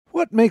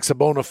What makes a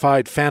bona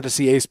fide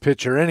fantasy ace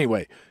pitcher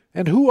anyway?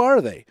 And who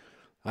are they?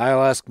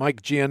 I'll ask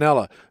Mike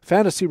Gianella,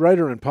 fantasy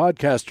writer and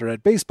podcaster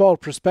at Baseball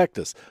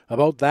Prospectus,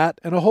 about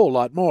that and a whole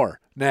lot more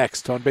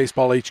next on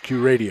Baseball HQ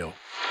Radio.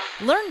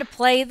 Learn to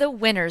play the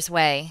winner's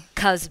way,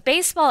 'cause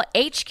Baseball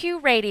HQ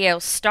Radio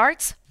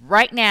starts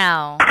right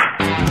now.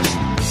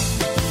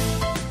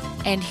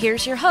 And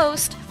here's your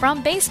host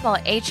from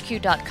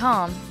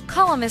BaseballHQ.com,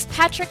 columnist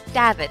Patrick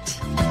Davitt.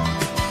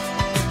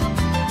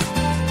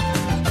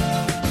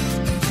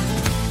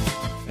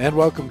 And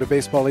welcome to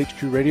Baseball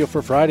HQ Radio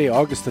for Friday,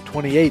 August the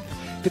 28th.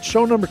 It's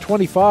show number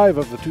 25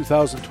 of the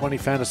 2020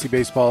 fantasy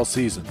baseball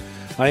season.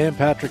 I am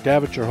Patrick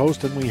Davitt, your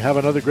host, and we have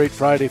another great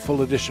Friday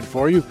full edition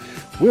for you.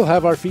 We'll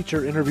have our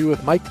feature interview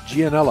with Mike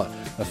Gianella,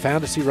 a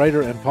fantasy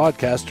writer and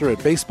podcaster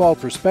at Baseball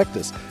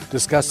Prospectus,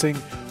 discussing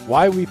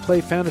why we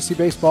play fantasy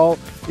baseball,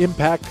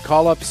 impact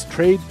call-ups,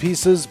 trade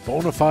pieces,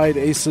 bona fide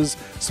aces,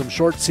 some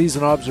short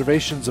season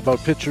observations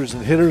about pitchers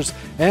and hitters,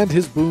 and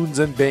his boons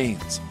and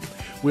banes.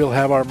 We'll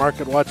have our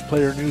Market Watch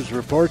player news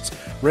reports,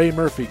 Ray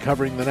Murphy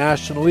covering the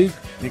National League,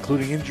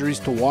 including injuries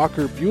to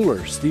Walker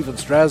Buehler, Steven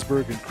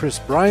Strasburg, and Chris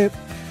Bryant.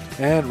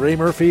 And Ray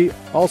Murphy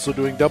also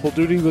doing double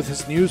duty with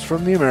his news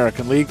from the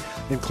American League,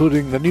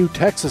 including the new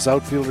Texas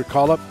outfielder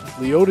call-up,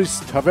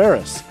 Leodis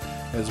Taveras,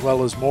 as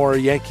well as more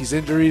Yankees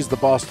injuries, the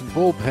Boston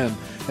bullpen,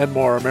 and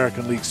more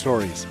American League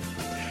stories.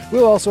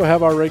 We'll also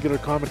have our regular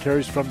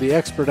commentaries from the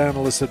expert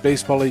analysts at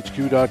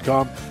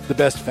BaseballHQ.com, the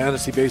best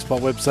fantasy baseball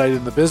website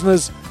in the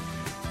business.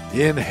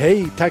 In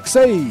Hey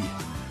Taxi,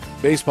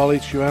 Baseball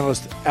HQ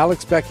analyst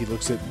Alex Beckey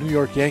looks at New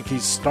York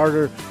Yankees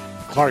starter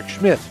Clark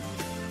Schmidt.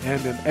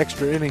 And in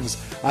Extra Innings,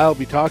 I'll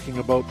be talking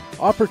about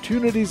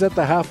opportunities at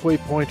the halfway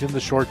point in the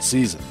short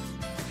season.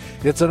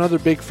 It's another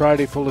big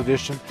Friday full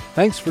edition.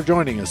 Thanks for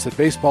joining us at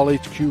Baseball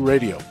HQ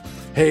Radio.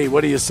 Hey,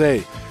 what do you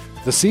say?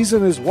 The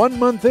season is 1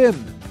 month in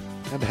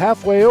and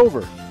halfway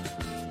over.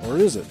 Or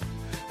is it?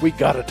 We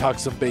gotta talk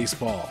some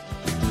baseball.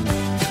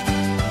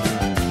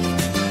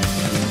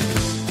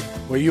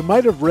 Well, you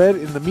might have read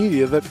in the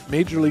media that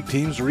Major League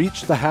teams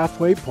reached the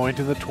halfway point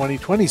in the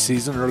 2020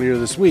 season earlier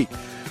this week.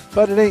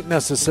 But it ain't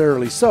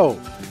necessarily so,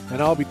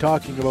 and I'll be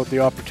talking about the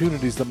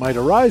opportunities that might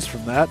arise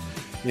from that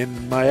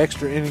in my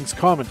Extra Innings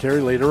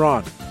commentary later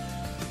on.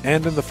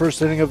 And in the first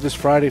inning of this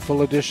Friday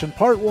full edition,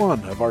 part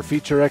one of our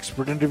feature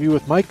expert interview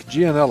with Mike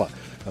Gianella,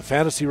 a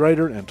fantasy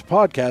writer and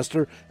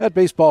podcaster at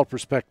Baseball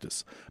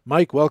Prospectus.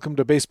 Mike, welcome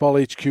to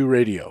Baseball HQ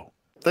Radio.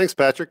 Thanks,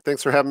 Patrick.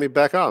 Thanks for having me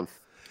back on.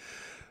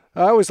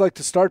 I always like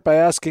to start by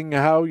asking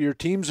how your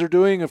teams are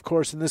doing. Of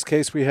course, in this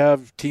case, we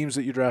have teams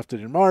that you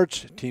drafted in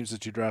March, teams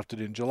that you drafted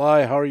in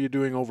July. How are you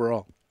doing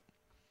overall?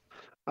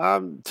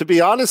 To be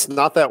honest,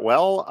 not that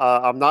well.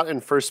 I'm not in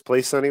first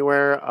place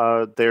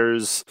anywhere.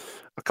 There's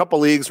a couple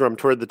leagues where I'm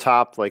toward the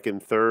top, like in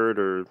third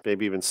or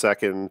maybe even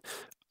second.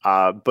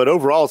 But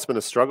overall, it's been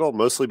a struggle,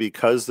 mostly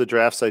because the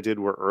drafts I did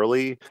were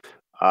early.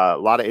 A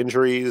lot of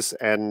injuries,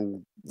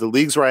 and the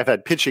leagues where I've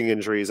had pitching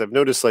injuries, I've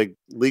noticed like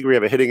league where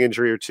you have a hitting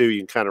injury or two,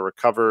 you can kind of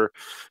recover.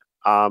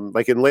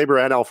 Like in Labor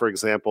NL, for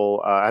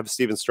example, I have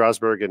Steven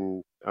Strasburg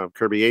and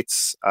Kirby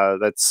Yates.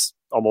 That's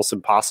almost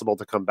impossible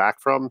to come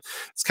back from.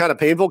 It's kind of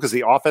painful because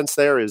the offense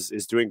there is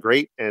doing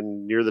great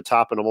and near the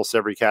top in almost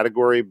every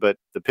category, but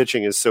the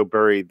pitching is so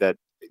buried that,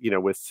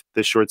 with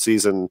this short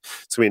season,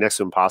 it's going to be next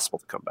to impossible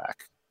to come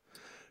back.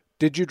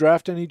 Did you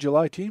draft any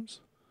July teams?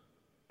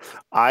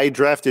 I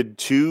drafted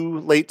two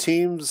late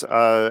teams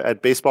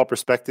at Baseball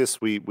Prospectus.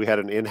 We had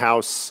an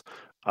in-house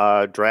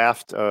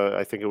draft.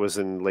 I think it was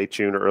in late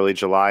June or early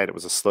July, and it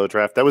was a slow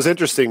draft. That was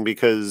interesting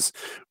because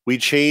we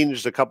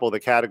changed a couple of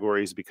the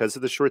categories because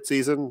of the short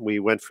season. We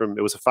went from,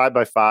 it was a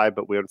 5x5,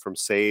 but we went from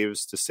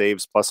saves to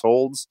saves plus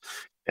holds,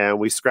 and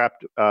we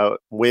scrapped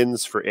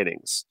wins for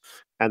innings.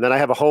 And then I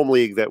have a home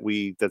league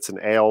that's an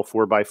AL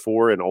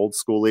 4x4, an old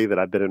school league that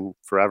I've been in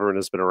forever and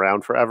has been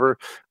around forever.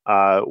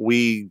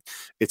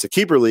 It's a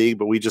keeper league,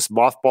 but we just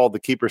mothballed the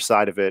keeper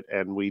side of it,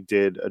 and we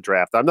did a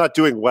draft. I'm not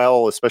doing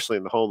well, especially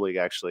in the home league.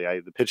 Actually,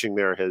 the pitching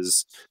there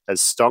has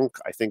stunk.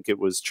 I think it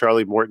was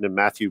Charlie Morton and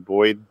Matt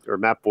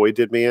Boyd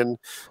did me in.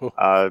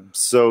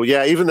 So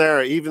yeah, even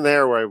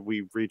there where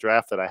we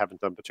redrafted, I haven't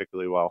done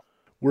particularly well.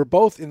 We're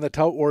both in the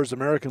Tout Wars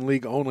American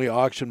League only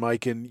auction,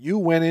 Mike, and you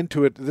went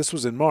into it, this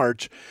was in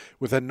March,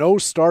 with a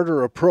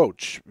no-starter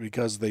approach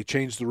because they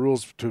changed the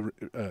rules to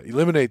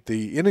eliminate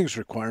the innings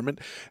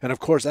requirement. And, of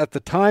course, at the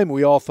time,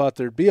 we all thought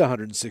there'd be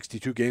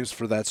 162 games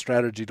for that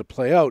strategy to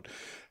play out.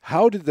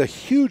 How did the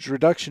huge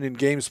reduction in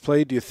games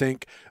played, do you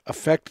think,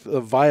 affect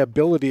the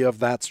viability of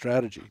that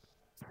strategy?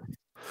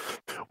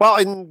 Well,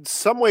 in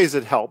some ways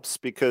it helps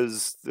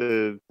because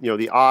the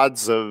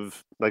odds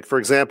of, like, for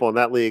example, in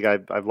that league,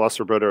 I've lost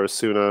Roberto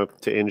Osuna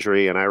to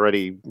injury, and I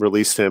already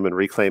released him and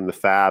reclaimed the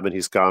FAB, and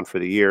he's gone for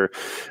the year.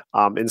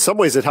 In some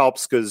ways it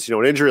helps because,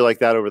 an injury like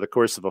that over the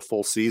course of a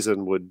full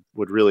season would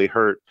really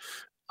hurt.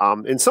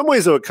 In some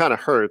ways, though, it kind of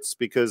hurts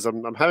because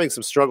I'm having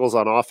some struggles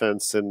on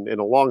offense, and in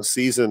a long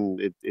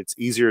season, it's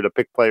easier to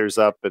pick players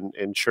up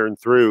and churn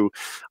through.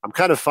 I'm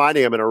kind of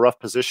finding I'm in a rough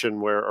position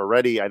where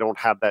already I don't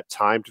have that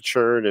time to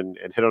churn and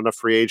hit on a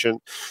free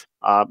agent.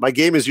 My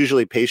game is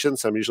usually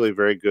patience. I'm usually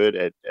very good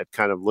at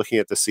kind of looking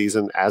at the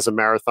season as a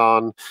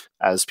marathon,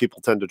 as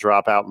people tend to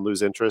drop out and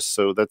lose interest.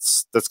 So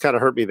that's kind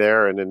of hurt me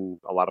there and in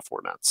a lot of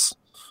formats.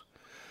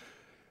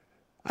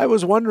 I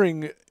was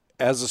wondering,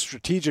 as a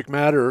strategic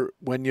matter,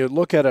 when you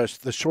look at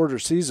the shorter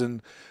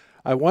season,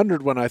 I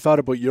wondered when I thought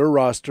about your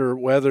roster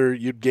whether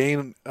you'd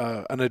gain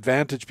an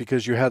advantage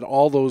because you had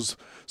all those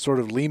sort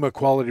of Lima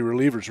quality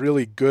relievers,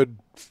 really good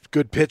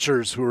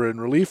pitchers who are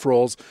in relief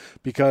roles,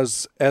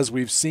 because as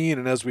we've seen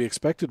and as we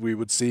expected we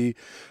would see,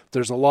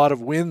 there's a lot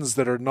of wins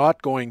that are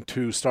not going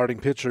to starting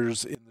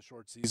pitchers in the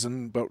short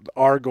season but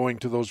are going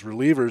to those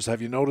relievers.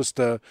 Have you noticed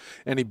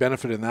any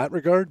benefit in that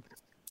regard?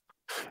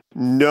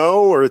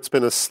 No, or it's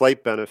been a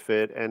slight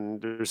benefit, and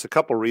there's a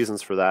couple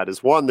reasons for that.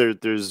 Is one,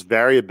 there's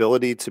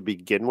variability to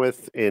begin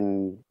with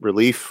in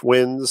relief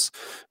wins.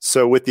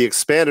 So with the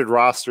expanded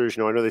rosters,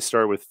 I know they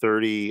started with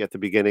 30 at the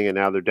beginning, and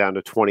now they're down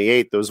to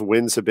 28. Those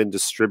wins have been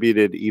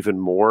distributed even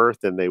more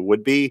than they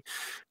would be.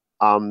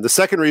 The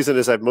second reason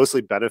is I've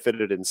mostly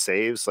benefited in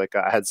saves. Like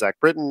I had Zach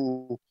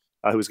Britton,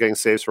 who was getting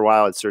saves for a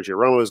while. And Sergio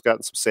Romo has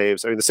gotten some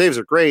saves. I mean, the saves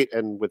are great,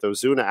 and with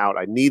Ozuna out,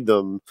 I need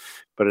them,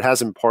 but it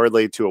hasn't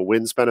parlayed to a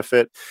wins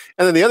benefit.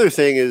 And then the other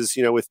thing is,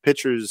 with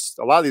pitchers,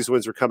 a lot of these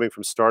wins are coming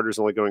from starters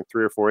only going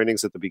 3 or 4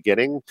 innings at the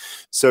beginning.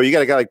 So you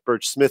got a guy like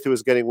Burch Smith who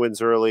was getting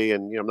wins early,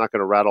 and I'm not going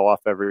to rattle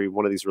off every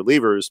one of these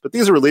relievers, but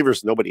these are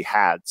relievers nobody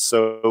had.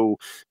 So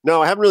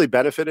no, I haven't really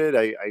benefited.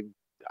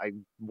 I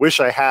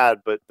wish I had,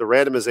 but the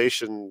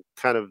randomization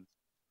kind of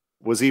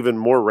was even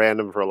more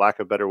random, for a lack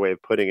of a better way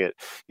of putting it,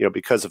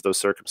 because of those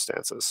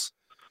circumstances.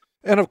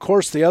 And of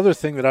course, the other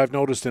thing that I've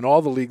noticed in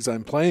all the leagues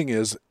I'm playing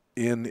is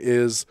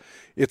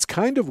it's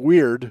kind of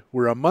weird.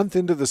 We're a month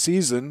into the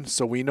season,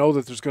 so we know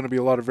that there's going to be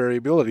a lot of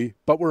variability,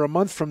 but we're a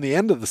month from the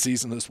end of the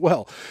season as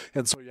well.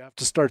 And so you have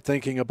to start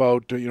thinking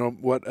about,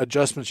 what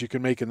adjustments you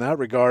can make in that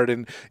regard.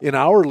 And in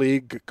our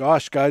league,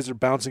 gosh, guys are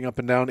bouncing up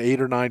and down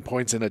 8 or 9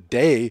 points in a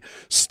day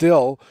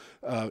still.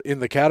 In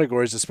the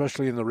categories,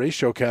 especially in the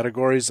ratio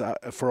categories.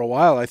 For a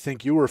while, I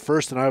think you were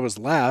first and I was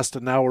last,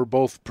 and now we're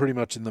both pretty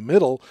much in the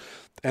middle,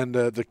 and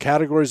the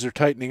categories are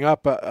tightening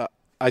up.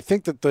 I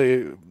think that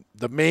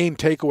the main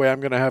takeaway I'm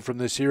going to have from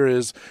this year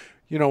is,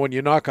 when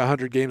you knock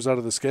 100 games out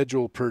of the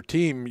schedule per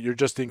team, you're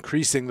just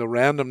increasing the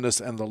randomness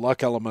and the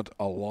luck element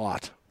a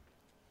lot.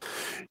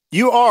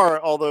 You are,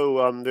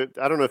 although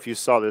I don't know if you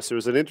saw this. There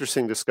was an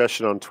interesting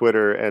discussion on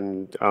Twitter,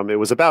 and it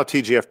was about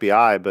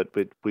TGFBI, but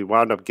we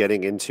wound up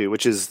getting into,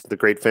 which is the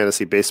Great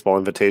Fantasy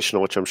Baseball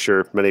Invitational, which I'm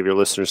sure many of your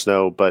listeners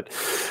know. But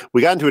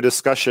we got into a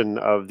discussion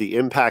of the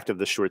impact of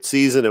the short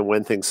season and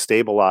when things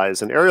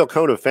stabilize. And Ariel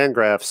Cohn of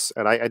Fangraphs,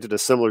 and I did a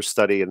similar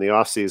study in the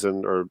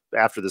offseason or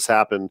after this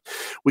happened,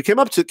 we came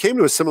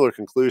to a similar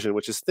conclusion,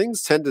 which is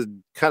things tend to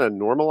kind of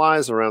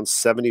normalize around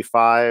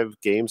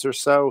 75 games or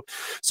so.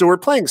 So we're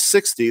playing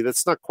 60.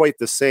 That's not quite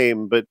the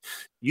same, but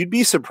you'd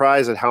be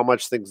surprised at how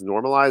much things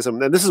normalize.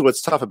 And this is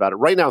what's tough about it.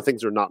 Right now,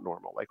 things are not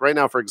normal. Like right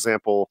now, for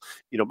example,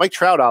 Mike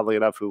Trout, oddly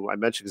enough, who I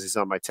mentioned because he's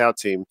on my tout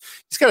team,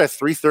 he's got a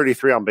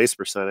 .333 on base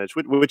percentage,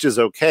 which is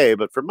okay.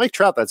 But for Mike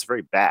Trout, that's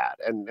very bad.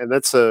 And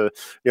that's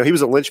he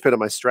was a linchpin of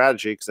my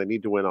strategy because I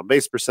need to win on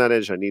base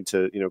percentage. I need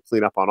to,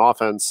 clean up on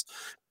offense.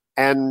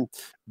 And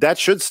that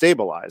should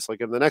stabilize.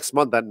 Like in the next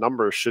month, that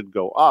number should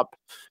go up.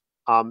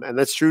 And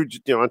that's true,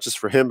 not just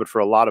for him, but for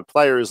a lot of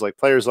players. Like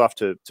players off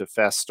to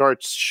fast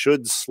starts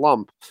should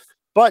slump.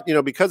 But,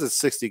 because it's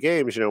 60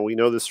 games, we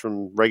know this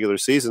from regular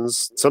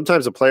seasons.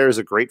 Sometimes a player is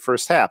a great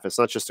first half. It's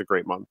not just a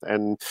great month.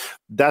 And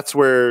that's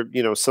where,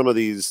 some of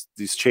these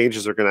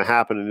changes are going to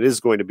happen. And it is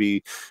going to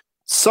be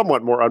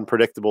somewhat more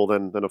unpredictable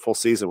than a full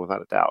season,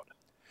 without a doubt.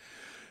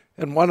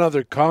 And one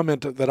other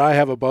comment that I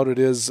have about it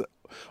is,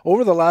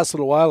 over the last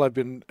little while, I've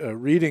been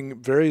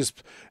reading various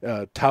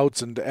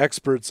touts and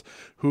experts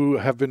who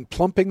have been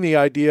plumping the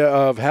idea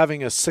of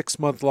having a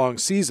 6-month-long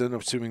season,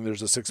 assuming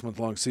there's a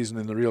 6-month-long season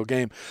in the real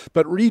game,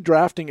 but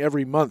redrafting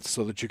every month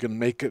so that you can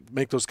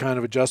make those kind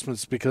of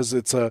adjustments, because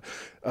it's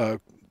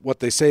what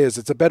they say is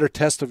it's a better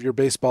test of your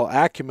baseball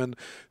acumen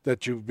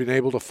that you've been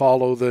able to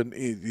follow the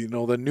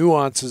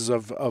nuances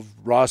of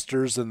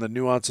rosters and the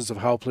nuances of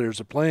how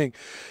players are playing.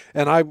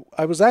 And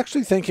I was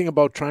actually thinking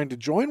about trying to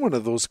join one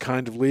of those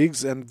kind of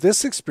leagues, and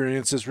this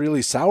experience has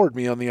really soured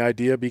me on the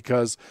idea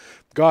because,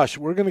 gosh,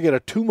 we're going to get a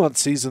 2-month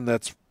season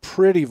that's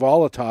pretty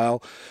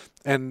volatile,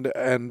 and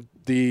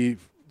the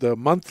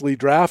monthly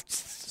draft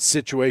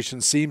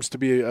situation seems to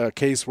be a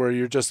case where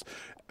you're just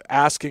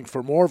asking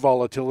for more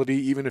volatility,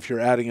 even if you're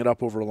adding it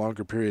up over a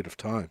longer period of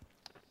time.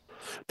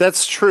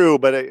 That's true,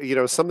 but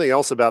something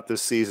else about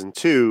this season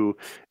too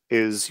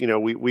is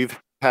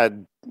we've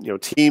had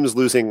teams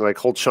losing like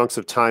whole chunks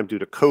of time due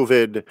to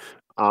COVID.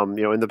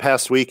 In the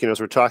past week, as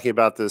we're talking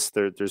about this,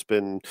 there's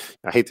been,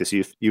 I hate this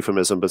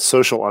euphemism, but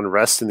social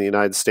unrest in the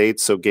United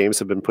States. So games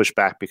have been pushed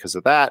back because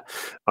of that.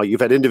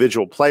 You've had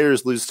individual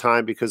players lose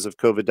time because of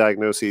COVID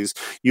diagnoses.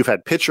 You've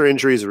had pitcher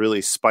injuries really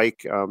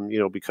spike,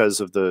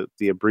 because of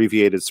the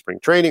abbreviated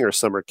spring training or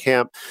summer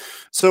camp.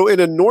 So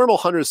in a normal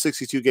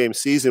 162 game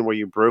season where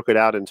you broke it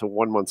out into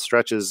 1-month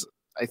stretches,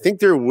 I think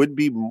there would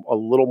be a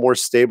little more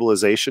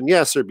stabilization.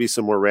 Yes, there'd be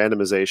some more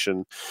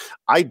randomization.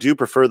 I do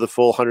prefer the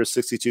full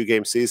 162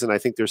 game season. I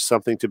think there's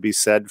something to be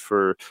said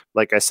for,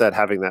 like I said,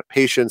 having that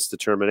patience,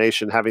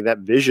 determination, having that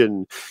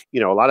vision. A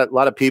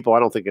lot of people, I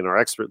don't think in our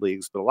expert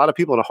leagues, but a lot of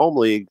people in a home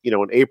league,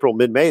 in April,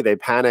 mid-May, they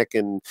panic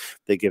and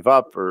they give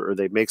up or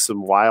they make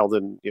some wild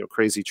and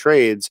crazy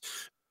trades.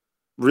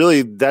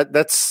 Really,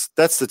 that's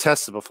the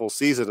test of a full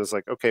season. Is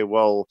like, okay,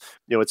 well,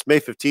 it's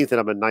May 15th and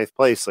I'm in ninth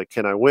place. Like,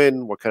 can I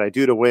win? What can I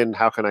do to win?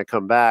 How can I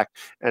come back?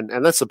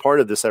 And that's the part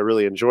of this I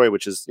really enjoy,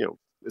 which is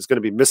is going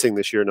to be missing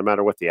this year, no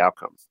matter what the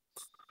outcome.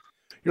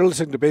 You're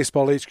listening to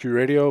Baseball HQ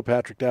Radio.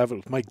 Patrick Davitt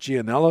with Mike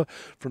Gianella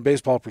from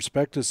Baseball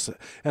Prospectus.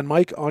 And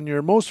Mike, on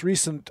your most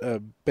recent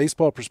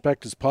Baseball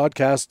Prospectus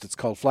podcast, it's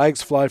called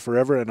Flags Fly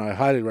Forever, and I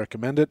highly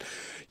recommend it.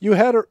 You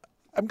had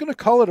I'm going to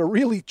call it a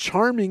really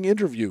charming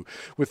interview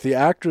with the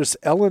actress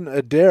Ellen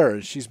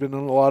Adair. She's been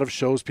on a lot of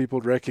shows people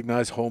would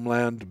recognize,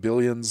 Homeland,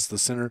 Billions, The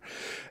Sinner,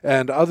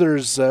 and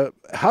others.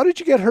 How did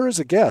you get her as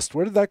a guest?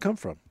 Where did that come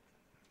from?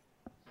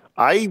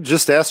 I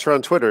just asked her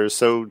on Twitter.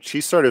 So she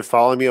started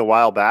following me a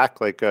while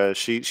back. Like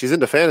she's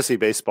into fantasy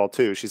baseball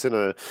too. She's in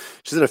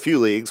a few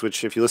leagues,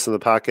 which if you listen to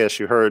the podcast,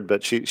 you heard,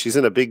 but she's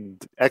in a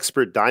big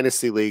expert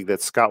dynasty league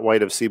that Scott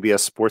White of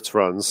CBS Sports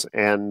runs.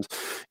 And,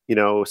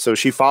 so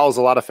she follows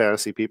a lot of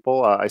fantasy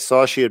people. I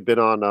saw she had been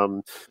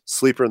on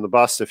Sleeper in the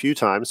Bust a few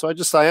times. So I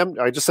just sent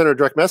her a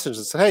direct message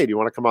and said, hey, do you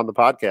want to come on the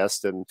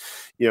podcast? And,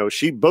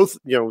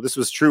 this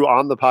was true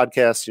on the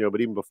podcast, but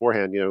even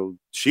beforehand,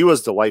 she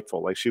was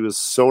delightful. Like, she was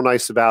so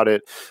nice about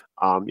it.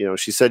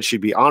 She said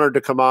she'd be honored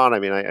to come on. I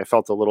mean, I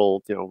felt a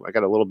little, I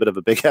got a little bit of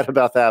a big head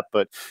about that,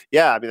 but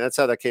yeah, I mean, that's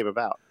how that came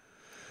about.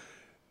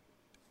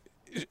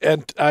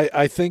 And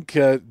I think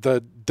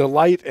the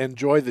delight and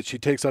joy that she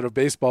takes out of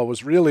baseball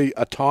was really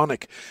a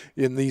tonic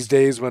in these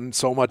days when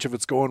so much of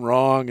it's going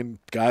wrong and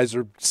guys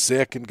are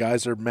sick and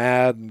guys are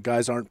mad and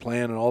guys aren't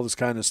playing and all this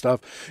kind of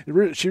stuff.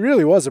 She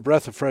really was a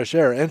breath of fresh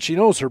air, and she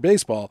knows her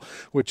baseball,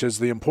 which is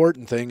the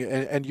important thing.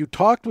 And you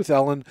talked with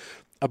Ellen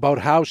about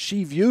how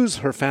she views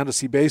her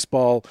fantasy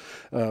baseball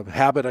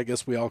habit, I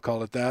guess we all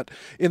call it that,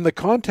 in the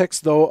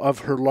context, though, of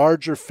her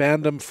larger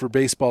fandom for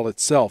baseball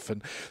itself.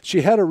 And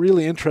she had a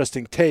really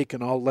interesting take,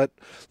 and I'll let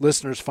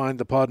listeners find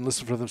the pod and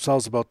listen for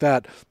themselves about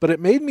that. But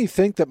it made me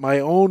think that my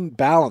own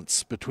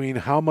balance between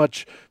how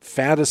much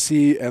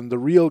fantasy and the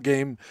real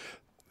game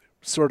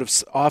sort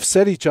of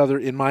offset each other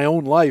in my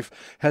own life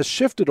has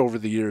shifted over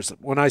the years.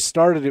 When I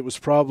started, it was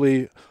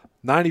probably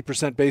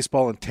 90%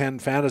 baseball and 10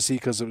 fantasy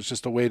because it was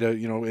just a way to,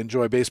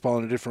 enjoy baseball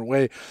in a different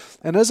way.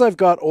 And as I've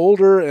got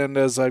older and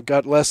as I've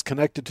got less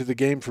connected to the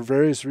game for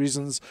various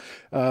reasons,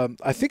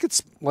 I think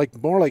it's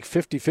more like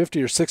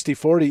 50-50 or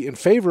 60-40 in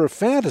favor of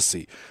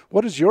fantasy.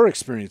 What has your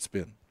experience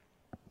been?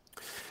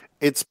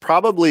 It's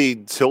probably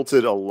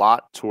tilted a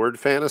lot toward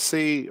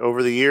fantasy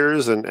over the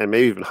years and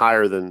maybe even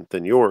higher than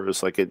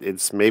yours. Like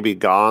it's maybe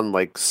gone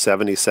like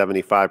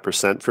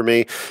 70-75% for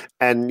me.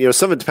 And,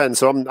 some of it depends.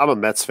 So I'm a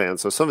Mets fan.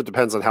 So some of it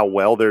depends on how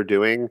well they're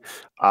doing.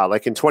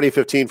 Like in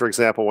 2015, for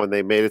example, when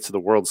they made it to the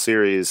World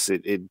Series,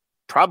 it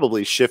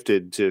probably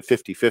shifted to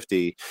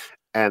 50-50.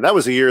 And that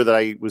was a year that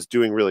I was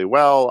doing really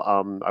well.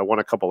 I won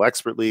a couple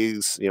expert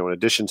leagues, in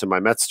addition to my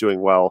Mets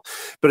doing well.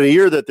 But in a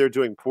year that they're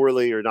doing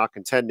poorly or not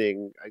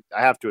contending, I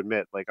have to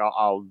admit, like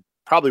I'll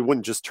probably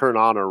wouldn't just turn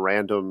on a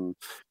random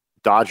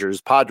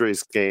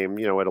Dodgers-Padres game,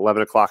 at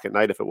 11 o'clock at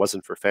night if it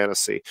wasn't for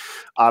fantasy.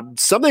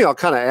 Something I'll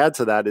kind of add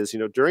to that is,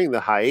 during the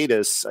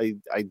hiatus,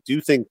 I do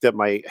think that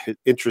my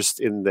interest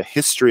in the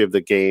history of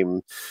the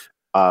game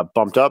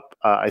bumped up.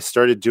 I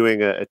started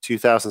doing a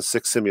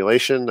 2006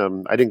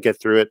 simulation. I didn't get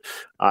through it.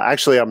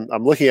 Actually, I'm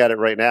looking at it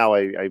right now.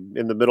 I'm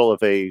in the middle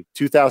of a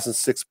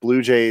 2006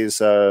 Blue Jays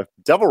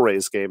Devil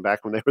Rays game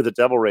back when they were the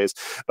Devil Rays.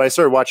 But I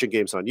started watching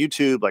games on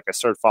YouTube. Like I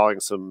started following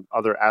some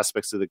other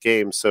aspects of the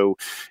game. So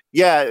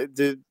yeah,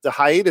 the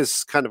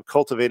hiatus kind of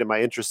cultivated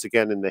my interest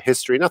again in the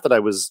history. Not that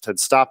I had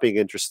stopped being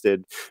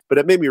interested, but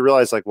it made me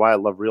realize like why I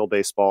love real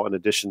baseball in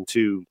addition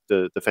to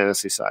the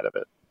fantasy side of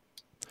it.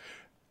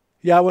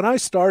 Yeah, when I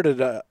started,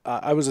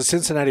 I was a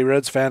Cincinnati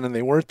Reds fan, and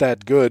they weren't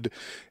that good,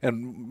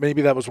 and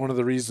maybe that was one of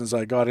the reasons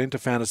I got into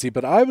fantasy,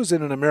 but I was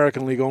in an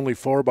American League only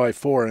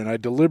 4x4, and I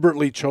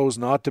deliberately chose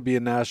not to be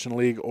in National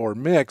League or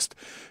mixed,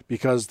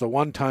 because the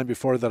one time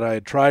before that I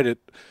had tried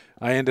it,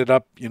 I ended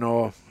up,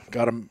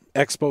 got an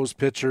Expos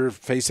pitcher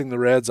facing the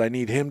Reds. I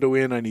need him to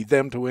win. I need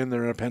them to win.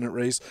 They're in a pennant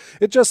race.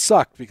 It just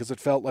sucked because it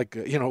felt like,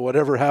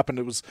 whatever happened,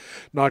 it was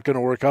not going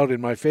to work out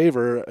in my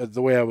favor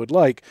the way I would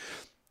like.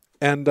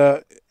 And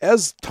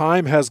as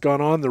time has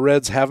gone on, the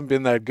Reds haven't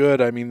been that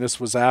good. I mean, this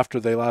was after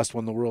they last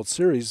won the World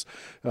Series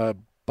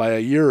by a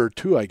year or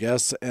two, I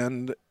guess.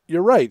 And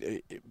you're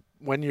right.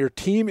 When your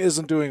team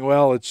isn't doing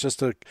well, it's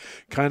just a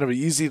kind of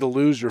easy to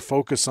lose your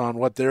focus on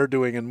what they're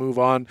doing and move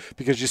on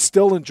because you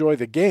still enjoy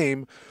the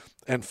game.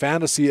 And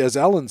fantasy, as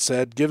Ellen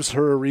said, gives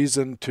her a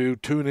reason to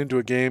tune into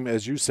a game,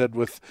 as you said,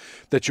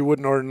 that you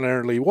wouldn't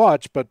ordinarily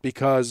watch. But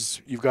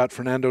because you've got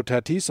Fernando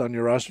Tatis on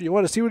your roster, you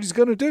want to see what he's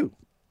going to do.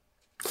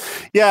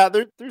 Yeah,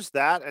 there's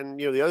that, and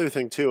the other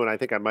thing too, and I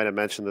think I might have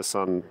mentioned this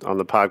on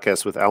the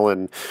podcast with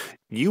Ellen.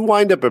 You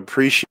wind up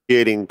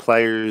appreciating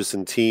players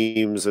and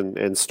teams and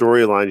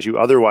storylines you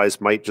otherwise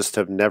might just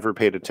have never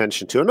paid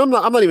attention to. And I'm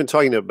not even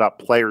talking about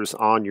players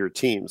on your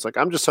teams. Like,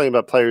 I'm just talking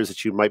about players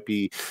that you might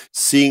be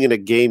seeing in a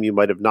game you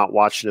might have not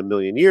watched in a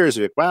million years.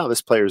 You're like, wow,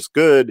 this player's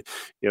good.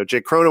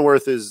 Jake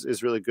Cronenworth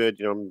is really good.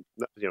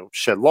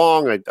 Shed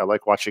Long, I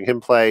like watching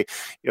him play.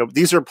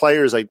 These are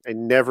players I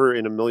never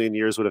in a million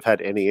years would have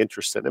had any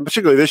interest in. And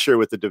particularly this year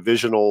with the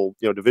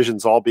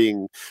divisions all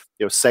being,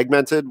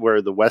 segmented,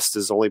 where the West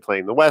is only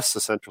playing the West, the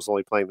Central's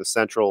only playing the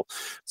Central.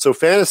 So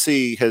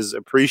fantasy has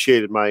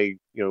appreciated my,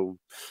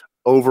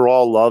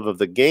 overall love of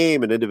the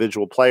game and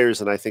individual players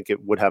than I think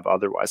it would have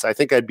otherwise. I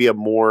think I'd be a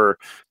more,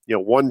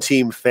 one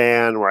team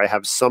fan where I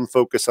have some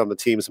focus on the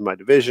teams in my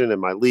division and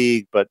my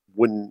league, but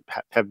wouldn't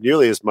have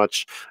nearly as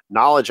much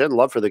knowledge and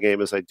love for the game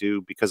as I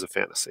do because of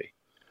fantasy.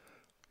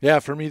 Yeah,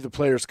 for me, the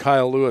player's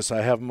Kyle Lewis.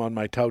 I have him on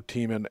my tout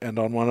team and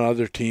on one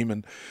other team,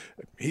 and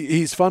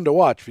he's fun to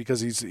watch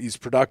because he's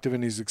productive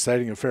and he's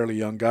exciting, a fairly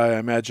young guy.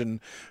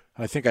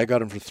 I think I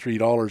got him for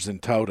 $3 in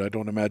tout. I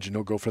don't imagine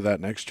he'll go for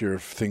that next year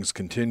if things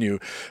continue.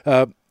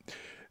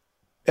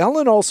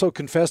 Ellen also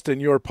confessed in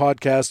your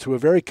podcast to a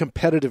very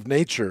competitive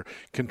nature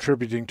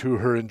contributing to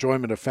her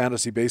enjoyment of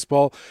fantasy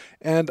baseball.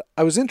 And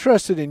I was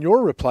interested in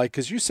your reply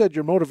because you said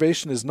your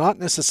motivation is not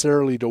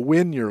necessarily to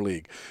win your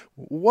league.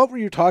 What were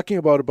you talking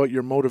about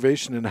your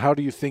motivation, and how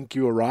do you think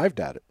you arrived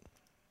at it?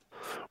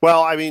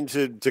 Well, I mean,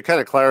 to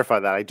kind of clarify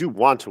that, I do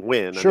want to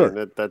win. Sure. I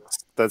mean,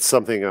 that's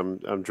something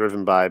I'm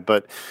driven by.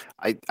 But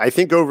I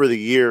think over the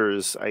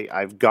years,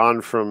 I've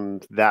gone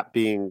from that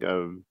being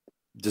a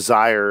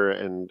desire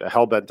and a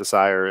hellbent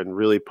desire and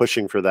really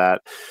pushing for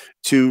that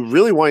to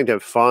really wanting to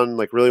have fun,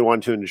 like really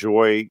wanting to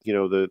enjoy,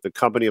 the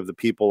company of the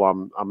people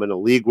I'm in a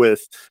league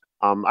with.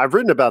 I've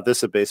written about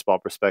this at Baseball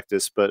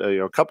Prospectus, but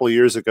a couple of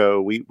years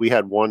ago, we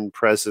had one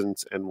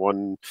president and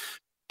one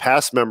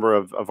past member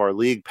of our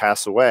league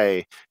pass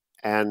away.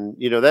 And,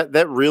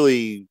 that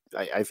really,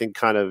 I think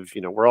kind of,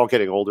 we're all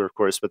getting older, of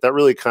course, but that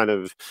really kind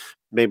of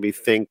made me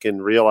think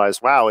and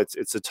realize, wow,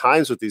 it's the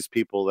times with these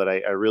people that I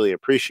really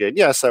appreciate.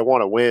 Yes, I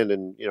want to win.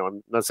 And,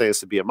 I'm not saying this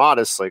to be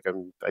immodest. Like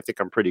I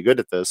think I'm pretty good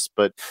at this,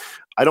 but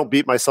I don't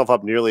beat myself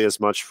up nearly as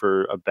much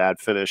for a bad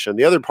finish. And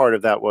the other part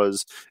of that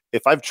was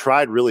if I've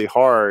tried really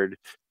hard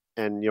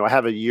and, I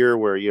have a year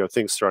where,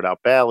 things start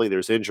out badly,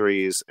 there's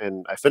injuries,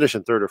 and I finish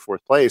in third or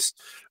fourth place,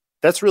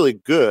 that's really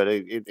good.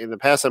 In the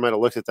past, I might have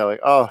looked at that like,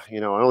 oh, I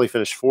only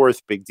finished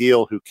fourth, big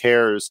deal, who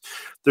cares?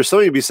 There's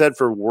something to be said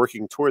for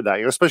working toward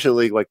that, especially in a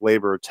league like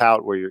Labor or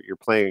Tout, where you're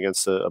playing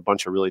against a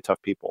bunch of really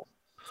tough people.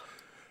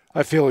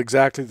 I feel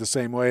exactly the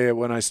same way.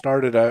 When I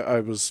started,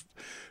 I was,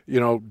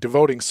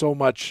 devoting so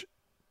much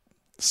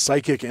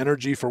psychic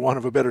energy, for want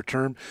of a better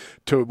term,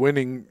 to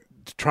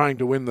trying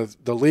to win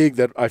the league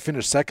that I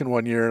finished second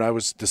one year, and I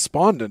was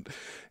despondent.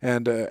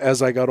 And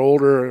as I got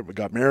older,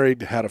 got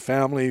married, had a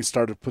family,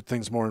 started to put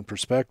things more in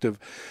perspective,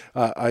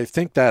 I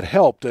think that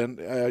helped.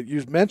 And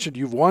you mentioned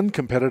you've won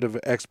competitive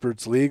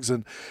experts leagues,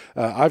 and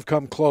I've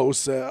come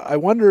close. I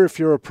wonder if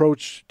your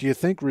approach, do you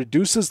think,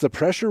 reduces the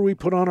pressure we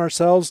put on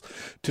ourselves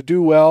to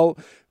do well,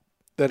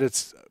 that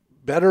it's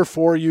better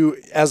for you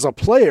as a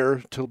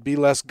player to be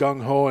less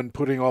gung-ho and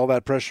putting all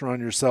that pressure on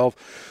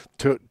yourself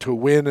to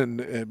win,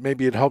 and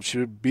maybe it helps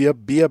you be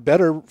a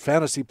better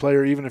fantasy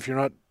player even if you're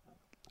not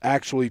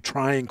actually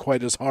trying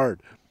quite as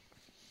hard?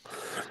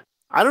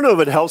 I don't know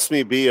if it helps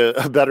me be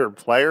a better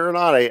player or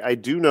not. I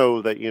do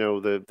know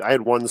that, I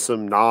had won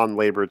some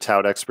non-Labor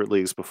Tout expert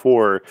leagues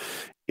before.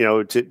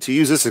 To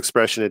use this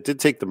expression, it did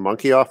take the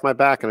monkey off my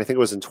back. And I think it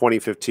was in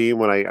 2015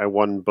 when I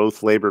won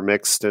both Labor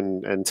Mixed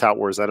and Tout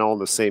Wars all in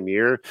the same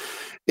year.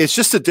 It's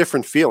just a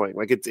different feeling.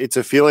 Like it's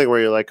a feeling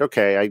where you're like,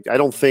 okay, I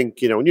don't think,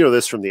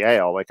 this from the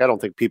AL, like I don't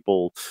think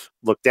people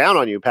look down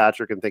on you,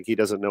 Patrick, and think he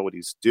doesn't know what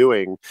he's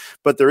doing.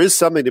 But there is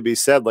something to be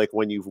said, like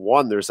when you've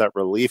won, there's that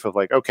relief of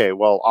like, okay,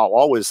 well, I'll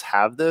always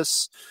have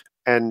this.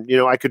 And,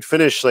 I could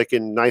finish like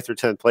in 9th or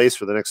 10th place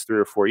for the next 3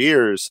 or 4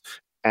 years,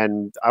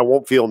 and I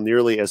won't feel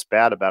nearly as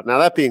bad about it. Now,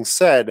 that being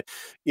said,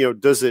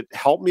 does it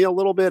help me a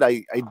little bit?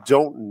 I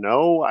don't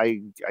know.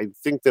 I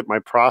think that my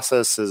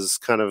process has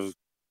kind of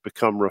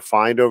become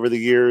refined over the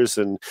years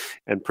and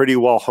pretty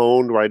well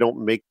honed, where I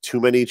don't make too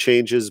many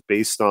changes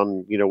based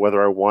on,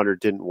 whether I won or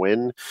didn't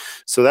win.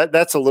 So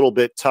that's a little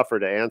bit tougher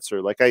to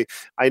answer. Like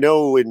I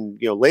know in,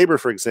 Labor,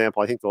 for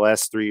example, I think the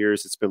last 3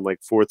 years it's been like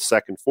 4th,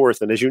 2nd,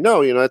 4th. And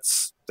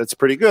as that's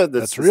pretty good.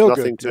 That's real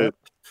nothing good.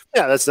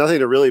 Yeah, that's nothing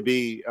to really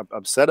be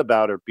upset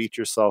about or beat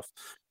yourself,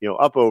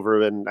 up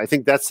over. And I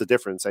think that's the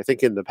difference. I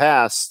think in the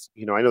past,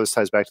 I know this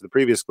ties back to the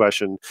previous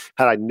question.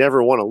 Had I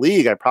never won a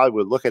league, I probably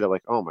would look at it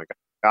like, oh my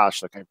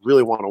gosh, like I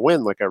really want to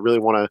win. Like I really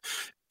want to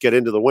get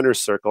into the winner's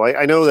circle.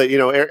 I know that,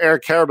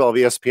 Eric Karabell of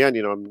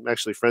ESPN, I'm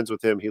actually friends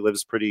with him. He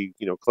lives pretty,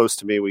 close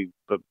to me.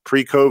 But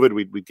pre-COVID,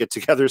 we'd get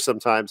together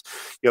sometimes.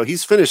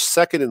 He's finished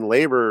second in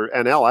Labor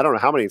NL. I don't know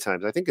how many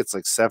times. I think it's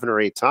like 7 or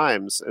 8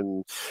 times.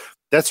 And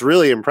that's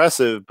really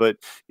impressive. But,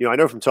 I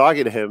know from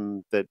talking to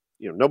him that,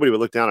 nobody would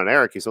look down on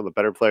Eric. He's one of the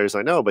better players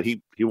I know, but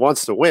he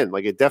wants to win.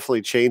 Like, it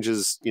definitely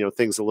changes,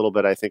 things a little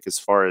bit, I think, as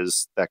far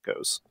as that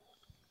goes.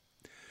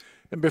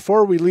 And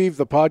before we leave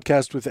the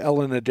podcast with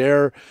Ellen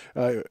Adair,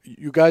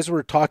 you guys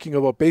were talking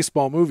about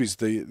baseball movies.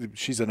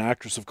 She's an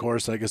actress, of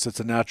course. I guess it's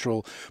a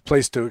natural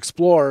place to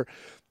explore.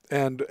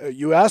 And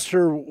you asked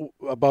her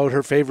about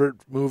her favorite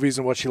movies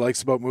and what she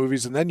likes about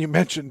movies. And then you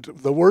mentioned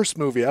the worst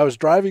movie. I was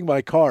driving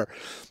my car,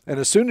 and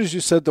as soon as you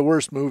said the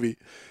worst movie,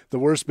 the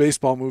worst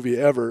baseball movie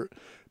ever,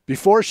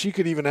 before she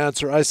could even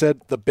answer, I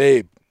said The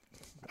Babe.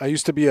 I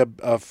used to be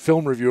a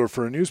film reviewer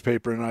for a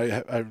newspaper, and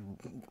I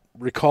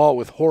recall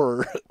with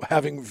horror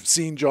having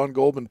seen John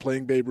Goldman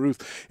playing Babe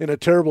Ruth in a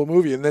terrible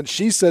movie. And then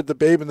she said The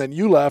Babe, and then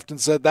you laughed and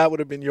said that would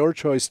have been your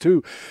choice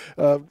too.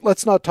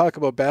 Let's not talk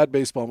about bad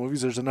baseball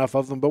movies. There's enough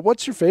of them. But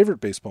what's your favorite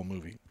baseball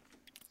movie?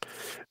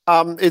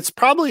 It's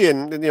probably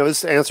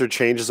this answer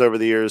changes over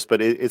the years,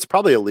 but it's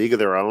probably A League of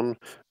Their Own.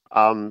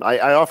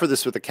 I offer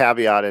this with a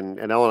caveat, and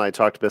Ellen and I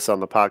talked about this on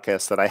the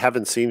podcast, that I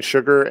haven't seen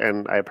Sugar,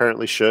 and I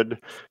apparently should.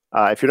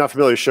 If you're not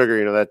familiar with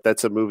Sugar,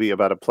 that's a movie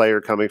about a player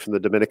coming from the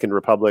Dominican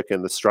Republic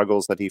and the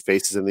struggles that he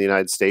faces in the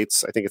United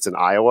States. I think it's in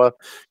Iowa,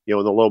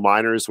 in the low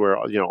minors, where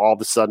all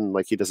of a sudden,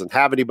 like, he doesn't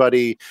have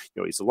anybody.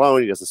 He's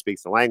alone. He doesn't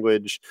speak the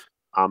language.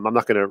 I'm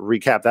not going to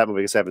recap that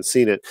movie because I haven't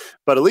seen it,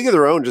 but A League of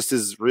Their Own just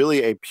is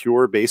really a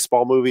pure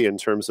baseball movie in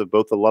terms of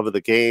both the love of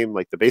the game.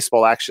 Like, the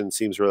baseball action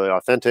seems really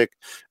authentic.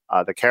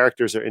 The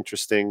characters are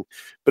interesting,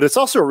 but it's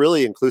also a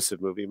really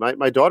inclusive movie.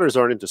 My daughters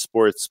aren't into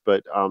sports,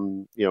 but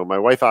my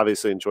wife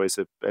obviously enjoys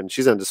it, and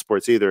she's not into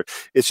sports either.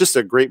 It's just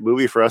a great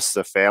movie for us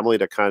as a family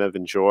to kind of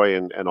enjoy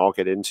and all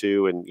get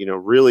into. And,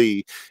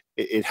 really,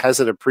 it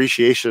has an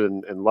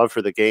appreciation and love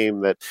for the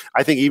game that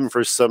I think even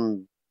for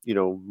some,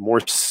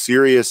 more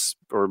serious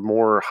or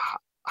more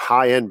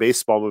high-end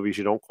baseball movies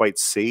you don't quite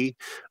see.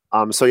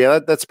 So yeah,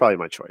 that's probably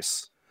my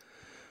choice.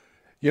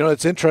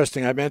 It's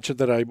interesting. I mentioned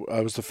that I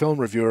was the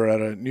film reviewer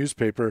at a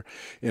newspaper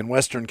in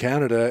Western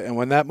Canada, and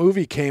when that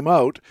movie came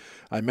out,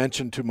 I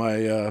mentioned to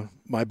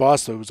my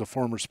boss, who was a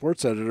former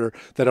sports editor,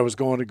 that I was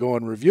going to go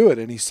and review it,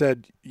 and he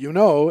said,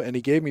 and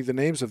he gave me the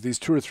names of these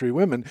 2 or 3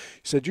 women. He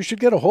said, you should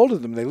get a hold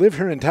of them. They live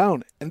here in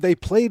town, and they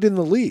played in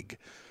the league.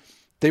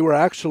 They were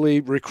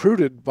actually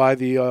recruited by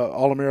the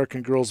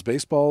All-American Girls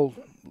Baseball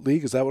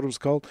League. Is that what it was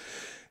called?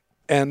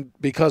 And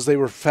because they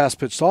were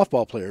fast-pitch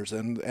softball players,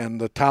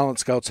 and the talent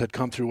scouts had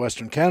come through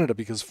Western Canada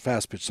because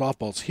fast-pitch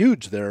softball's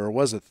huge there, or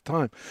was at the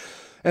time.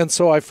 And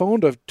so I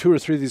phoned 2 or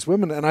 3 of these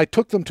women, and I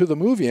took them to the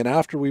movie. And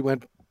after we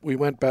went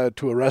back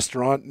to a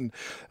restaurant and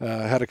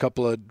had a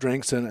couple of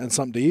drinks and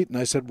something to eat. And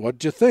I said,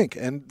 what'd you think?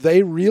 And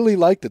they really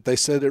liked it. They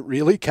said it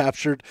really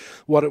captured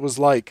what it was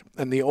like.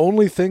 And the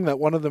only thing that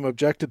one of them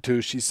objected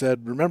to, she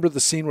said, remember the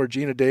scene where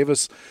Gina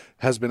Davis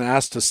has been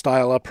asked to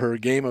style up her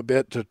game a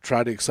bit to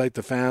try to excite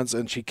the fans,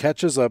 and she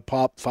catches a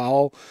pop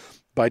foul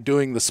by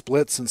doing the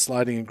splits and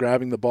sliding and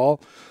grabbing the ball.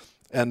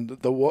 And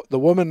the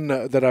woman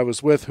that I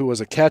was with, who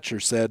was a catcher,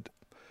 said,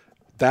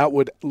 that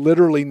would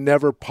literally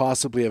never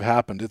possibly have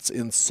happened. It's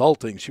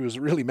insulting. She was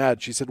really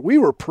mad. She said, we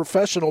were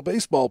professional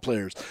baseball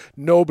players.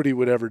 Nobody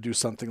would ever do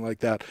something like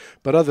that.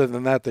 But other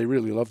than that, they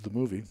really loved the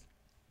movie.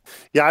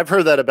 Yeah, I've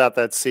heard that about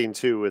that scene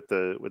too with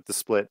the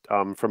split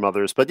from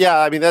others. But yeah,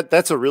 I mean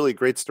that's a really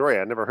great story.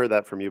 I never heard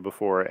that from you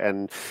before.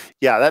 And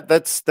yeah,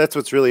 that's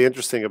what's really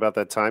interesting about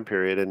that time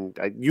period. And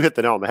you hit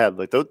the nail on the head.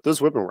 Like those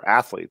women were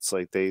athletes.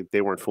 Like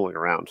they weren't fooling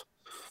around.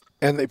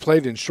 And they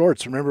played in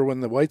shorts. Remember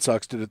when the White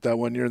Sox did it that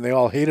one year, and they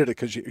all hated it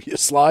because you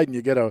slide and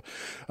you get a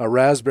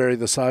raspberry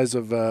the size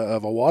of a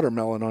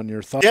watermelon on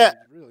your thumb. Yeah,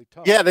 really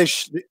tough. Yeah,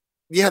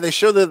 they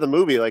showed that in the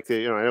movie. Like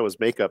I know it was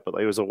makeup, but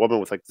like, it was a woman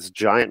with like this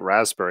giant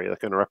raspberry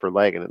like on her upper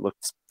leg, and it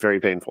looked very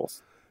painful.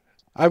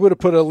 I would have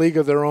put A League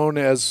of Their Own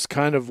as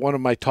kind of one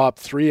of my top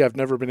 3. I've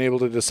never been able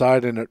to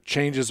decide, and it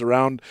changes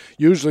around.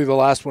 Usually the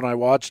last one I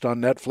watched on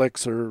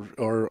Netflix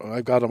or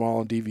I've got them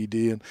all on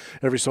DVD, and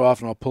every so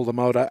often I'll pull them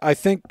out. I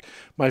think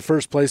my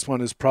first place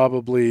one is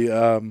probably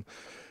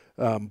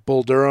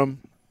Bull Durham,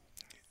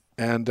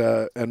 and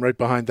right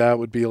behind that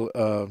would be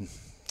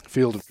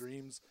Field of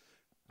Dreams.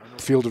 I know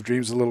Field of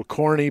Dreams is a little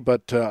corny,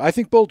 but I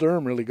think Bull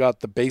Durham really got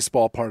the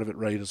baseball part of it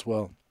right as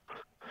well.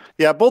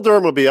 Yeah, Bull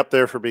Durham would be up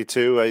there for me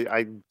too.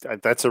 I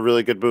that's a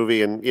really good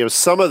movie, and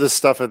some of the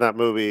stuff in that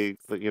movie,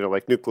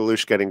 like Nuke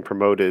LaLoosh getting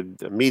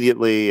promoted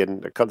immediately,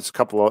 and a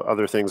couple of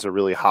other things are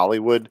really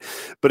Hollywood.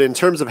 But in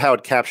terms of how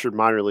it captured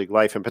minor league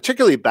life, and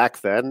particularly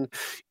back then,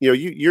 you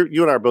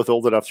and I are both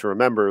old enough to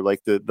remember,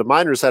 like the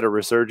minors had a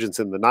resurgence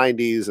in the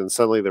 '90s, and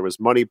suddenly there was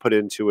money put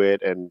into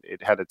it, and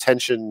it had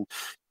attention,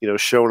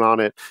 shown on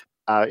it.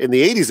 In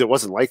the 80s, it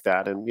wasn't like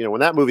that. And,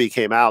 when that movie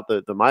came out,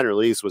 the minor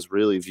leagues was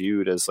really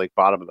viewed as like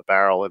bottom of the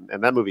barrel.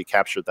 And that movie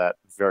captured that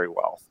very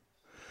well.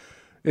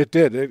 It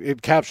did.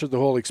 It captured the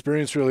whole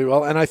experience really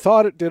well. And I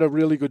thought it did a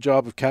really good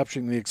job of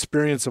capturing the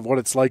experience of what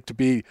it's like to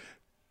be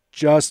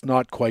just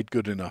not quite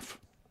good enough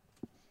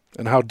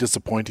and how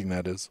disappointing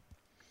that is.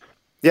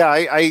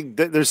 Yeah,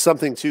 there's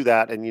something to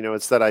that. And,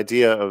 it's that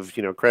idea of,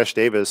 Crash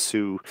Davis,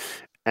 who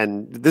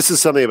And this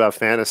is something about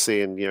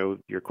fantasy and,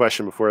 your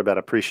question before about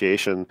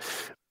appreciation.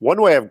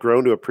 One way I've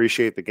grown to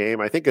appreciate the game,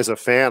 I think as a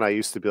fan, I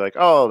used to be like,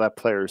 oh, that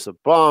player's a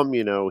bum.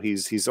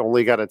 He's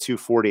only got a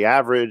 240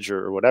 average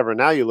or whatever.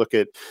 Now you look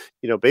at,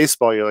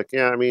 baseball, you're like,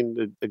 yeah, I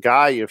mean, the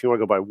guy, if you want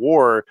to go by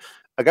WAR,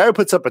 a guy who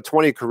puts up a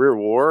 20 career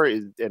WAR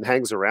and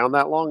hangs around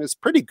that long is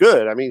pretty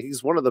good. I mean,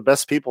 he's one of the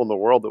best people in the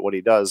world at what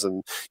he does.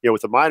 And,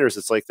 with the minors,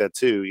 it's like that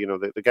too.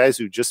 The guys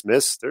who just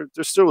miss, they're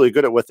still really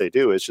good at what they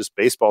do. It's just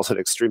baseball's an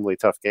extremely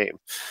tough game.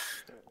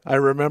 I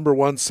remember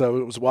once I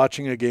was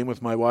watching a game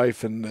with my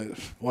wife, and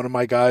one of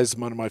my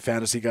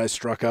fantasy guys,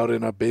 struck out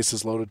in a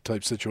bases loaded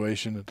type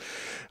situation. And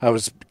I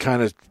was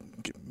kind of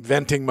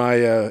venting my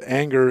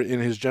anger in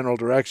his general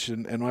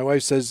direction. And my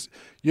wife says,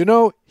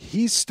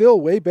 he's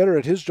still way better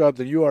at his job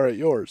than you are at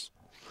yours.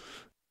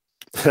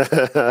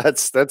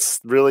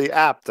 That's really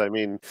apt. I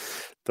mean,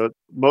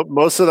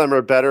 most of them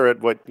are better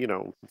at what,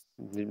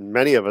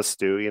 many of us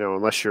do,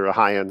 unless you're a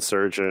high-end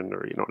surgeon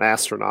or, an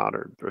astronaut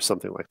or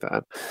something like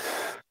that.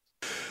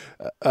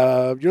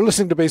 You're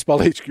listening to Baseball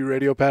HQ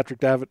Radio. Patrick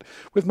Davitt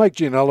with Mike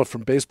Gianella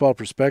from Baseball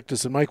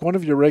Prospectus. And Mike, one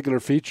of your regular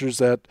features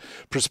at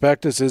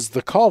Prospectus is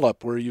the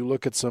call-up, where you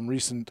look at some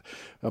recent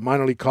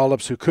minor league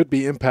call-ups who could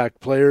be impact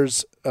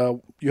players.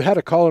 You had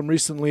a column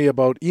recently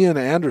about Ian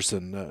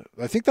Anderson.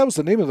 I think that was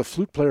the name of the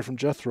flute player from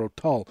Jethro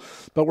Tull.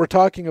 But we're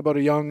talking about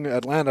a young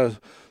Atlanta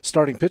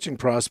starting pitching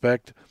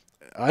prospect.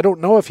 I don't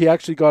know if he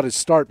actually got his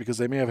start because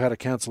they may have had a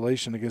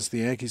cancellation against the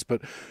Yankees,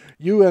 but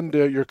you and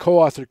your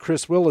co-author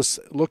Chris Willis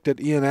looked at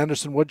Ian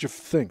Anderson. What'd you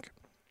think?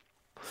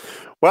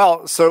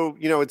 Well, so,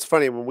 it's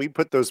funny when we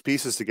put those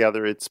pieces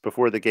together, it's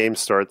before the game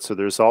starts. So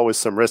there's always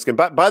some risk. And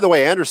by the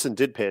way, Anderson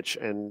did pitch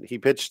and he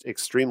pitched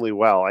extremely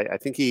well. I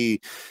think he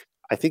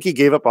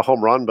gave up a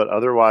home run, but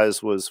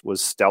otherwise was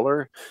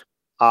stellar.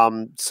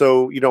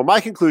 So, my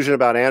conclusion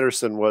about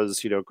Anderson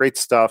was, great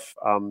stuff,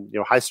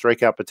 high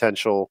strikeout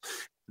potential.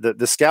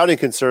 The scouting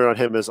concern on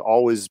him has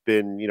always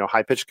been,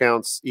 high pitch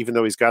counts. Even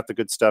though he's got the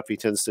good stuff, he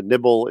tends to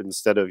nibble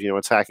instead of,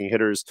 attacking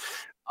hitters.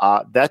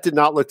 That did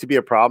not look to be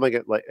a problem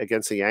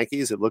against the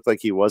Yankees. It looked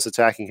like he was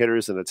attacking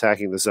hitters and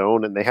attacking the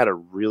zone, and they had a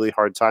really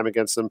hard time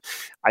against him.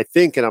 I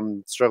think, and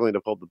I'm struggling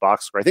to pull the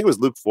box score, I think it was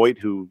Luke Voigt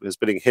who has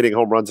been hitting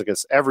home runs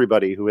against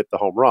everybody who hit the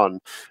home run.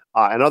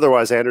 And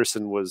otherwise,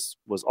 Anderson was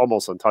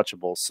almost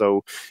untouchable.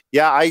 So,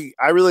 yeah,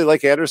 I really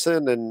like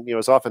Anderson, and,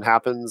 as often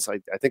happens, I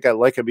think I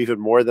like him even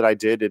more than I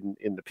did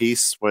in the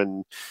piece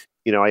when –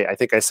 I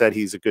think I said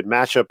he's a good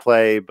matchup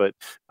play, but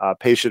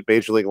patient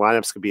major league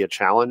lineups could be a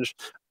challenge.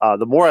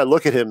 The more I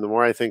look at him, the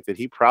more I think that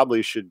he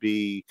probably should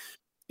be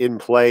in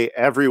play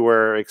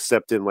everywhere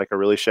except in like a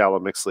really shallow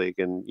mixed league.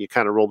 And you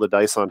kind of roll the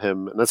dice on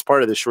him. And that's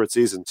part of the short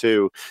season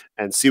too,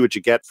 and see what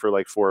you get for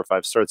like 4 or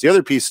 5 starts. The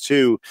other piece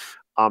too,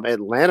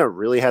 Atlanta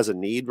really has a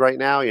need right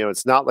now.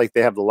 It's not like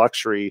they have the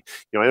luxury.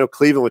 I know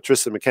Cleveland with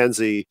Tristan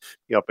McKenzie,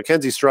 if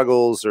McKenzie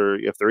struggles or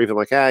if they're even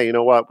like, you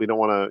know what, we don't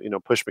want to,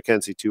 push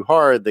McKenzie too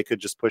hard, they could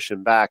just push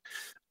him back.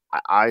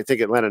 I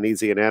think Atlanta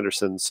needs Ian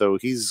Anderson, so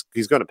he's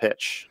going to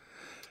pitch.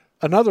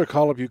 Another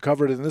call-up you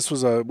covered, and this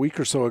was a week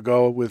or so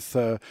ago with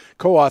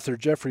co-author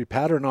Jeffrey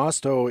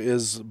Paternoster,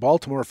 is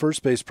Baltimore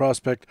first base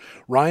prospect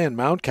Ryan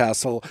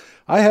Mountcastle.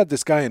 I had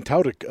this guy in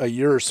tout a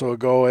year or so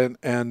ago,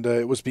 and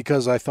it was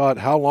because I thought,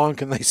 how long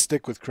can they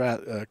stick with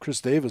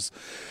Chris Davis?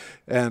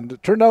 And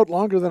it turned out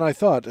longer than I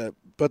thought.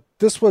 But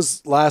this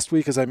was last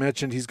week, as I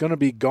mentioned. He's going to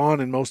be gone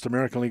in most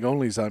American League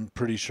onlys, I'm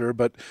pretty sure.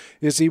 But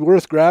is he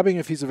worth grabbing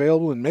if he's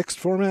available in mixed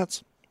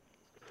formats?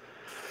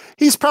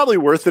 He's probably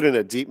worth it in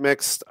a deep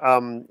mixed.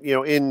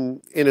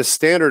 In a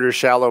standard or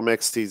shallow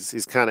mixed,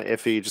 he's kind of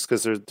iffy just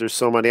because there's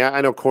so many.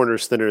 I know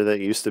corners thinner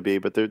than it used to be,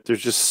 but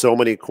there's just so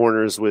many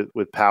corners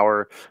with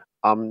power.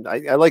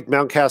 I like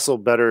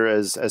Mountcastle better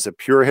as a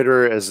pure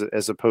hitter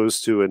as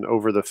opposed to an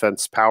over the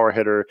fence power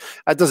hitter.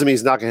 That doesn't mean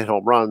he's not going to hit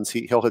home runs.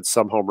 He'll hit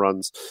some home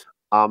runs.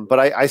 But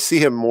I see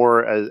him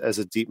more as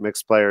a deep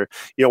mix player.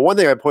 One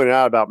thing I pointed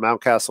out about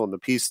Mountcastle in the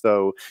piece,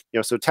 though,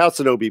 so Tout's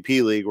an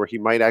OBP league where he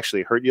might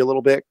actually hurt you a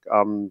little bit.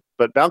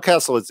 But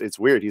Mountcastle, it's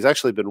weird. He's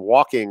actually been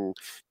walking,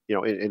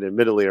 in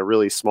admittedly a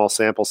really small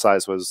sample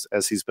size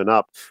as he's been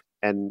up.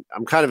 And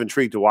I'm kind of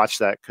intrigued to watch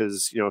that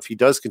because, if he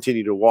does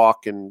continue to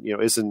walk and,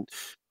 isn't,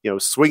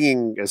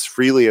 swinging as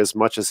freely as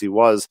much as he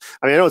was.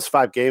 I mean, I know it's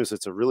 5 games.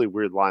 It's a really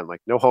weird line,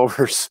 like no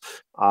homers,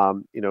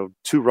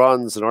 2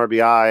 runs, an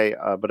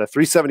RBI, but a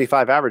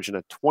 375 average and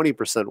a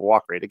 20%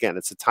 walk rate. Again,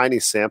 it's a tiny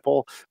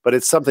sample, but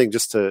it's something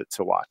just to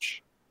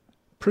watch.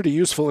 Pretty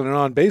useful in an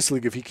on-base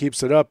league if he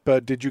keeps it up.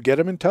 Did you get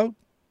him in tout?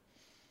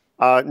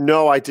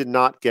 No, I did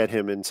not get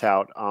him in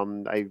tout.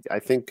 I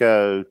think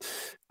I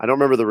don't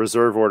remember the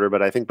reserve order,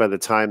 but I think by the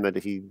time that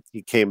he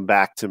came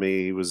back to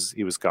me, he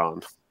was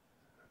gone.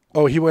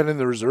 Oh, he went in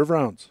the reserve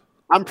rounds?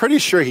 I'm pretty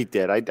sure he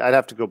did. I'd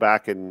have to go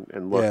back and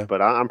look, but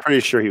I'm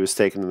pretty sure he was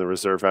taken in the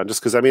reserve round just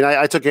because,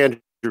 I took Andrew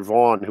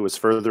Vaughn, who was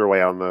further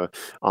away on the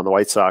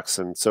White Sox,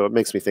 and so it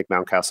makes me think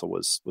Mountcastle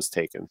was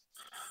taken.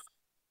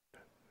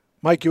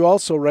 Mike, you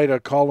also write a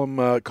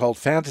column called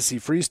Fantasy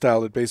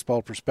Freestyle at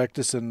Baseball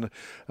Prospectus, and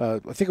I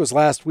think it was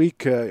last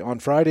week on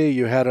Friday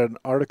you had an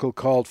article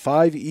called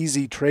 5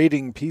 Easy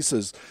Trading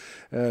Pieces.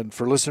 And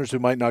for listeners who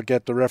might not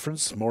get the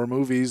reference, more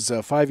movies,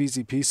 5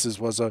 Easy Pieces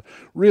was a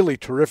really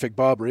terrific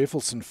Bob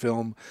Rafelson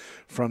film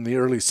from the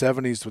early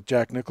 70s with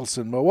Jack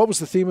Nicholson. What was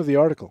the theme of the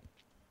article?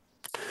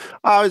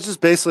 I was just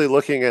basically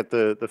looking at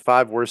the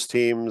 5 worst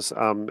teams,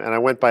 and I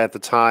went by at the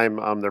time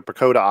their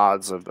Pacoda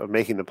odds of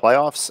making the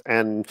playoffs,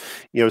 and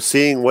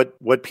seeing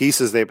what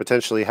pieces they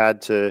potentially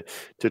had to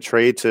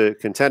trade to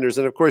contenders.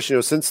 And of course,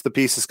 since the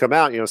pieces come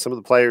out, some of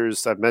the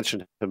players I've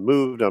mentioned have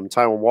moved.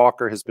 Taijuan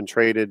Walker has been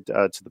traded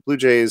to the Blue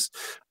Jays.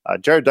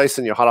 Jared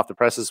Dyson, hot off the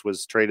presses,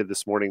 was traded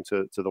this morning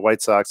to the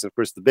White Sox. And of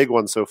course, the big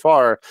one so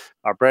far,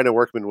 Brandon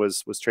Workman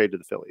was traded to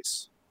the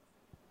Phillies.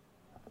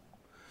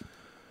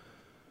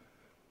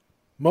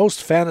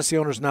 Most fantasy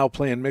owners now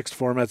play in mixed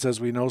formats,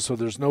 as we know, so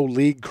there's no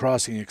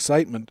league-crossing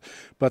excitement,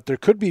 but there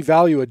could be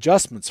value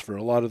adjustments for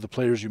a lot of the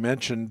players you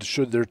mentioned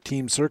should their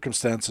team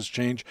circumstances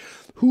change.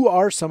 Who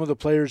are some of the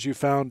players you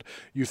found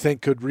you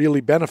think could really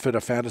benefit a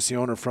fantasy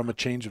owner from a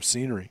change of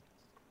scenery?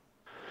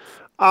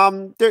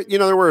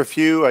 There were a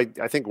few. I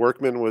think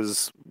Workman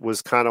was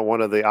kind of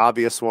one of the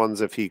obvious ones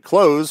if he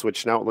closed,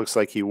 which now it looks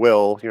like he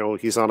will.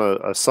 He's on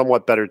a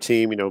somewhat better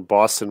team.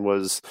 Boston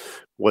was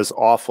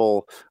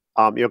awful.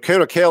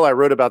 Keito Kale, I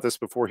wrote about this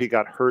before he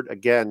got hurt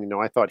again.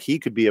 I thought he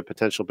could be a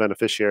potential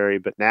beneficiary,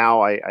 but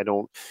now I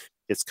don't.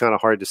 It's kind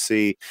of hard to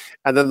see.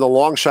 And then the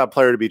long shot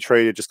player to be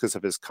traded just because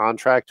of his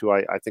contract, who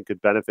I think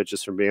could benefit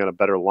just from being on a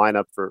better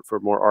lineup for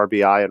more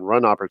RBI and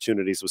run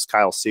opportunities, was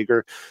Kyle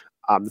Seager.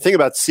 The thing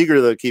about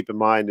Seager, though, to keep in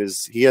mind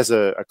is he has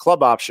a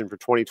club option for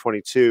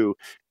 2022,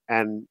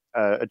 and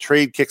a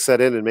trade kicks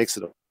that in and makes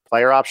it a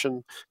player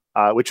option.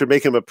 Which would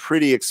make him a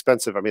pretty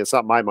expensive. I mean, it's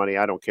not my money.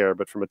 I don't care.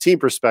 But from a team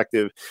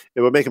perspective,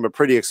 it would make him a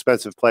pretty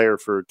expensive player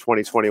for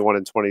 2021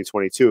 and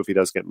 2022 if he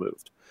does get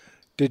moved.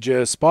 Did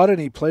you spot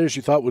any players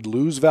you thought would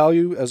lose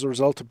value as a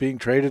result of being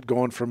traded,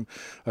 going from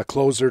a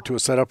closer to a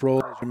setup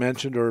role, as you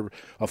mentioned, or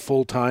a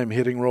full-time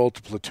hitting role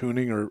to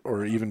platooning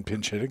or even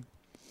pinch hitting?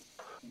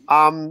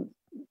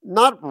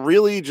 Not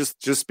really,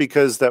 just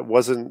because that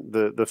wasn't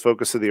the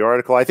focus of the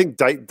article. I think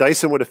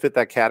Dyson would have fit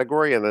that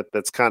category, and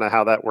that's kind of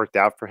how that worked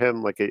out for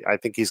him. Like, I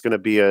think he's going to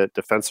be a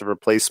defensive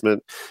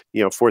replacement,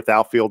 fourth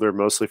outfielder,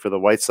 mostly for the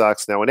White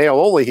Sox. Now, in AL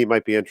only, he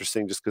might be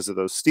interesting just because of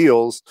those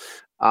steals.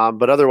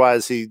 But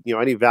otherwise,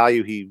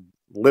 any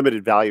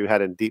limited value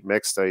had in deep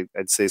mixed,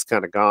 I'd say is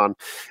kind of gone.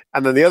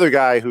 And then the other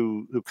guy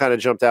who kind of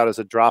jumped out as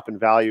a drop in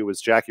value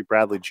was Jackie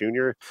Bradley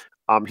Jr.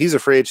 He's a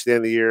free agent at the end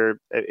of the year.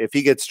 If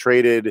he gets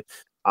traded,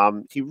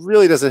 he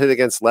really doesn't hit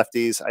against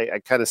lefties. I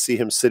kind of see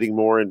him sitting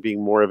more and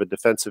being more of a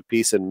defensive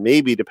piece, and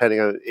maybe, depending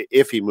on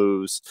if he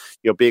moves,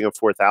 being a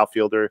fourth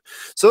outfielder.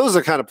 So those are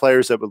the kind of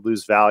players that would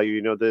lose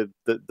value.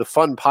 The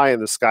fun pie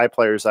in the sky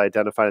players I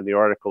identified in the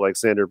article, like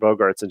Xander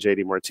Bogaerts and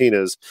JD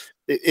Martinez,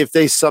 if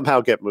they somehow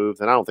get moved,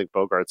 and I don't think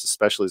Bogaerts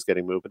especially is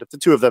getting moved, but if the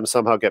two of them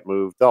somehow get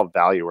moved, they'll have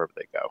value wherever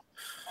they go.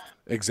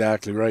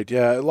 Exactly right.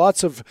 Yeah,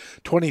 lots of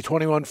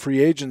 2021 free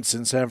agents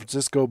in San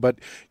Francisco, but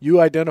you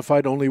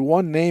identified only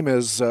one name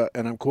as,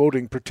 and I'm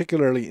quoting,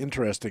 particularly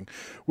interesting.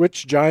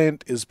 Which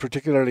Giant is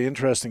particularly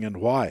interesting and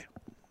why?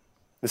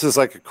 This is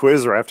like a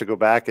quiz where I have to go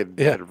back and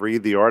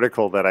read the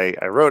article that I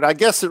wrote. I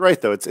guessed it right,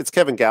 though. It's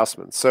Kevin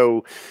Gausman.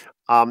 So,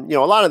 a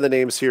lot of the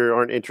names here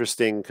aren't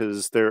interesting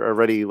because they're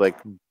already like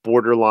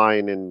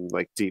borderline and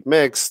like deep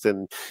mixed.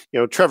 And,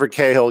 Trevor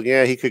Cahill,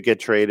 he could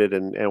get traded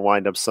and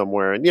wind up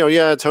somewhere. And,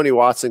 Tony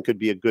Watson could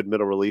be a good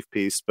middle relief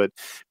piece, but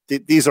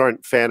these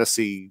aren't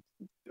fantasy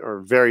or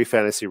very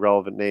fantasy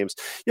relevant names.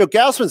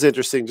 Gausman's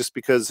interesting just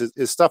because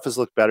his stuff has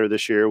looked better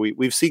this year.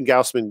 We've seen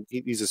Gausman,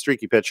 he's a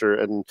streaky pitcher,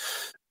 and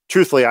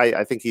truthfully,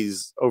 I think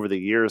he's, over the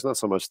years, not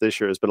so much this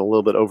year, has been a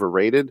little bit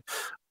overrated.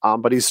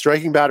 But he's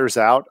striking batters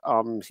out.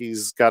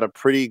 He's got a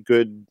pretty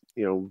good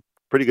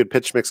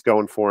pitch mix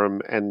going for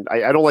him. And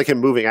I don't like him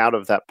moving out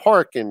of that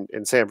park in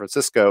San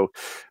Francisco,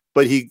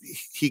 but he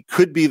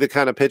could be the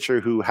kind of pitcher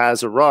who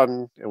has a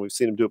run, and we've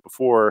seen him do it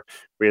before,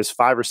 where he has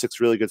 5 or 6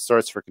 really good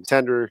starts for a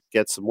contender,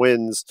 gets some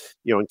wins,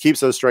 and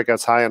keeps those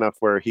strikeouts high enough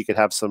where he could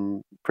have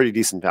some pretty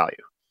decent value.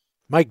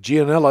 Mike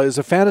Gianella is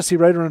a fantasy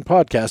writer and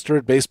podcaster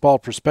at Baseball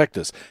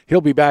Prospectus.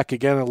 He'll be back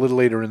again a little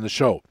later in the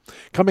show.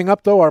 Coming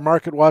up, though, our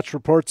Market Watch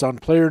reports on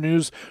player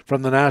news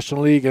from the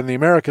National League and the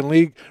American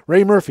League.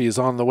 Ray Murphy is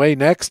on the way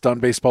next on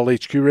Baseball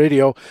HQ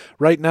Radio.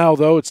 Right now,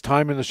 though, it's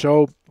time in the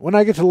show when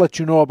I get to let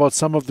you know about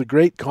some of the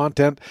great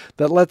content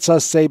that lets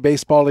us say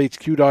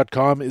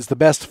BaseballHQ.com is the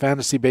best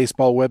fantasy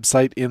baseball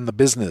website in the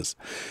business.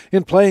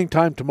 In Playing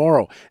Time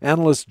tomorrow,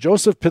 analyst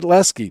Joseph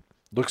Pitleski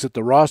looks at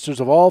the rosters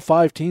of all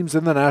 5 teams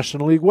in the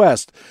National League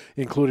West,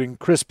 including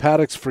Chris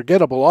Paddock's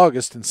forgettable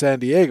August in San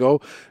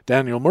Diego,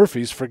 Daniel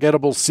Murphy's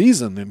forgettable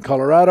season in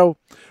Colorado,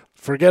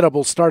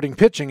 forgettable starting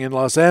pitching in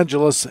Los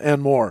Angeles,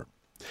 and more.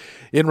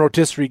 In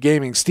Rotisserie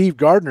Gaming, Steve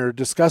Gardner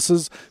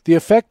discusses the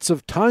effects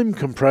of time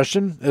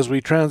compression as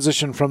we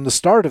transition from the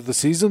start of the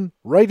season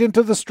right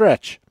into the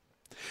stretch.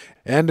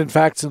 And in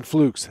Facts and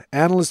Flukes,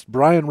 analyst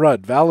Brian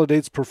Rudd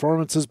validates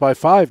performances by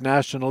 5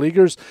 National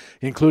Leaguers,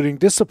 including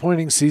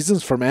disappointing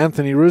seasons from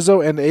Anthony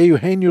Rizzo and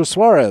Eugenio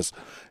Suarez.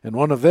 And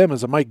one of them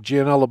is a Mike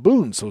Gianella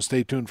Boone, so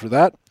stay tuned for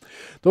that.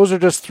 Those are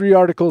just 3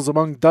 articles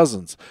among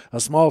dozens, a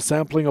small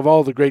sampling of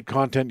all the great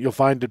content you'll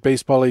find at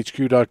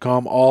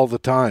baseballhq.com all the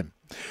time.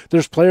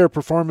 There's player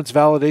performance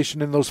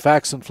validation in those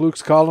Facts and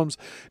Flukes columns,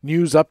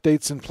 news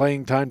updates in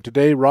Playing Time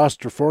Today,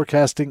 roster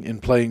forecasting in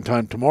Playing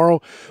Time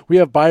Tomorrow. We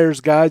have buyer's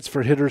guides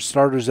for hitters,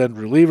 starters, and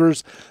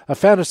relievers. A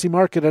fantasy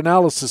market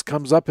analysis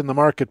comes up in the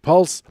Market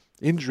Pulse,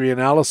 injury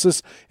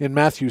analysis in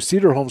Matthew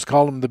Cederholm's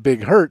column The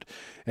Big Hurt,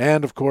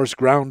 and, of course,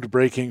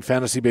 groundbreaking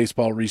fantasy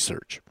baseball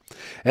research.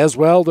 As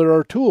well, there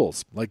are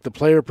tools like the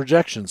player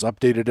projections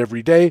updated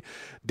every day,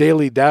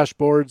 daily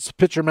dashboards,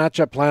 pitcher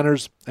matchup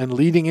planners, and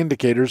leading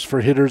indicators for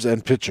hitters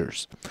and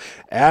pitchers.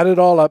 Add it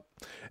all up,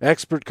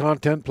 expert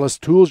content plus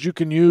tools you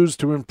can use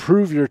to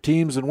improve your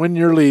teams and win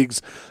your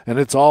leagues, and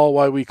it's all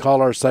why we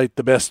call our site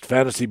the best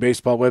fantasy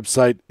baseball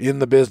website in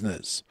the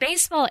business.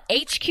 Baseball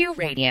HQ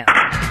Radio.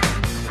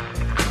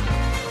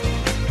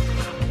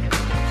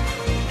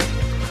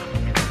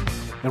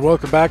 And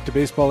welcome back to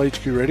Baseball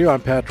HQ Radio.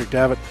 I'm Patrick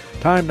Davitt.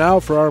 Time now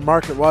for our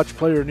Market Watch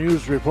player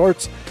news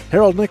reports.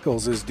 Harold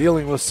Nichols is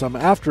dealing with some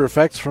after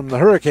effects from the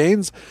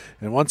Hurricanes,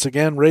 and once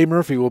again, Ray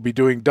Murphy will be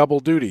doing double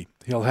duty.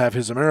 He'll have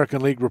his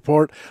American League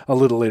report a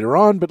little later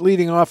on, but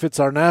leading off, it's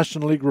our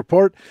National League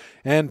report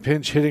and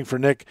pinch hitting for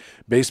Nick,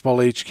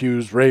 Baseball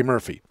HQ's Ray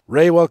Murphy.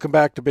 Ray, welcome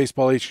back to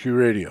Baseball HQ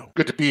Radio.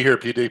 Good to be here,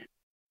 PD.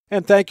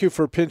 And thank you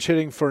for pinch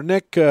hitting for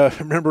Nick.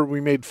 Remember, we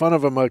made fun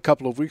of him a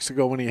couple of weeks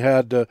ago when he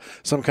had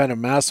some kind of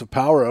massive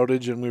power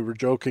outage, and we were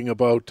joking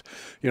about,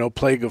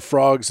 plague of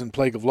frogs and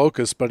plague of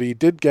locusts. But he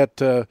did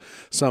get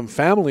some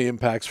family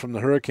impacts from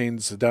the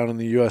hurricanes down in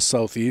the U.S.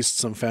 Southeast.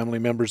 Some family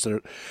members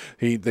that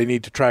they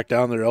need to track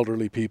down their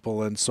elderly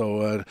people, and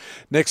so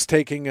Nick's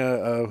taking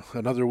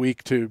another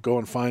week to go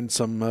and find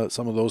some of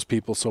those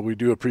people. So we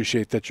do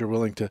appreciate that you're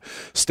willing to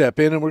step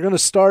in, and we're going to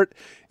start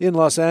in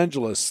Los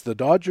Angeles. The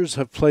Dodgers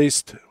have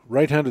placed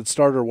right-handed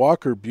starter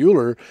Walker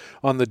Buehler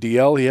on the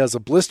DL. He has a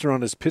blister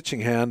on his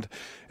pitching hand.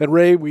 And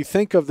Ray, we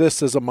think of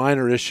this as a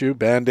minor issue,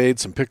 Band-Aid,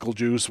 some pickle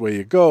juice, way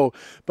you go.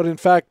 But in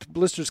fact,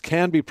 blisters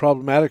can be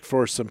problematic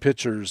for some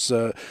pitchers.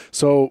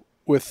 So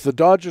with the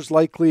Dodgers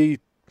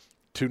likely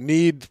to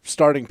need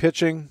starting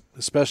pitching,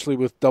 especially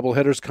with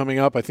doubleheaders coming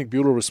up, I think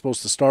Buehler was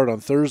supposed to start on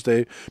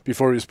Thursday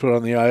before he was put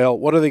on the IL.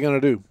 What are they going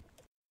to do?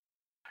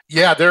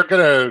 Yeah, they're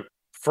going to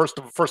First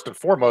and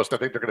foremost, I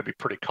think they're going to be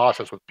pretty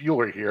cautious with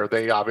Buehler here.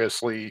 They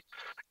obviously,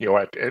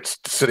 it's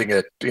sitting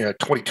at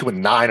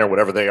 22-9 or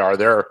whatever they are.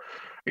 They're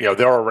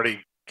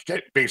already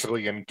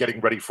basically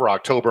getting ready for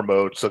October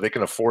mode, so they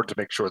can afford to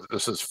make sure that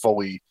this is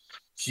fully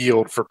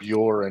healed for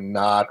Buehler and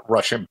not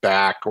rush him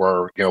back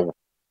or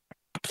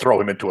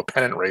throw him into a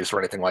pennant race or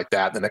anything like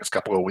that in the next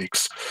couple of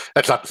weeks.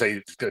 That's not to say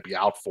it's going to be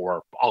out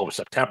for all of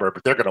September,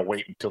 but they're going to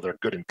wait until they're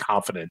good and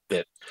confident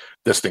that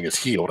this thing is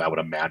healed, I would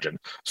imagine.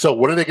 So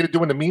what are they going to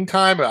do in the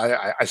meantime?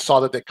 I saw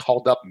that they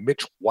called up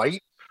Mitch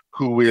White,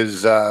 who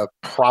is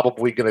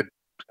probably going to,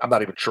 I'm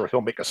not even sure he'll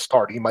make a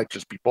start. He might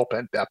just be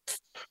bullpen depth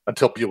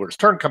until Buehler's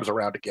turn comes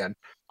around again.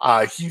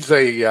 He's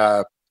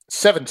a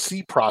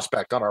 7C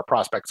prospect on our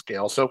prospect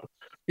scale. So,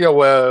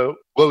 low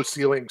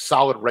ceiling,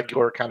 solid,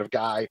 regular kind of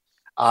guy.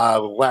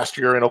 Last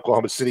year in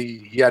Oklahoma City,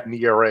 he had an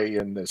ERA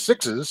in the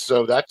 6s,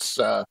 so that's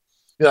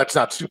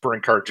not super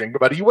encouraging.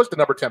 But he was the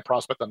number 10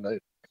 prospect on the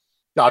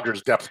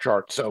Dodgers depth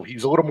chart, so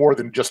he's a little more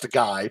than just a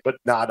guy, but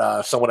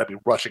not someone I'd be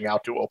rushing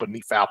out to open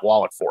the FAB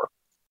wallet for.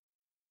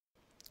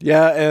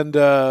 Yeah, and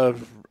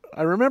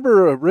I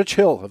remember Rich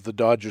Hill of the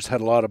Dodgers had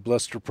a lot of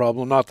blister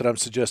problem. Not that I'm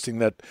suggesting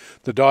that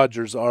the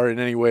Dodgers are in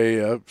any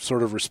way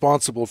sort of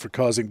responsible for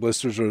causing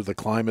blisters or the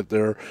climate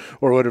there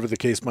or whatever the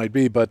case might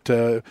be. But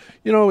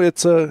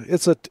it's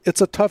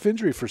a tough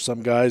injury for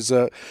some guys.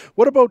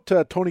 What about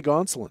Tony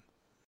Gonsolin?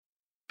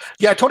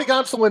 Yeah, Tony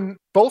Gonsolin,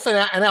 both and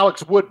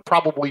Alex Wood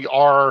probably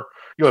are.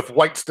 If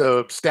White's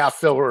the staff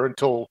filler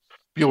until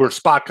Buehler's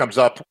spot comes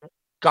up,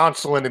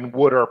 Gonsolin and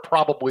Wood are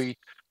probably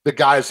the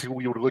guys who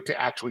we would look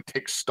to actually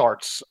take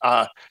starts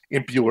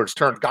in Buehler's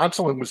turn.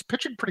 Gonsolin was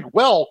pitching pretty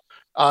well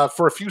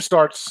for a few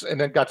starts and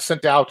then got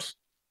sent out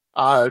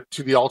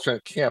to the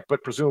alternate camp,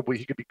 but presumably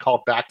he could be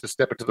called back to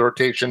step into the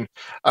rotation.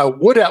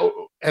 Wood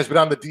has been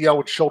on the DL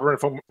with shoulder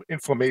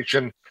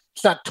inflammation.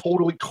 It's not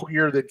totally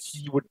clear that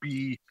he would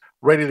be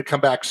ready to come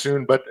back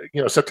soon, but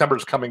September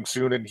is coming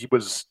soon, and he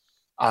was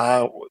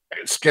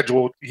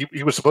scheduled.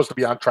 He was supposed to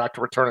be on track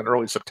to return in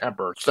early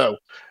September, so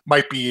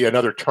might be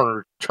another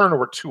turn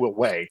or two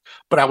away.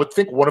 But I would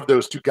think one of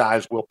those two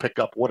guys will pick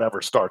up whatever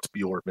starts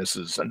Buehler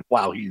misses, and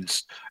while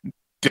he's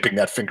dipping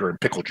that finger in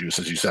pickle juice,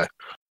 as you say.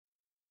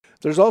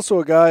 There's also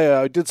a guy,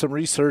 I did some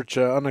research,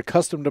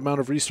 unaccustomed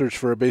amount of research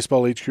for a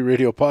Baseball HQ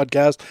Radio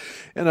podcast,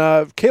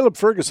 and Caleb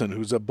Ferguson,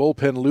 who's a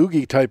bullpen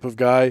loogie type of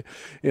guy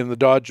in the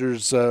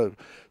Dodgers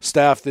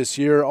staff this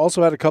year,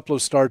 also had a couple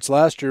of starts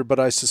last year, but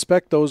I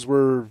suspect those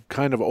were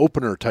kind of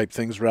opener type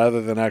things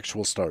rather than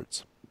actual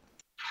starts.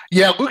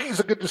 Yeah, Lukey's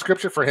a good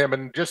description for him,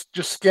 and just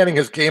scanning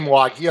his game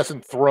log, he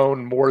hasn't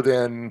thrown more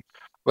than,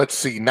 let's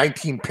see,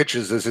 19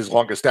 pitches is his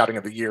longest outing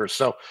of the year.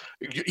 So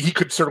he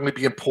could certainly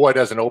be employed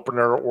as an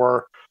opener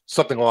or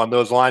something along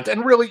those lines.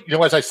 And really,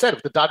 as I said,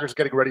 if the Dodgers are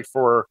getting ready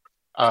for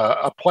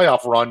a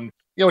playoff run,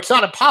 it's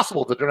not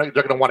impossible that they're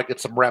going to want to get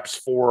some reps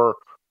for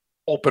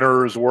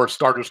openers or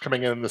starters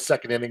coming in the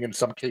second inning in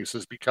some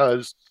cases,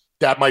 because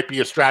that might be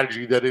a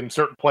strategy that in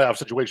certain playoff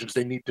situations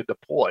they need to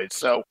deploy.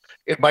 So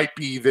it might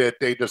be that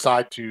they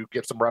decide to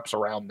get some reps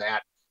around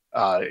that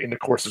in the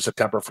course of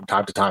September from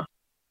time to time.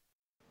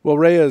 Well,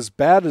 Ray, as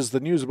bad as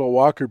the news about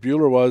Walker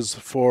Buehler was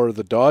for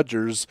the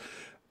Dodgers,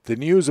 the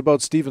news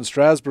about Steven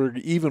Strasburg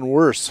even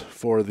worse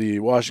for the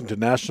Washington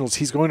Nationals.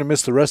 He's going to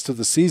miss the rest of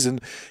the season.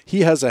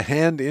 He has a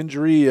hand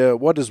injury.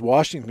 What is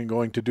Washington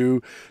going to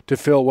do to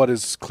fill what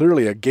is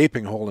clearly a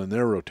gaping hole in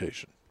their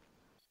rotation?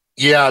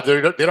 Yeah, they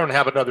don't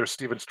have another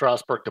Steven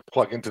Strasburg to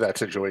plug into that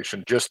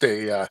situation. Just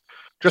a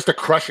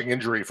crushing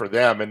injury for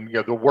them. And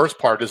the worst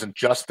part isn't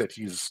just that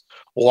he's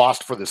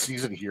lost for the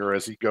season here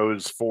as he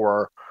goes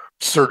for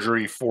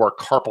surgery for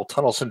carpal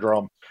tunnel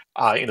syndrome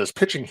in his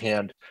pitching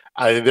hand.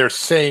 They're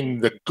saying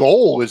the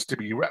goal is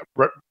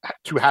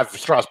to have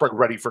Strasburg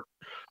ready for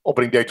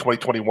opening day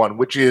 2021,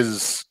 which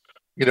is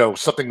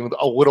something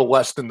a little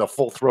less than the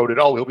full-throated,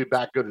 he'll be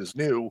back good as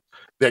new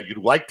that you'd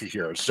like to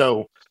hear.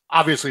 So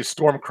obviously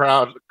storm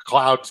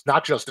clouds,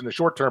 not just in the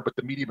short term, but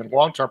the medium and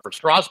long term for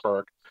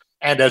Strasburg.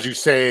 And as you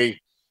say,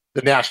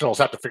 the Nationals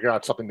have to figure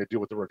out something to do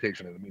with the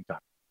rotation in the meantime.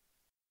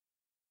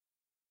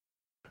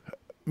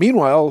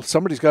 Meanwhile,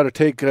 somebody's got to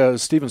take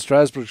Steven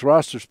Strasburg's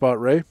roster spot,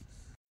 Ray.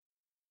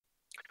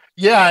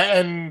 Yeah,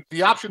 and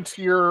the options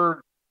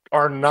here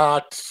are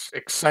not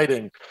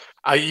exciting.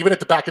 Even at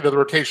the back end of the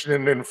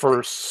rotation and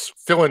for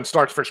fill-in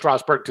starts for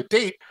Strasburg to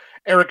date,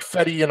 Eric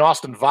Fedde and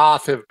Austin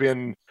Voth have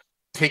been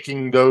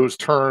taking those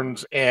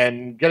turns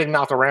and getting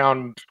knocked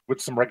around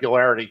with some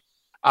regularity.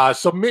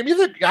 So maybe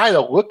the guy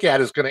to look at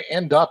is going to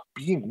end up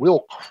being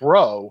Will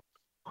Crowe,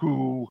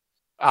 who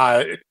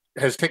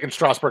has taken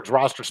Strasburg's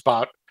roster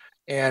spot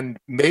and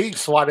may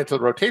slide into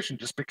the rotation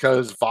just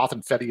because Voth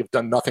and Fedde have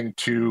done nothing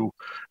to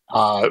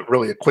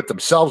really acquit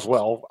themselves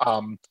well.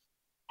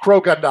 Crowe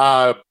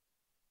got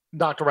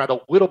knocked around a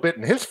little bit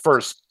in his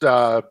first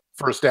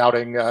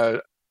outing, a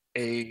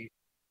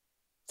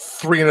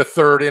 3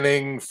 1/3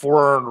 inning,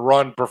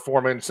 4-run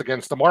performance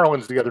against the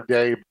Marlins the other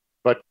day.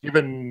 But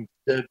given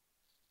that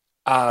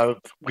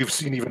we've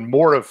seen even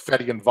more of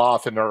Fedde and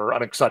Voth and are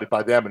unexcited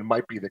by them, and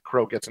might be that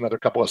Crowe gets another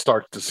couple of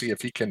starts to see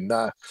if he can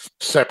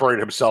separate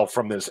himself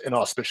from this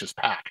inauspicious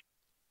pack.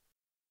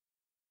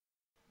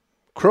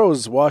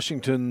 Crowe's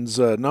Washington's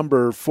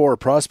number 4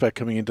 prospect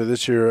coming into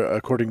this year,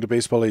 according to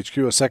Baseball HQ,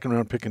 a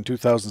second-round pick in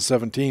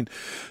 2017.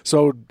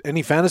 So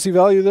any fantasy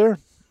value there?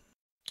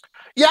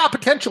 Yeah,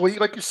 potentially.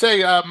 Like you say,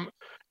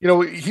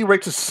 he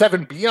rates a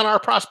 7B on our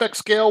prospect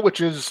scale, which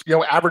is,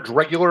 average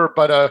regular,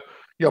 but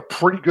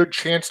pretty good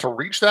chance to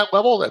reach that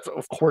level. That's,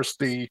 of course,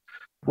 the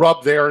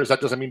rub there is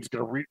that doesn't mean he's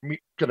going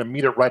to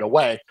meet it right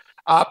away.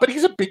 But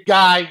he's a big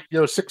guy,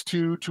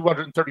 6'2",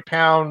 230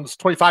 pounds,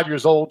 25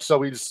 years old.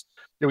 So he's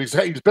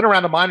been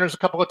around the minors a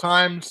couple of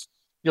times.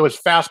 His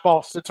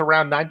fastball sits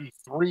around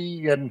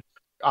 93, and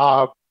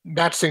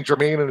Matt St.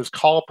 Germain in his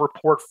call-up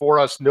report for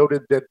us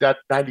noted that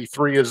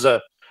 93 is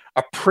a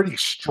pretty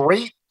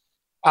straight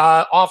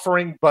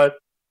offering, but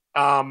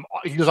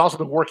he's also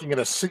been working in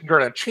a sinker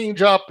and a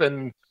changeup,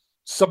 and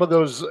some of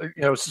those,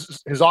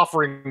 his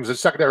offerings, his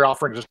secondary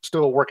offerings are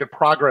still a work in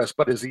progress.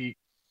 But as he,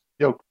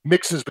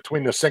 mixes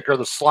between the sinker,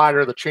 the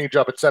slider, the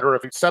changeup, et cetera,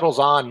 if he settles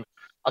on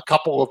a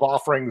couple of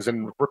offerings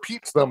and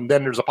repeats them,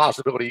 then there's a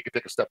possibility he could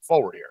take a step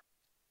forward here.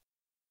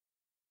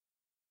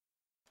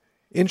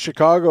 In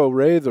Chicago,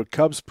 Ray, the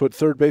Cubs put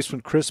third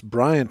baseman Chris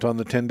Bryant on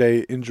the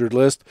 10-day injured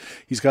list.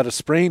 He's got a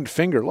sprained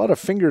finger, a lot of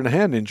finger and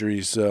hand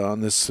injuries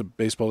on this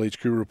Baseball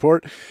HQ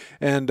report,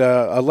 and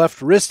a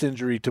left wrist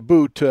injury to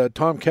boot.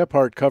 Tom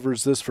Kephart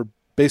covers this for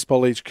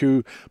Baseball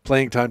HQ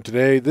Playing Time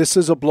today. This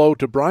is a blow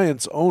to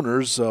Bryant's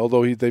owners,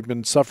 although they've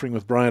been suffering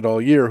with Bryant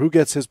all year. Who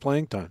gets his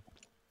playing time?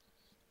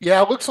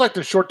 Yeah, it looks like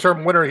the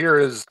short-term winner here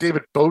is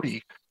David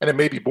Bote, and it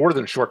may be more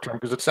than short-term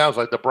because it sounds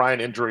like the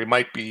Bryant injury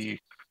might be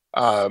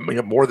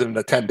more than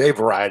a 10-day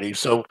variety.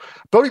 So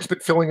Bodie's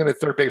been filling in at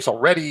third base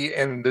already,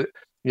 and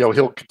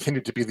he'll continue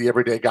to be the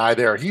everyday guy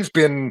there. He's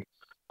been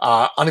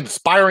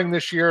uninspiring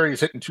this year. He's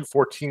hitting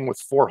 .214 with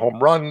 4 home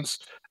runs.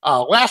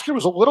 Last year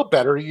was a little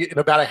better. In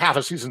about a half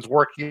a season's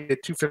work, he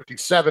hit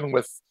 .257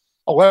 with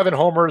 11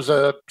 homers,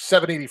 a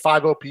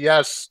 .785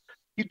 OPS.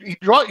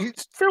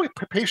 He's fairly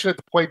patient at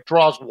the plate,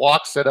 draws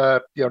walks at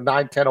a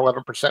 9, 10,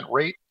 11%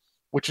 rate,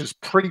 which is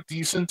pretty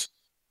decent.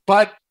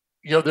 But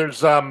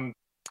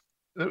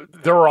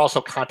there are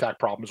also contact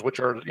problems, which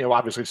are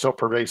obviously so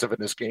pervasive in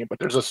this game. But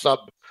there's a sub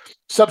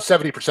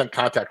 70%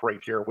 contact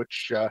rate here,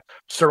 which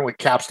certainly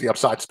caps the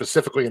upside,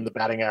 specifically in the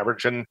batting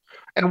average and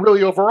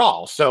really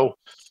overall. So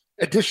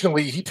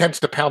additionally, he tends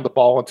to pound the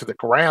ball into the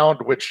ground,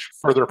 which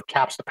further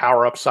caps the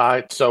power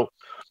upside. So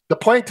the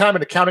playing time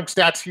and accounting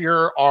stats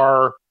here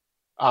are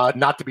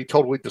not to be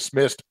totally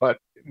dismissed, but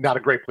not a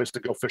great place to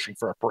go fishing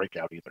for a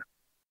breakout either.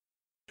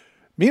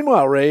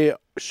 Meanwhile, Ray,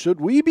 should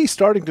we be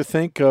starting to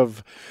think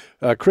of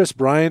Kris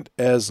Bryant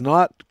as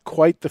not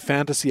quite the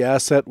fantasy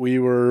asset we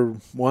were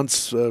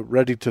once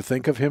ready to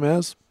think of him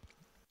as?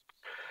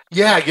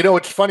 Yeah,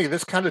 it's funny.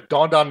 This kind of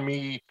dawned on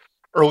me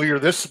earlier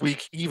this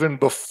week, even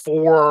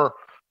before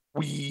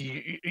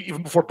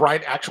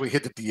Bryant actually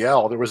hit the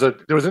DL. There was an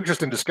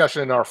interesting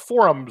discussion in our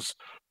forums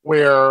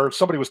where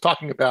somebody was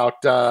talking about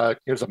it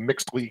was a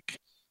mixed league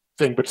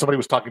thing, but somebody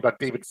was talking about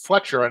David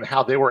Fletcher and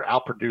how they were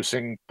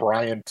outproducing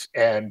Bryant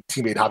and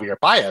teammate Javier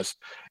Baez.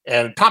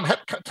 And Tom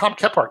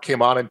Kephart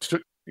came on and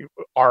took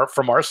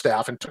from our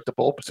staff and took the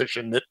bold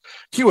position that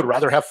he would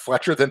rather have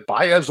Fletcher than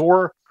Baez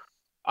or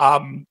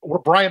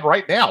Bryant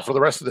right now for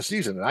the rest of the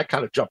season. And I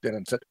kind of jumped in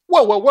and said,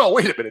 whoa,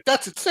 wait a minute,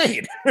 that's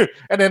insane.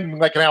 And then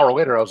like an hour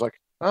later, I was like,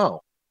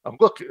 oh,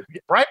 look,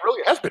 Bryant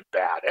really has been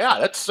bad. Yeah,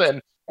 that's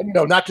and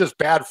not just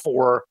bad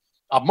for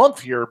a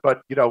month here,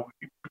 but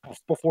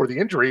before the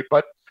injury,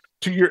 but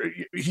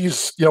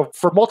he's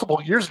for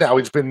multiple years now,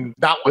 he's been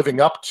not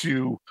living up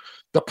to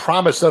the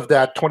promise of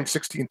that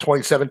 2016,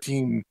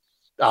 2017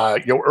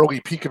 early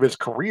peak of his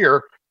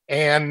career.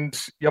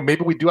 And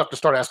maybe we do have to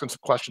start asking some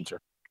questions here.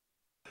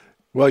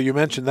 Well, you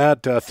mentioned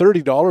that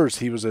 $30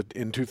 he was at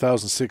in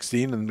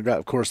 2016, and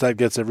of course that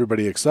gets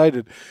everybody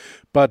excited.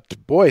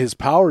 But boy, his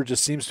power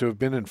just seems to have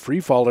been in free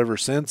fall ever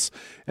since,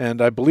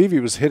 and I believe he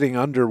was hitting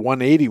under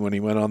 180 when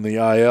he went on the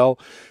IL.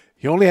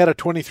 He only had a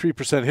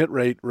 23% hit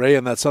rate, Ray,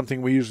 and that's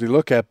something we usually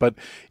look at. But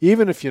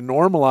even if you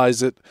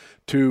normalize it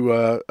to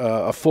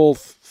a full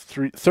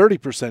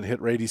 30%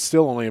 hit rate, he's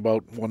still only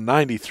about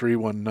 193,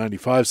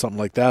 195, something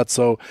like that.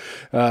 So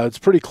it's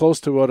pretty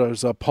close to what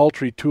is a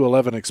paltry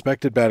 211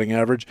 expected batting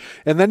average.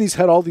 And then he's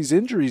had all these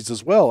injuries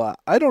as well.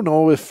 I don't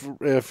know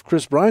if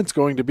Kris Bryant's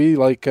going to be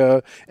like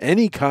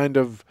any kind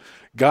of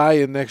guy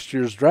in next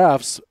year's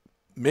drafts,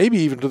 maybe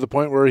even to the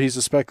point where he's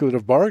a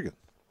speculative bargain.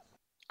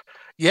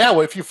 Yeah,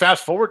 well, if you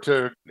fast forward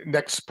to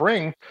next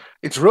spring,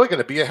 it's really going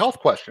to be a health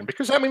question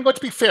because, let's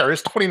be fair,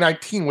 his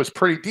 2019 was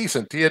pretty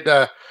decent. He had,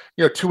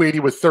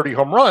 280 with 30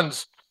 home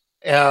runs.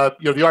 The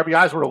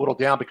RBIs were a little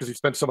down because he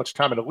spent so much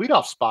time in a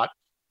leadoff spot.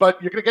 But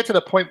you're going to get to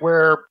the point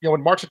where,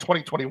 in March of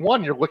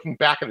 2021, you're looking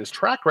back at his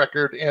track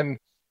record in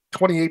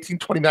 2018,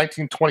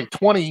 2019,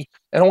 2020,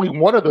 and only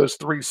one of those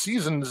three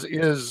seasons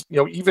is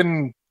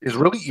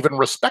really even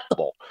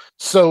respectable.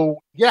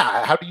 So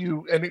yeah, how do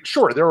you? And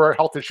sure, there are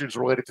health issues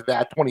related to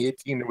that.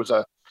 2018, there was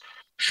a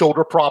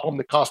shoulder problem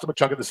that cost him a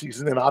chunk of the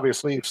season, and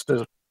obviously it's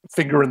the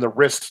finger in the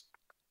wrist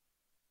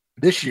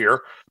this year.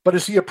 But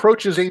as he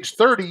approaches age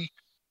 30,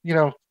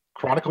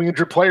 chronically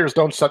injured players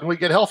don't suddenly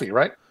get healthy,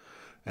 right?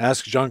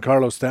 Ask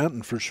Giancarlo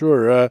Stanton for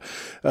sure.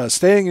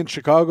 Staying in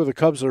Chicago, the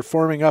Cubs are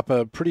forming up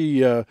a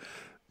pretty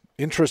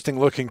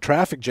interesting-looking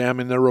traffic jam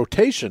in their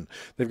rotation.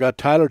 They've got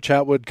Tyler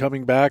Chatwood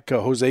coming back.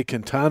 Jose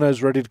Quintana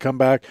is ready to come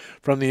back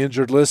from the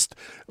injured list.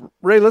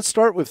 Ray, let's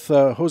start with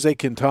Jose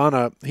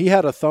Quintana. He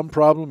had a thumb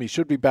problem. He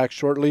should be back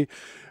shortly.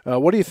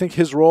 What do you think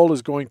his role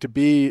is going to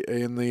be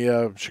in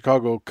the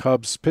Chicago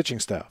Cubs pitching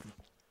staff?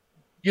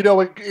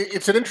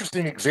 It's an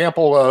interesting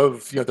example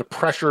of the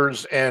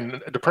pressures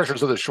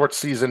of the short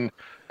season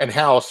and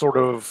how sort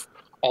of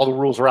all the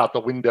rules are out the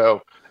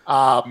window.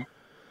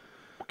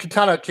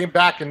 Quintana came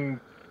back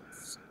and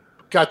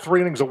got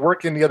 3 innings of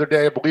work in the other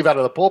day, I believe, out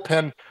of the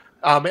bullpen.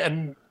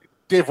 And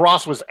Dave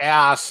Ross was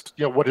asked,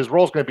 what his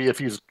role is going to be if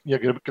he's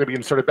going to be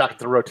inserted back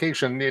into the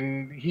rotation,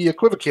 and he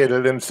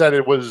equivocated and said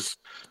it was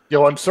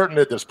uncertain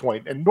at this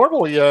point. And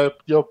normally, a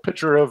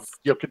pitcher of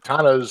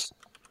Quintana's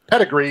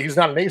pedigree, he's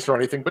not an ace or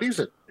anything, but he's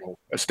an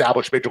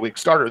established major league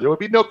starter. There would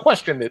be no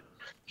question that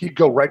he'd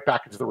go right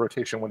back into the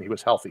rotation when he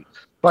was healthy.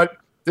 But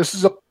this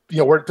is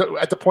we're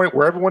at the point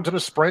where everyone's in a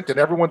sprint and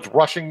everyone's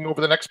rushing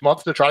over the next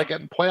month to try to get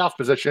in playoff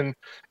position.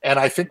 And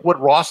I think what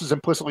Ross is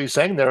implicitly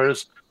saying there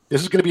is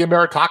this is going to be a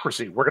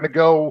meritocracy. We're going to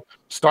go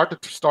start,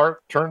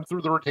 turn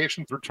through the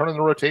rotation, turning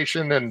the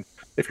rotation. And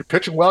if you're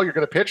pitching well, you're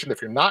going to pitch. And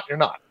if you're not, you're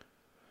not.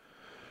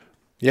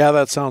 Yeah,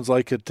 that sounds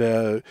like it.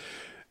 And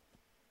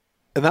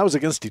that was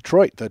against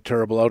Detroit, that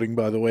terrible outing,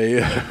 by the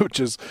way,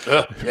 which is,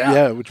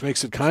 which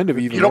makes it kind of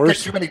even worse. You don't get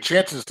too many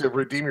chances to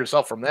redeem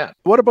yourself from that.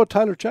 What about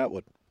Tyler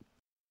Chatwood?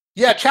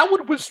 Yeah,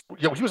 Chatwood was,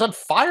 he was on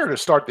fire to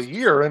start the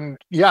year, and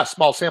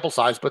small sample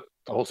size, but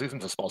the whole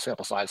season's a small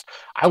sample size.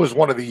 I was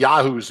one of the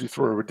yahoos who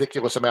threw a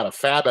ridiculous amount of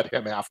fab at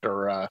him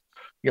after,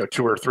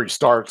 2 or 3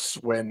 starts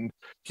when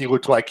he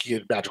looked like he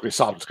had magically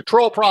solved his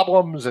control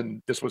problems,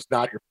 and this was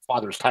not your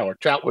father's Tyler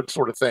Chatwood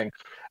sort of thing.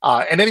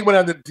 And then he went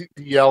on the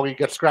DL. He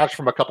got scratched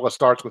from a couple of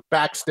starts with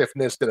back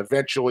stiffness that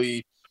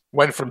eventually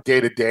went from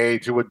day to day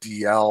to a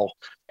DL,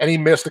 and he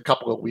missed a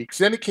couple of weeks.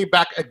 Then he came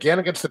back again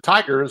against the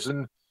Tigers,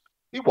 and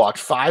he walked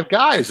 5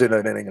 guys in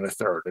an inning and a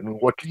third.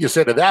 And what can you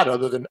say to that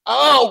other than,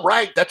 oh,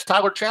 right, that's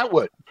Tyler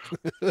Chatwood?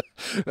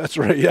 That's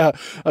right, yeah.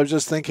 I was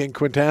just thinking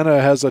Quintana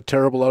has a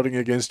terrible outing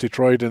against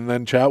Detroit, and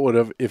then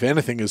Chatwood, if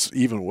anything, is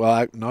even,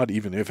 well, not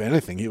even if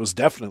anything, he was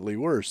definitely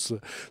worse.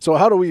 So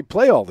how do we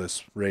play all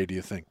this, Ray, do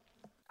you think?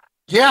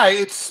 Yeah,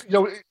 it's,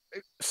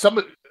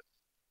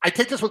 I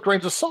take this with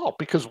grains of salt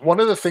because one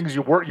of the things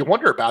you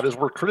wonder about is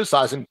we're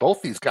criticizing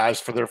both these guys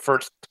for their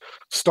first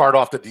start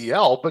off the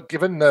DL, but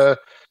given the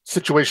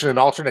situation in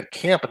alternate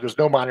camp and there's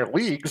no minor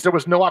leagues, there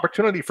was no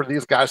opportunity for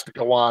these guys to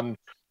go on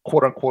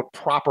quote unquote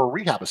proper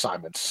rehab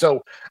assignments.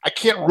 So I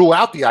can't rule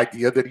out the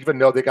idea that even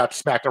though they got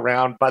smacked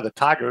around by the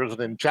Tigers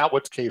and in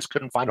Chatwood's case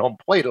couldn't find home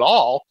plate at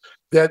all,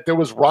 that there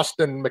was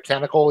rust and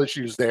mechanical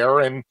issues there.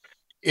 And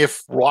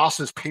if Ross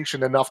is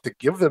patient enough to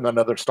give them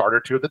another start or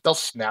two, that they'll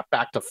snap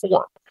back to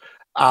form.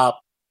 I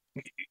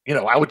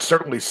would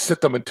certainly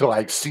sit them until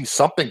I see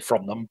something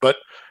from them, but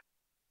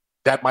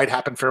that might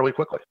happen fairly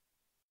quickly.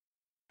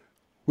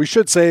 We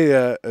should say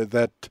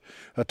that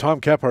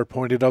Tom Kephart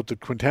pointed out that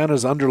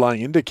Quintana's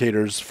underlying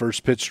indicators,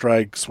 first pitch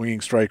strike,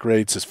 swinging strike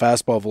rates, his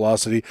fastball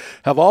velocity,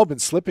 have all been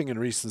slipping in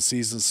recent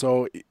seasons.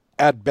 So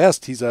at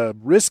best, he's a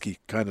risky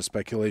kind of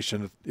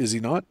speculation, is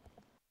he not?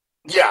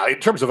 Yeah, in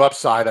terms of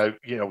upside,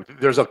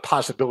 there's a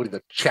possibility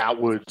that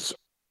Chatwood's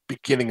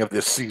beginning of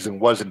this season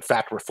was in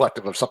fact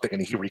reflective of something, and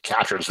he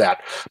recaptures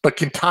that. But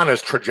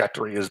Quintana's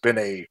trajectory has been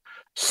a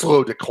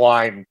slow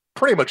decline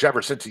pretty much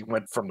ever since he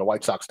went from the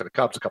White Sox to the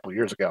Cubs a couple of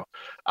years ago.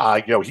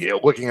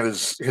 Looking at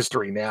his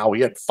history now,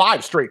 he had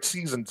 5 straight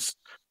seasons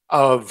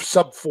of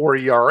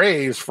sub-4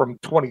 ERAs from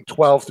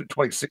 2012 through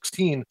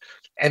 2016.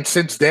 And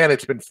since then,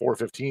 it's been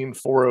 415,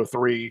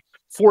 403,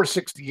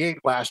 468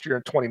 last year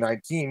in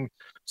 2019.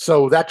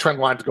 So that trend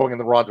line's going in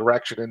the wrong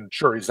direction. And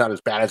sure, he's not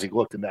as bad as he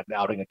looked in that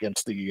outing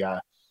against the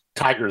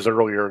Tigers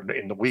earlier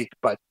in the week,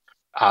 but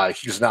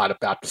he's not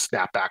about to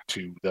snap back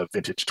to the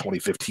vintage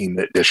 2015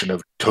 edition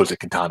of Jose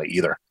Quintana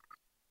either.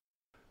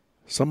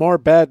 Some more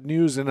bad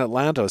news in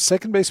Atlanta.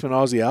 Second baseman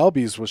Ozzie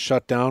Albies was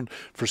shut down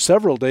for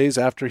several days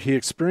after he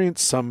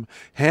experienced some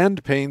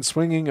hand pain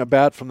swinging a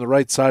bat from the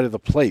right side of the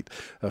plate.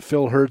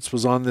 Phil Hertz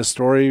was on this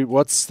story.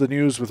 What's the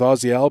news with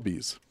Ozzie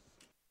Albies?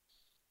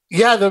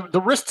 Yeah,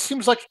 the wrist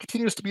seems like it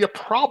continues to be a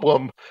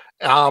problem.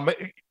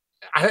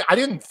 I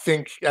didn't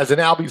think, as an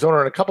Albies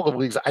owner in a couple of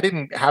leagues, I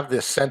didn't have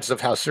this sense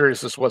of how serious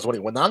this was when he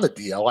went on the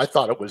DL. I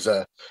thought it was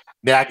a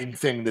nagging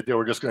thing that they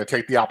were just going to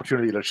take the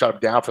opportunity to shut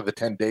him down for the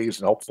 10 days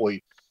and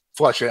hopefully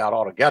flush it out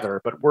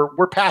altogether. But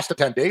we're past the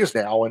 10 days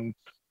now, and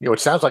it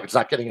sounds like it's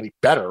not getting any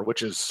better,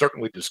 which is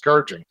certainly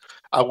discouraging.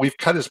 We've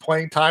cut his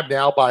playing time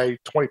now by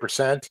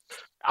 20%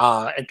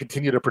 and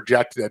continue to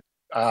project that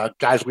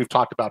guys we've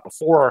talked about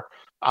before,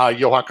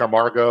 Johan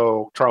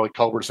Camargo, Charlie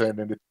Culberson,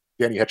 and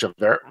Danny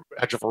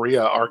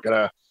Hechavarria are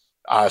going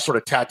to sort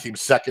of tag team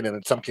second and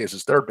in some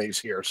cases third base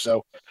here.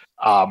 So,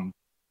 hoping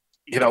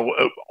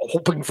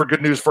for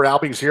good news for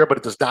Albies here, but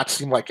it does not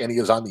seem like any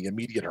is on the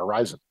immediate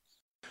horizon.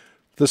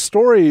 The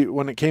story,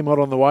 when it came out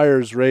on the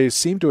wires, Ray,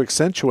 seemed to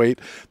accentuate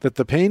that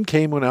the pain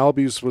came when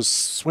Albies was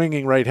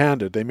swinging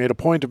right-handed. They made a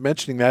point of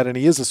mentioning that, and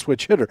he is a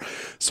switch hitter.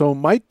 So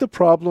might the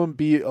problem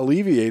be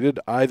alleviated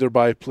either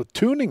by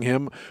platooning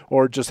him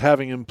or just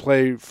having him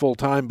play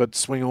full-time but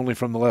swing only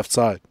from the left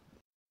side?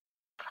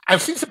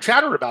 I've seen some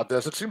chatter about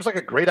this. It seems like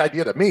a great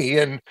idea to me,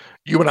 and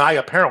you and I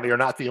apparently are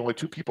not the only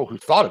two people who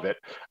thought of it.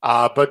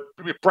 But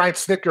Brian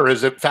Snitker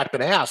has in fact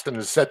been asked and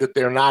has said that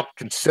they're not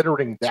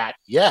considering that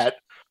yet.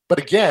 But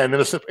again,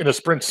 in a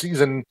sprint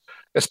season,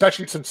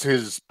 especially since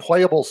his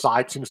playable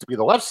side seems to be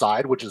the left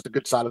side, which is the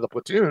good side of the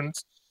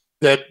platoons,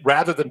 that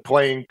rather than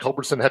playing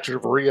Culberson,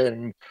 Hechavarria,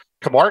 and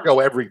Camargo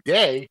every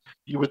day,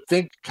 you would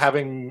think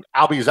having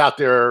Albies out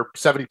there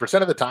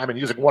 70% of the time and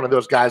using one of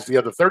those guys the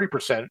other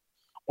 30%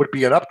 would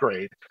be an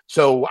upgrade.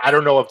 So I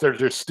don't know if they're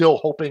just still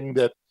hoping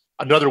that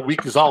another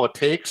week is all it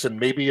takes, and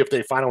maybe if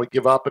they finally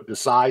give up and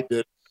decide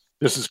that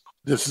this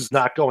is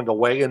not going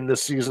away in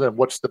this season and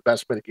what's the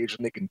best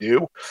mitigation they can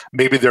do,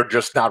 maybe they're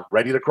just not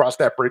ready to cross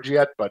that bridge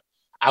yet. But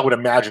I would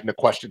imagine the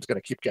question's going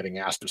to keep getting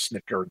asked of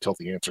Snitker until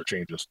the answer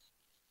changes.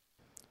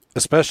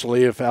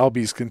 Especially if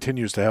Albies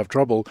continues to have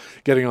trouble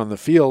getting on the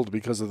field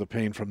because of the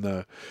pain from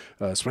the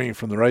swinging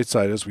from the right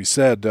side, as we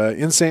said.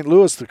 In St.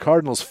 Louis, the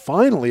Cardinals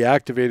finally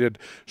activated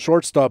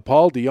shortstop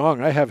Paul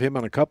DeJong. I have him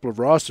on a couple of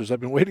rosters. I've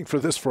been waiting for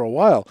this for a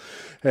while.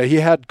 He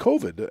had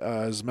COVID,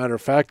 as a matter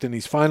of fact, and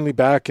he's finally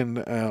back and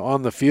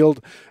on the field.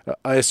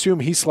 I assume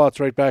he slots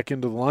right back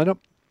into the lineup.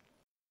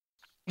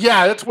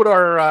 Yeah, that's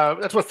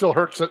what Phil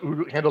Hertz,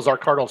 who handles our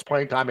Cardinals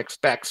playing time,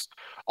 expects.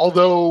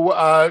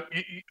 Although,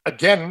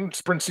 again,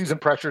 sprint season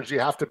pressures, you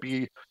have to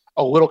be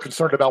a little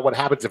concerned about what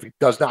happens if he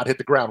does not hit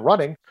the ground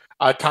running.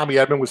 Tommy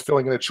Edman was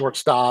filling in at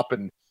shortstop,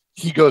 and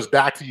he goes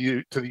back to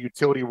the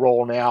utility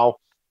role now,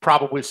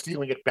 probably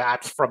stealing at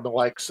bats from the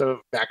likes of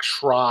Max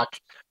Schrock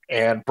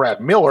and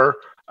Brad Miller.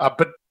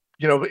 But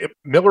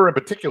Miller in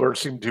particular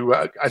seemed to.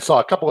 I saw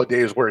a couple of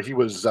days where he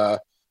was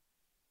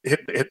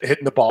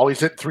hitting the ball.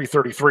 He's hit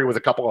 333 with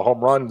a couple of home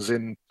runs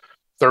in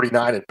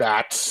 39 at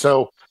bats.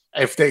 So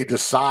if they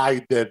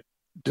decide that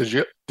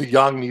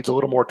DeJong needs a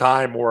little more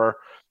time or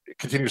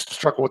continues to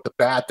struggle with the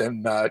bat,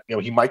 then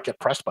he might get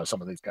pressed by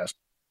some of these guys.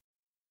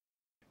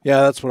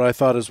 Yeah, that's what I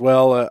thought as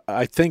well.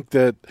 I think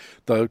that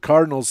the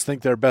Cardinals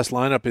think their best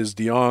lineup is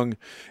DeJong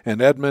and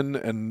Edman,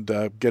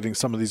 and getting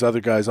some of these other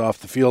guys off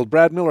the field.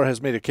 Brad Miller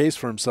has made a case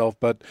for himself,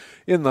 but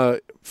in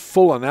the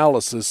full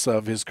analysis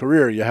of his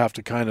career, you have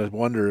to kind of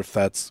wonder if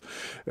that's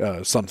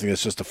something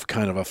that's just a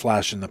kind of a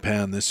flash in the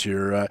pan this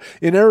year.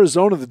 In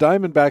Arizona, the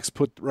Diamondbacks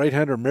put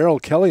right-hander Merrill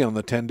Kelly on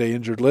the 10-day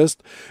injured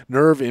list.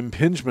 Nerve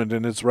impingement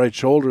in his right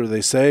shoulder,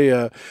 they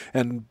say,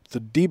 and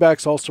the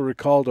D-backs also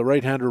recalled a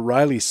right-hander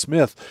Riley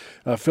Smith.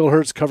 Phil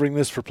Hertz covering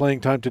this for Playing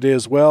Time today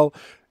as well.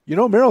 You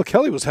know, Merrill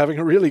Kelly was having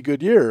a really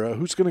good year.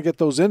 Who's going to get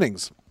those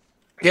innings?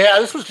 Yeah,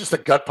 this was just a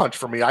gut punch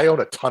for me. I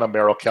own a ton of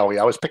Merrill Kelly.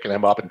 I was picking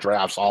him up in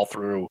drafts all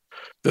through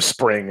the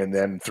spring and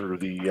then through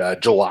the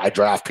July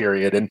draft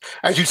period. And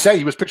as you say,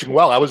 he was pitching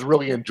well. I was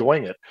really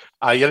enjoying it.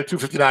 He had a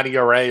 2.59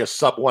 ERA, a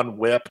sub-1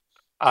 WHIP.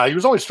 He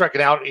was only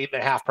striking out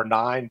 8.5 per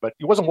 9, but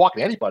he wasn't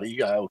walking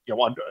anybody.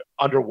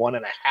 Under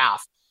 1.5.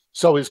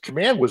 So his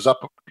command was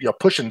up,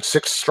 pushing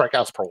 6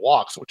 strikeouts per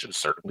walk, which is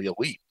certainly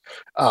elite.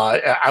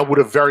 I would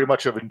have very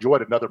much have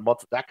enjoyed another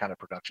month of that kind of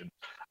production.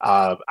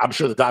 I'm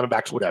sure the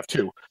Diamondbacks would have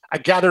too. I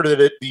gather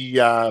that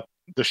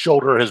the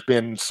shoulder has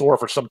been sore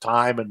for some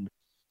time, and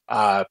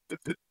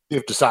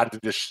they've decided to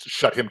just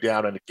shut him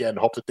down. And again,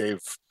 hope that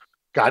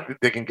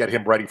they can get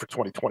him ready for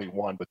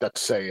 2021. But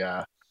that's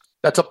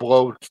a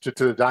blow to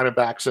the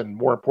Diamondbacks, and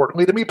more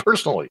importantly to me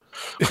personally.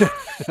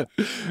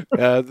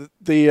 The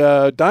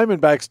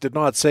Diamondbacks did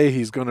not say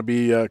he's going to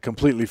be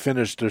completely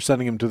finished. They're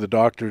sending him to the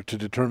doctor to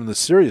determine the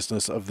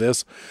seriousness of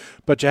this,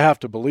 but you have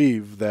to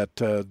believe that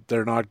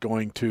they're not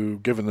going to,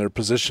 given their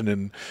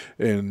position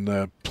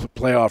in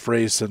playoff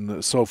race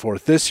and so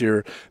forth this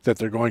year, that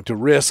they're going to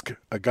risk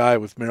a guy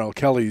with Merrill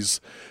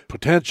Kelly's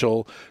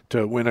potential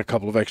to win a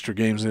couple of extra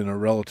games in a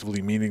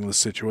relatively meaningless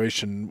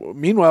situation.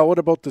 Meanwhile, what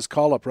about this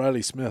call-up,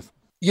 Riley Smith?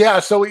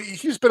 Yeah, so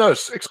he's been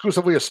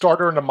exclusively a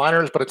starter in the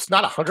minors, but it's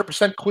not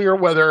 100% clear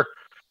whether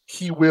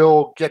he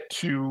will get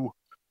to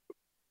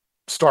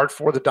start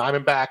for the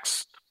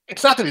Diamondbacks.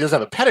 It's not that he doesn't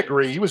have a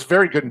pedigree. He was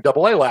very good in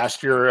Double-A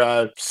last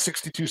year,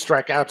 62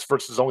 strikeouts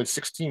versus only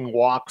 16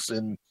 walks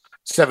in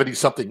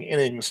 70-something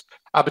innings.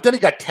 But then he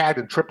got tagged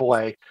in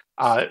Triple-A.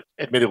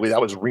 Admittedly,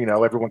 that was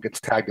Reno. Everyone gets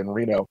tagged in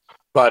Reno.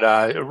 But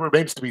it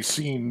remains to be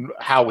seen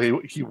how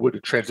he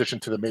would transition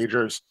to the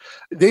majors.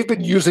 They've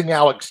been using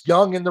Alex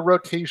Young in the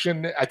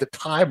rotation. At the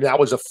time, that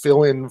was a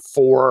fill-in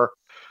for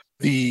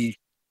the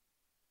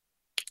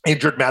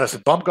injured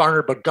Madison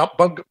Bumgarner, but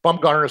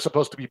Bumgarner is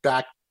supposed to be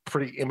back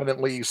pretty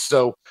imminently,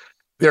 so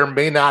there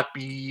may not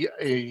be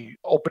a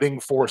opening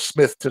for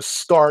Smith to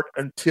start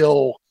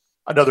until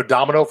another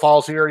domino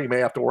falls here. He may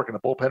have to work in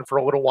the bullpen for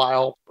a little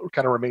while. It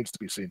kind of remains to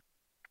be seen.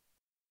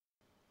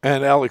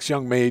 And Alex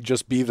Young may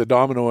just be the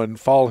domino and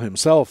fall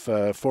himself.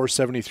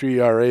 4.73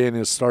 ERA in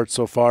his start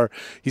so far.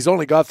 He's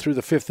only got through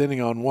the 5th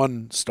inning on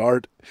one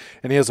start,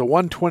 and he has a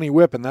 120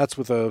 whip, and that's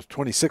with a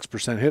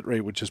 26% hit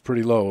rate, which is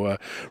pretty low.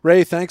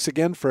 Ray, thanks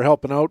again for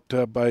helping out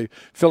by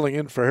filling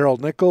in for Harold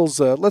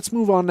Nichols. Let's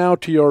move on now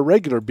to your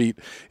regular beat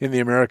in the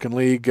American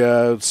League,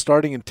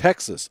 starting in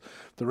Texas.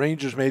 The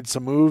Rangers made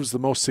some moves. The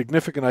most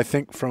significant, I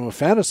think, from a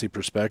fantasy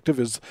perspective,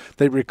 is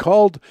they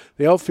recalled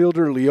the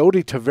outfielder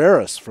Leody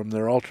Taveras from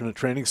their alternate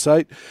training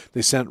site.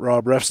 They sent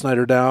Rob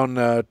Refsnyder down.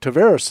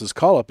 Taveras'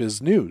 call-up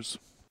is news.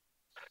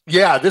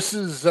 Yeah, this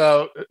is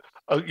a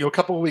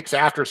couple of weeks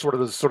after sort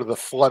of the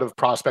flood of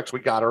prospects we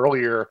got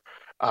earlier.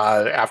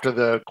 After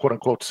the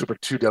quote-unquote Super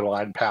 2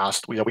 deadline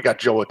passed, we got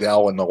Joe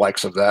Adell and the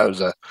likes of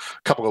those a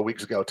couple of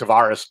weeks ago.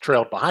 Tavares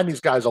trailed behind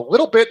these guys a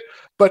little bit,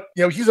 but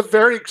he's a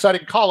very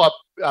exciting call-up.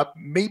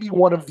 Maybe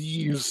one of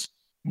these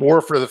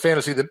more for the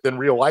fantasy than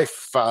real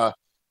life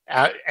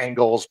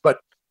angles. But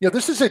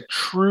this is a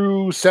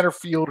true center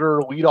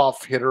fielder,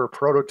 leadoff hitter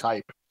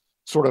prototype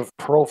sort of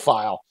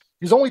profile.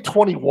 He's only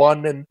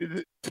 21, and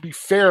to be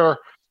fair,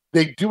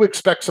 they do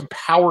expect some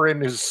power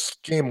in his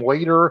game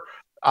later.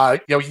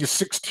 He's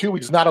 6'2".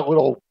 He's not a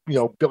little,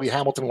 Billy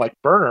Hamilton-like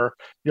burner.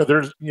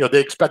 They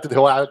expected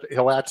he'll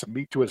add some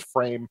meat to his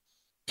frame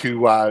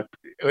to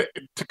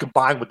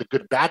combine with the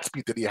good bat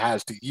speed that he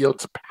has to yield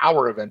some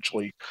power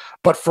eventually.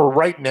 But for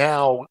right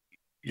now,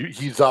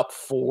 he's up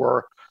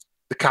for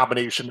the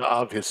combination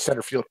of his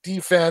center field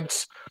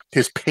defense,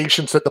 his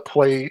patience at the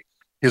plate,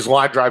 his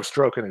line drive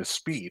stroke, and his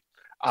speed.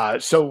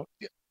 So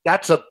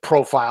that's a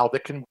profile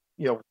that can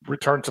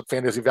return some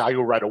fantasy value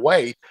right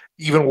away,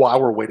 even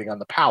while we're waiting on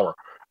the power.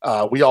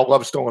 We all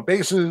love stolen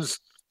bases.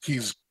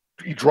 He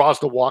draws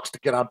the walks to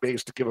get on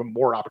base to give him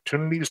more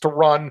opportunities to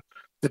run.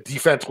 The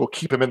defense will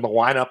keep him in the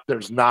lineup.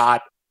 There's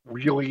not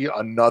really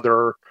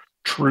another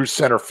true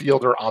center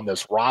fielder on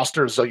this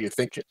roster, so you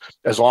think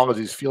as long as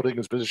he's fielding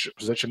his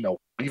position, they'll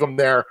leave him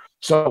there.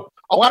 So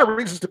a lot of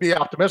reasons to be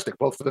optimistic,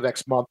 both for the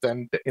next month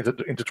and into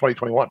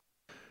 2021.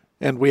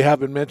 And we have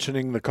been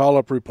mentioning the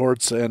call-up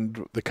reports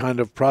and the kind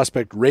of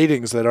prospect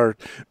ratings that our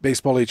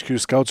Baseball HQ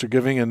scouts are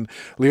giving. And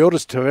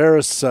Leotis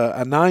Taveras,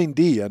 a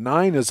 9D. A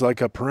 9 is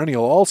like a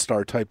perennial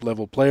all-star type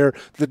level player.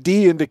 The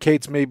D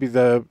indicates maybe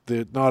the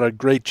not a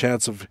great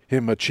chance of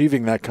him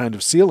achieving that kind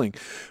of ceiling.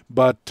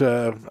 But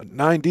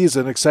 9D is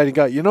an exciting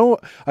guy. You know,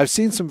 I've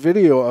seen some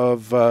video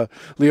of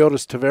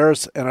Leotis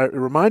Taveras, and it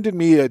reminded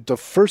me, the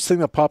first thing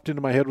that popped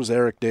into my head was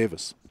Eric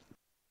Davis.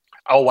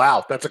 Oh,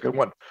 wow. That's a good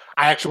one.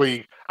 I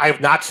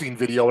have not seen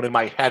video, and in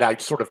my head, I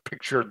sort of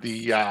pictured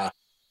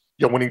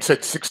when he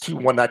said 6'2",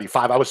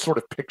 195, I was sort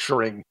of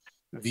picturing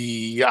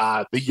the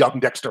young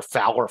Dexter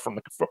Fowler from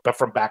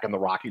back in the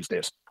Rockies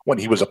days when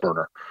he was a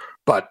burner.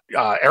 But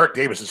Eric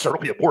Davis is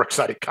certainly a more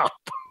exciting comp.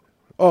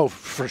 Oh,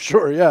 for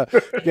sure, yeah.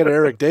 You get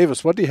Eric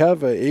Davis. What do you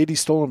have, 80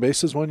 stolen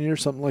bases one year,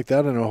 something like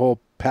that, and a whole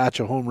patch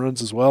of home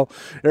runs as well?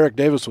 Eric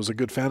Davis was a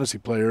good fantasy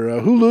player.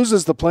 Who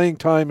loses the playing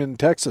time in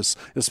Texas,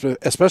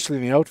 especially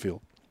in the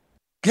outfield?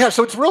 Yeah,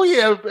 so it's really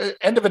an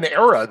end of an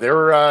era.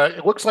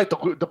 It looks like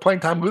the playing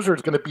time loser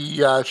is going to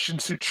be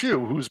Shin-Soo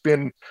Choo, who's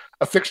been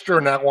a fixture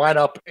in that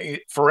lineup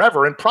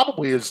forever and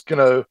probably is going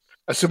to,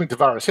 assuming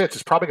Taveras hits,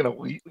 is probably going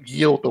to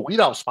yield the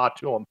leadoff spot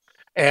to him.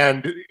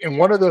 And in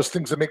one of those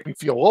things that make me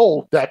feel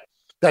old, that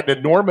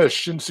enormous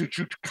Shin-Soo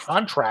Choo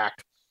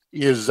contract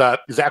is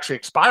actually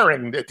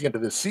expiring at the end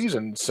of this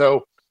season.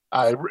 So,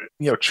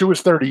 Choo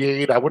is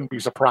 38. I wouldn't be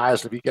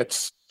surprised if he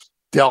gets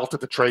dealt at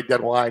the trade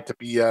deadline to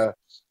be a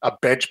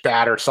bench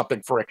bat or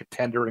something for a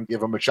contender and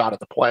give him a shot at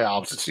the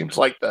playoffs. It seems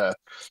like the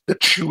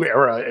Choo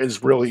era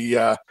is really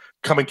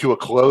coming to a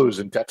close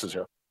in Texas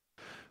here.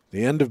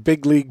 The end of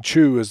Big League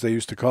Choo, as they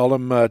used to call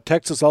him.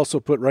 Texas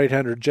also put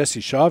right-hander Jesse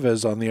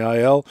Chavez on the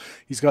IL.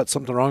 He's got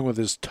something wrong with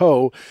his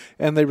toe.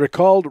 And they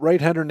recalled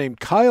right-hander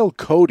named Kyle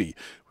Cody,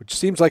 which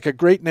seems like a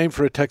great name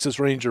for a Texas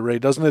Ranger, Ray,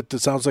 doesn't it? It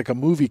sounds like a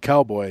movie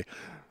cowboy.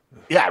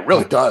 Yeah, it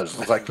really does.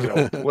 It's like,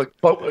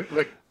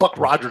 like Buck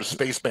Rogers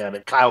Spaceman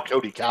and Kyle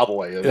Cody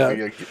Cowboy.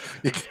 Yeah.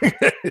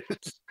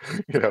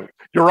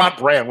 You're on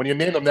brand. When you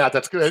name them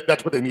that's good.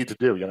 That's what they need to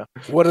do,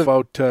 What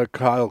about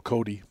Kyle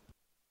Cody?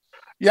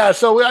 Yeah,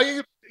 so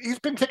he's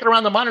been kicking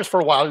around the minors for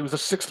a while. He was a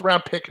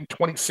 6th-round pick in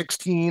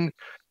 2016,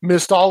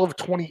 missed all of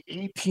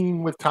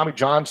 2018 with Tommy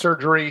John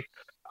surgery.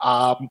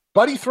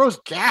 But he throws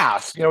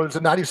gas. It's a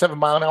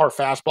 97-mile-an-hour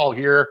fastball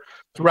here.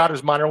 Throughout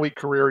his minor league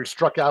career, he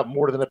struck out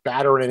more than a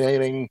batter in an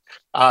inning.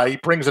 He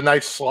brings a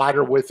nice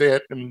slider with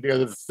it. And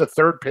the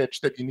third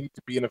pitch that you need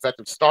to be an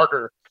effective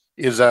starter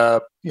is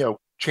a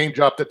change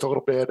up that's a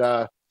little bit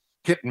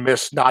hit and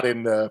miss, not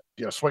in the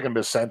swing and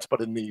miss sense,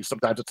 but in the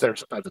sometimes it's there,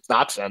 sometimes it's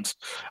not sense.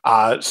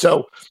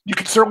 So you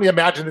can certainly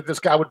imagine that this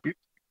guy would be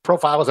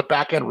profile as a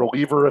back end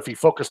reliever if he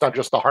focused on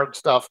just the hard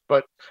stuff.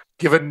 But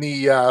given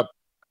the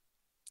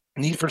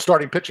need for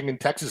starting pitching in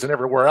Texas and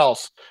everywhere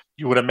else,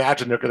 you would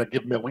imagine they're going to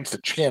give him at least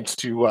a chance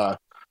to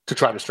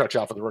try to stretch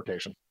out for the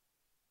rotation.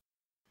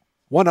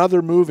 One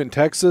other move in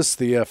Texas,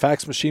 the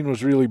fax machine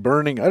was really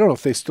burning. I don't know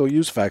if they still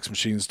use fax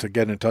machines to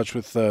get in touch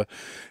with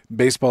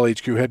Baseball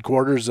HQ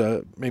headquarters.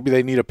 Maybe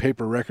they need a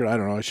paper record. I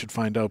don't know. I should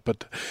find out.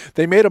 But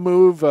they made a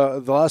move.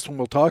 The last one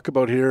we'll talk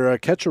about here.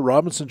 Catcher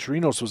Robinson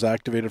Chirinos was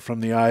activated from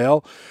the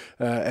IL.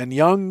 And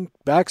young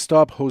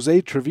backstop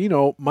Jose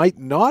Trevino might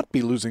not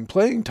be losing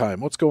playing time.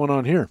 What's going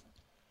on here?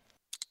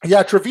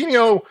 Yeah,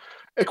 Trevino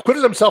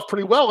acquitted himself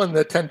pretty well in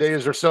the 10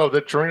 days or so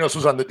that Chirinos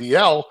was on the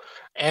DL.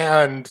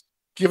 And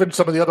given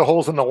some of the other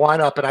holes in the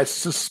lineup, and I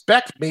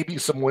suspect maybe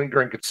some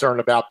lingering concern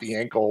about the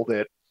ankle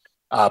that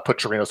put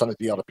Chirinos on the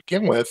DL to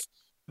begin with,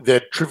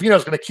 that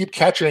Trevino's going to keep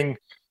catching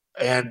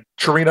and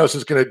Chirinos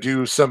is going to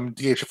do some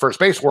DH at first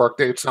base work.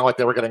 It's not like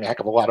they were getting a heck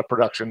of a lot of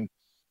production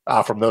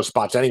from those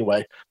spots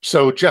anyway.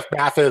 So Jeff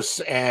Mathis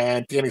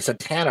and Danny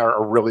Santana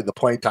are really the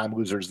playing time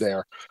losers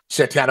there.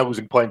 Santana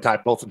losing playing time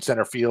both in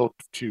center field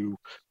to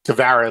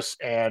Taveras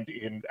and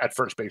at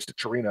first base to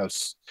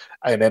Chirinos,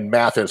 and then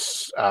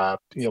Mathis,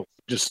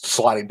 just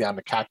sliding down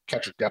the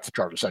catcher depth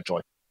chart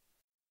essentially.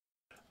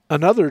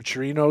 Another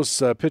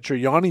Chirinos pitcher,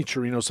 Yanni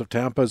Chirinos of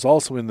Tampa, is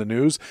also in the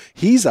news.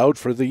 He's out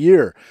for the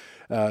year.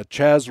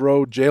 Chaz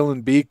Rowe,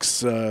 Jalen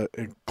Beeks,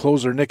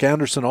 closer Nick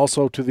Anderson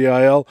also to the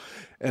IL.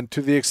 And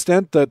to the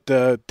extent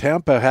that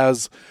Tampa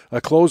has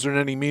a closer in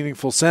any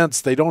meaningful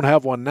sense, they don't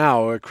have one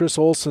now. Chris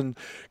Olson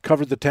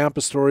covered the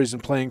Tampa stories in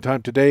Playing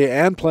Time today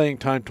and Playing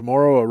Time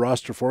tomorrow,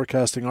 roster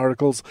forecasting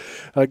articles.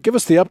 Give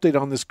us the update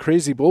on this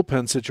crazy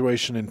bullpen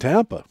situation in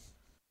Tampa.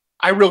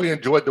 I really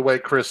enjoyed the way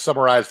Chris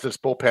summarized this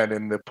bullpen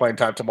in the Playing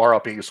Time tomorrow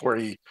piece, where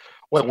he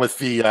went with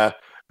the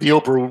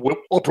Oprah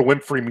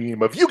Winfrey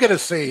meme of you get a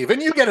save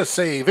and you get a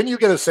save and you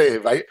get a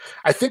save. I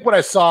think when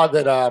I saw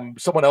that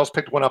someone else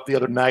picked one up the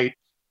other night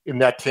in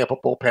that Tampa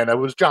bullpen, it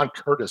was John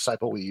Curtis, I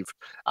believe,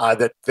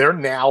 that they're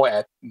now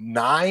at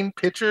 9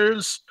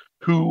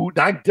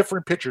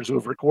 different pitchers who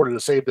have recorded a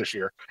save this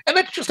year, and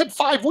that's just in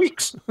 5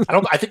 weeks.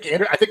 I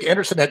think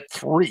Anderson had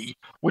 3,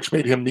 which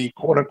made him the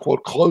quote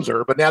unquote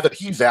closer. But now that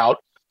he's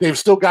out, they've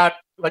still got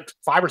like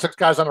 5 or 6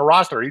 guys on the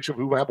roster, each of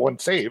whom have 1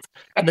 save.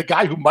 And the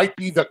guy who might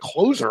be the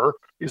closer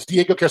is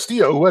Diego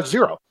Castillo, who has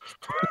 0.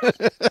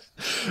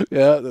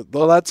 Yeah,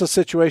 well, that's a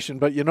situation.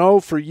 But,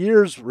 for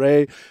years,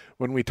 Ray,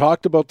 when we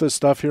talked about this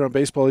stuff here on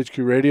Baseball HQ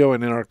Radio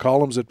and in our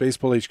columns at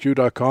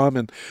baseballhq.com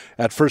and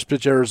at First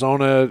Pitch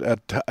Arizona,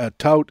 at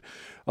Tout,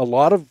 a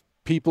lot of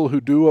people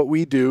who do what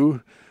we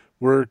do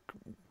were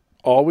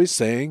always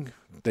saying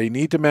they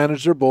need to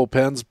manage their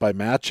bullpens by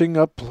matching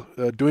up,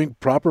 doing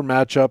proper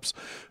matchups,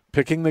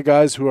 picking the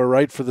guys who are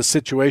right for the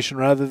situation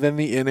rather than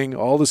the inning,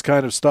 all this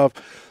kind of stuff.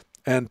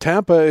 And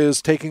Tampa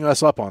is taking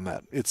us up on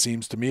that, it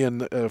seems to me.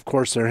 And, of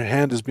course, their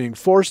hand is being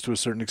forced to a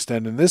certain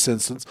extent in this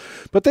instance.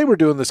 But they were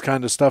doing this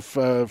kind of stuff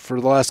for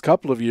the last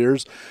couple of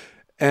years.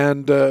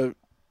 And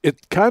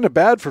it's kind of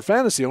bad for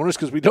fantasy owners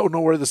because we don't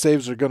know where the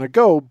saves are going to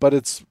go, but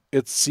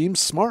it seems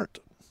smart.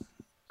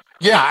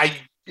 Yeah,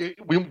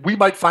 we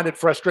might find it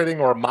frustrating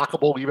or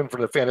mockable even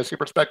from the fantasy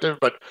perspective,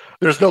 but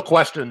there's no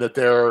question that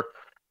they're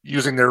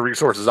using their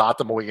resources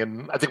optimally.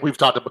 And I think we've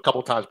talked a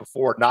couple of times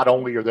before, not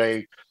only are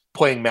they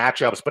playing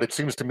matchups, but it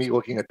seems to me,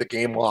 looking at the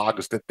game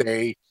logs, that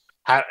they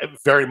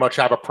very much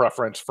have a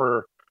preference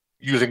for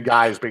using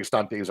guys based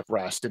on days of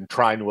rest and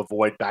trying to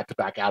avoid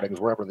back-to-back outings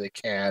wherever they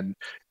can,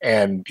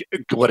 and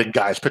letting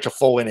guys pitch a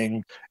full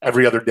inning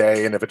every other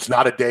day. And if it's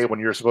not a day when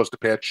you're supposed to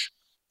pitch,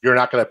 you're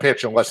not going to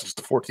pitch unless it's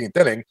the 14th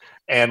inning.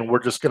 And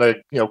we're just going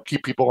to,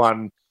 keep people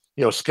on,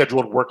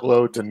 scheduled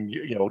workloads and,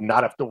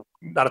 not have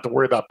to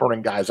worry about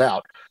burning guys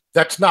out.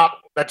 That's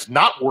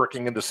not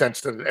working in the sense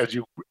that, as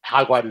you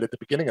highlighted at the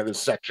beginning of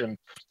this section,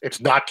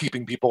 it's not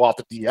keeping people off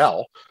the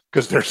DL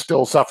because they're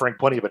still suffering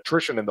plenty of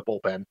attrition in the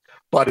bullpen.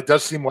 But it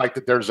does seem like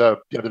that there's a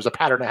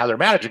pattern of how they're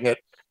managing it.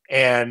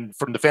 And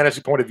from the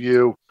fantasy point of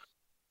view,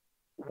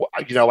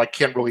 I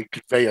can't really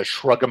convey a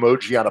shrug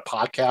emoji on a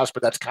podcast,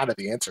 but that's kind of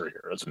the answer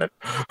here, isn't it?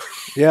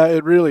 Yeah,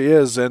 it really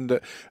is. And,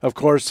 of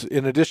course,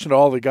 in addition to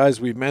all the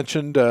guys we've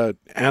mentioned,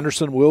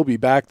 Anderson will be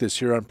back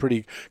this year. I'm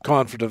pretty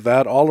confident of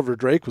that. Oliver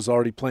Drake was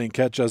already playing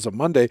catch as of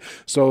Monday.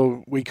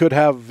 So we could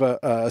have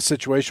a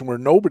situation where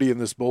nobody in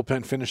this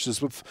bullpen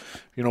finishes with,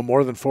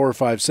 more than 4 or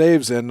 5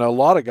 saves, and a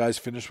lot of guys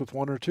finish with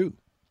 1 or 2.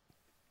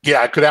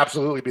 Yeah, it could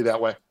absolutely be that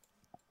way.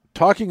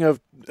 Talking of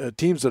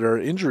teams that are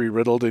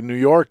injury-riddled, in New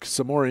York,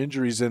 some more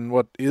injuries in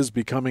what is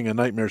becoming a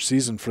nightmare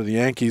season for the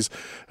Yankees.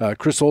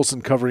 Chris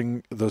Olsen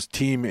covering the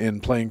team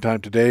in playing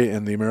time today,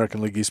 and the American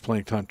League East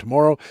playing time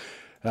tomorrow.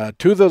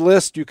 To the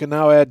list, you can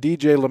now add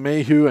DJ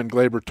LeMahieu and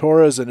Gleyber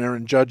Torres, and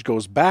Aaron Judge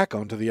goes back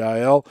onto the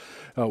IL.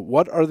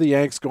 What are the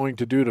Yanks going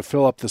to do to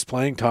fill up this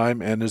playing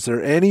time, and is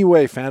there any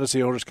way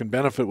fantasy owners can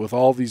benefit with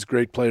all these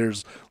great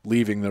players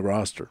leaving the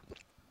roster?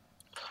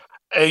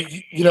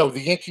 The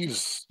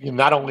Yankees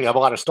not only have a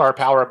lot of star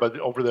power, but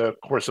over the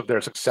course of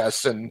their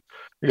success and,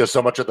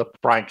 so much of the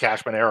Brian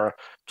Cashman era,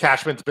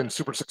 Cashman's been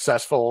super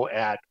successful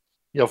at,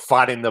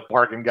 finding the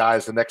bargain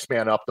guys, the next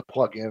man up, the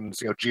plug-ins.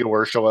 Gio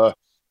Urshela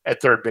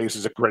at third base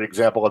is a great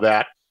example of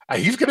that.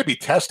 He's going to be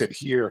tested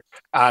here.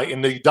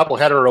 In the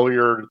doubleheader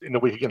earlier in the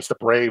week against the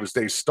Braves,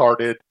 they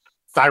started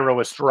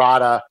Thairo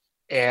Estrada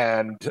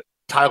and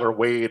Tyler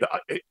Wade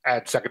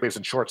at second base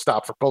and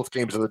shortstop for both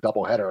games of the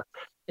doubleheader.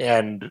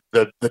 And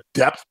the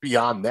depth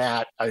beyond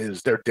that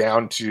is they're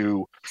down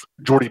to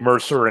Jordy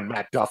Mercer and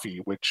Matt Duffy,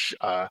 which,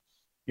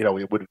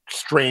 it would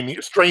strain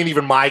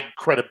even my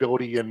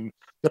credibility in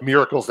the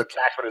miracles that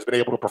Cashman has been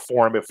able to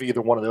perform if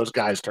either one of those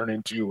guys turn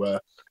into a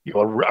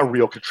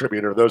real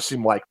contributor. Those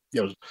seem like,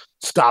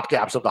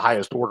 stopgaps of the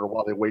highest order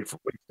while they wait for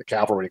the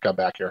cavalry to come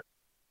back here.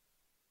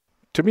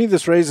 To me,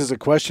 this raises a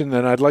question,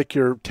 and I'd like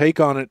your take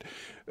on it.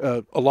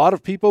 A lot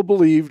of people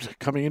believed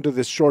coming into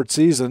this short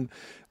season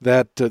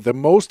that the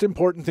most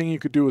important thing you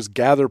could do was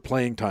gather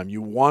playing time.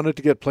 You wanted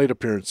to get plate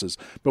appearances.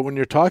 But when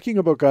you're talking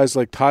about guys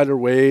like Tyler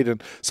Wade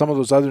and some of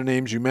those other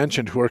names you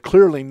mentioned who are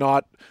clearly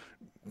not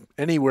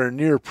anywhere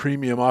near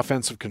premium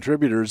offensive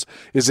contributors,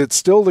 is it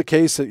still the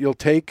case that you'll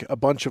take a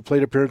bunch of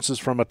plate appearances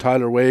from a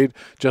Tyler Wade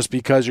just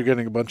because you're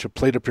getting a bunch of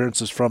plate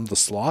appearances from the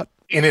slot?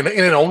 In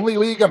an only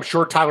league, I'm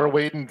sure Tyler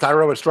Wade and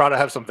Thairo Estrada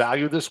have some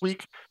value this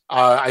week.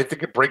 I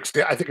think it breaks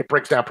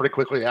down pretty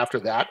quickly after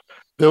that.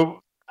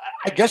 Though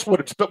I guess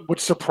what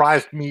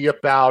surprised me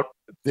about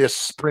this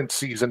sprint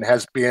season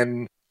has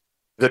been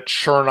the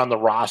churn on the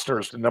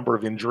rosters, the number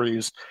of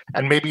injuries,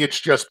 and maybe it's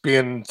just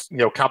been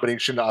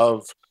combination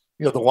of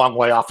the long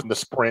layoff in the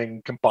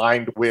spring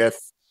combined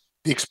with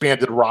the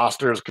expanded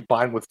rosters,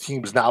 combined with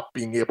teams not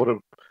being able to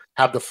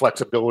have the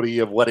flexibility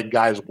of letting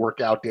guys work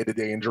out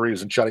day-to-day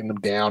injuries and shutting them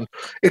down.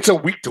 It's a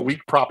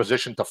week-to-week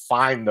proposition to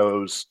find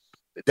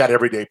that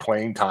everyday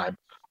playing time.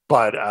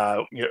 But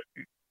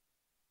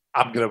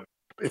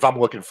if I'm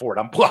looking for it,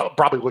 I'm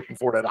probably looking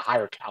for it at a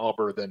higher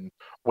caliber than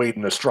Wade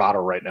and Estrada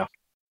right now.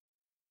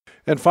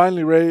 And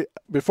finally, Ray,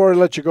 before I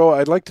let you go,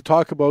 I'd like to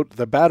talk about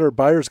the Batter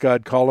Buyer's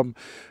Guide column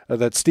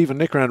that Stephen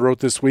Nickrand wrote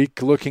this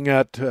week, looking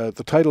at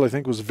the title, I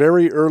think, was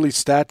Very Early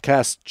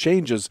StatCast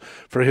Changes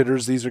for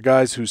Hitters. These are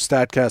guys whose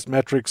StatCast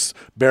metrics,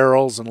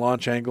 barrels and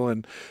launch angle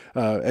and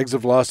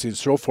exit velocity and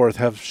so forth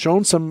have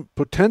shown some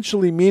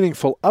potentially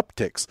meaningful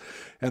upticks.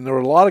 And there were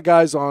a lot of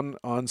guys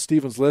on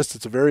Stephen's list.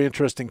 It's a very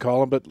interesting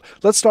column. But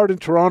let's start in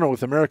Toronto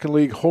with American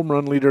League home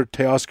run leader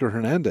Teoscar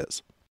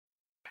Hernandez.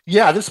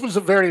 Yeah, this was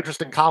a very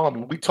interesting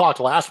column. We talked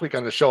last week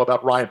on the show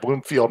about Ryan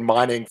Bloomfield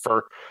mining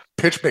for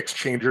pitch mix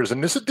changers,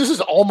 and this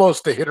is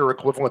almost the hitter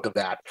equivalent of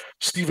that.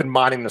 Stephen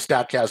mining the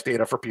StatCast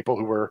data for people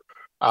who were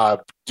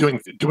doing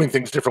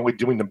things differently,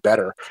 doing them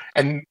better.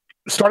 And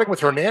starting with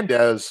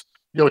Hernandez,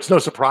 it's no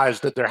surprise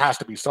that there has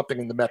to be something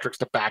in the metrics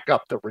to back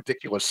up the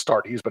ridiculous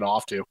start he's been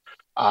off to.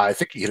 I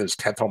think he hit his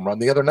 10th home run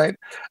the other night.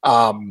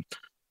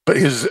 But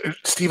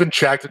Stephen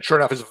checked, and sure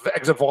enough, his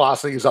exit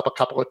velocity is up a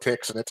couple of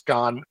ticks, and it's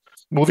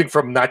moving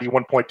from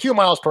 91.2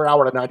 miles per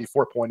hour to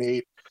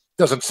 94.8.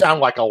 Doesn't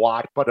sound like a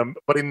lot, but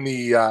in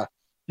the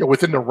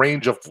within the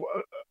range of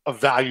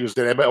values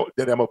that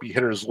MLB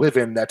hitters live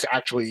in, that's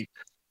actually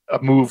a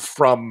move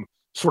from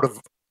sort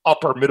of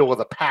upper middle of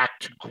the pack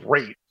to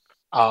great.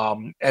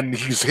 And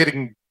he's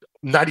hitting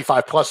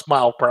 95 plus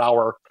mile per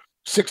hour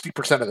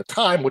 60% of the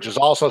time, which is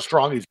also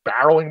strong. He's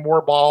barreling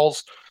more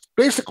balls.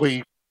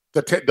 Basically,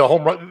 the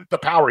home run, the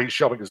power he's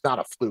showing is not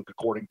a fluke,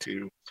 according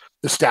to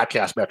the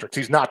StatCast metrics.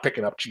 He's not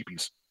picking up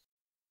cheapies.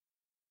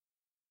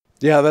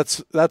 Yeah,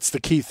 that's the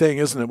key thing,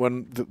 isn't it?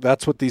 When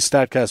that's what these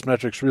StatCast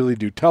metrics really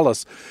do tell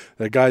us.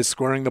 The guy's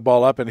squaring the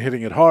ball up and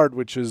hitting it hard,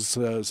 which is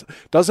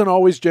doesn't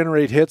always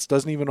generate hits,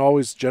 doesn't even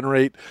always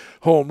generate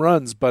home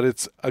runs, but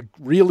it's a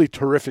really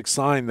terrific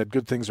sign that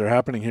good things are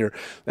happening here.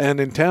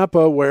 And in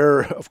Tampa,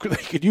 where they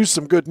could use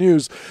some good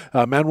news,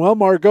 Manuel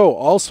Margot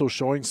also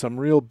showing some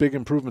real big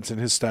improvements in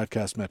his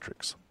StatCast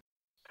metrics.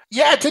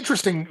 Yeah, it's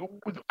interesting.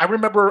 I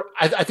remember,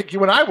 I think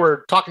you and I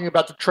were talking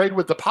about the trade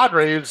with the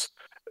Padres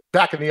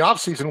back in the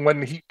offseason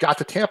when he got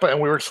to Tampa, and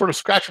we were sort of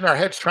scratching our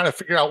heads trying to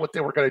figure out what they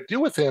were going to do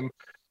with him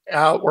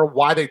or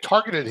why they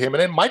targeted him.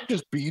 And it might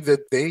just be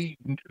that they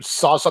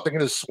saw something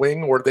in his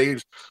swing or they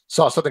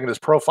saw something in his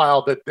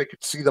profile that they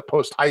could see the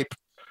post-hype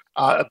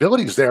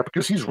abilities there,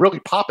 because he's really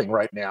popping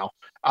right now.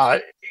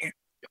 Not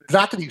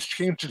that he's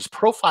changed his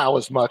profile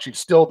as much. He's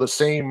still the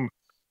same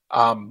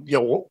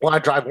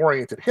line drive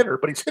oriented hitter,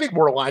 but he's hitting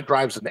more line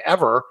drives than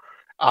ever.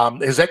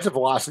 His exit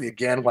velocity,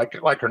 again,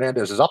 like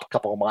Hernandez, is up a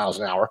couple of miles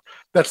an hour.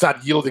 That's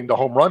not yielding to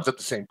home runs at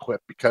the same clip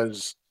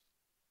because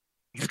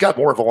he's got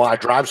more of a line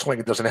drive swing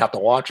and doesn't have the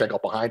launch angle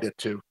behind it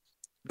to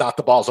knock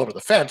the balls over the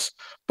fence.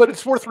 But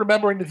it's worth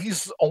remembering that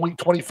he's only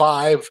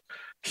 25.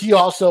 He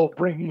also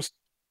brings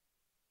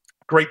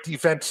great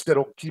defense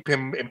that'll keep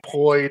him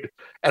employed,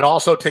 and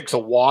also takes a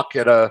walk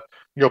at a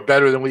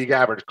better than league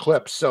average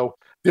clip. So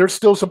there's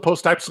still some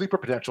post-type sleeper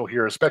potential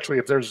here, especially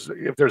if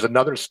there's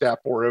another step,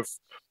 or if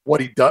what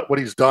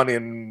he's done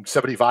in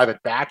 75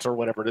 at bats or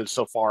whatever it is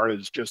so far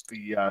is just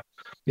the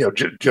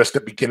just the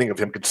beginning of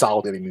him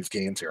consolidating these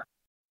gains here.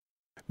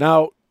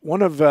 Now,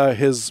 one of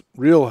his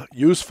real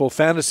useful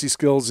fantasy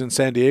skills in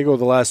San Diego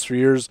the last 3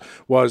 years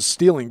was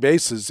stealing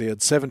bases. He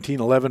had 17,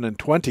 11, and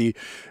 20,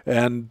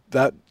 and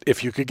that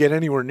if you could get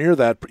anywhere near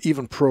that,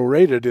 even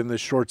prorated in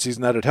this short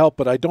season, that'd help.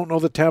 But I don't know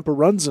that Tampa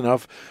runs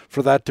enough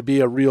for that to be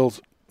a real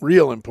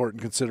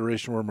important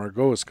consideration where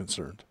Margot is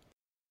concerned.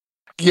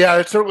 Yeah,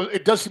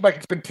 it does seem like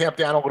it's been tamped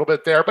down a little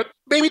bit there, but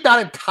maybe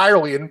not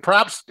entirely. And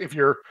perhaps if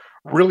you're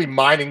really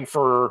mining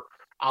for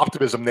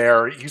optimism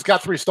there, he's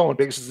got 3 stolen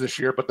bases this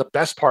year, but the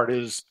best part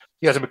is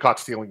he hasn't been caught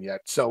stealing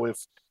yet. So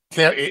if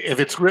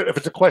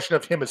it's a question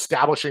of him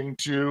establishing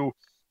to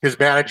his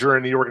manager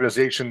and the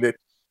organization that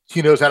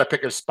he knows how to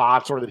pick his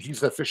spots, or that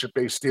he's an efficient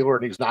base stealer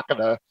and he's not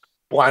going to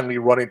blindly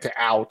run into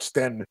outs,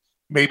 then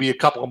maybe a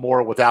couple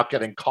more without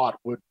getting caught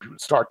would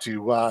start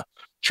to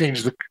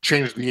change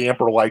the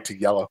amber light to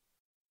yellow.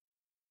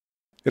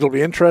 It'll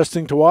be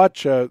interesting to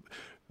watch.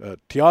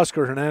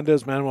 Teoscar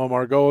Hernandez, Manuel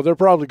Margot, they're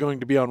probably going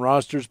to be on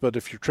rosters, but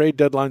if your trade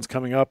deadline's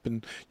coming up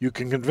and you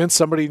can convince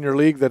somebody in your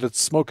league that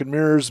it's smoke and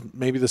mirrors,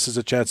 maybe this is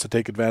a chance to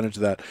take advantage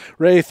of that.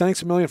 Ray,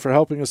 thanks a million for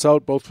helping us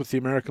out, both with the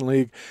American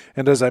League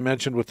and, as I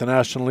mentioned, with the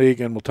National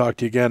League, and we'll talk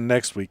to you again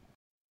next week.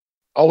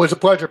 Always a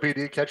pleasure,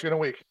 PD. Catch you in a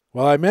week.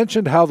 Well, I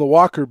mentioned how the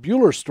Walker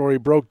Buehler story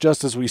broke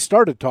just as we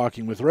started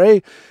talking with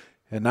Ray.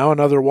 And now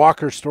another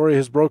Walker story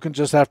has broken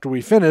just after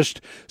we finished.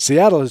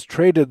 Seattle has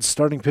traded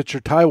starting pitcher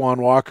Taijuan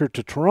Walker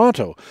to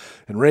Toronto.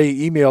 And Ray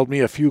emailed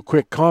me a few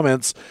quick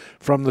comments.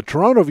 From the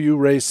Toronto View,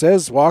 Ray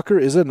says Walker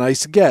is a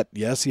nice get.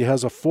 Yes, he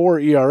has a 4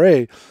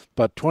 ERA,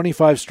 but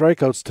 25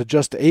 strikeouts to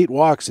just 8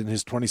 walks in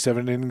his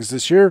 27 innings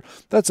this year.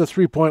 That's a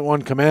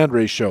 3.1 command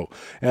ratio.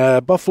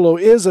 Buffalo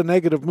is a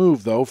negative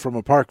move, though, from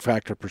a park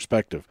factor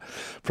perspective.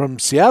 From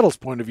Seattle's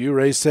point of view,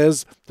 Ray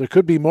says there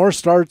could be more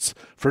starts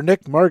for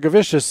Nick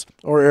Margevicius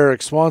or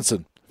Eric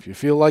Swanson. If you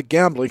feel like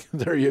gambling,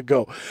 there you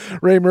go.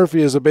 Ray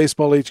Murphy is a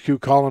Baseball HQ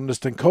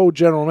columnist and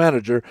co-general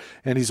manager,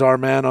 and he's our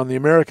man on the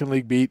American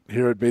League beat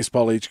here at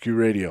Baseball HQ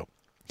Radio.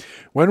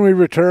 When we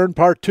return,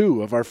 part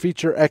 2 of our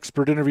feature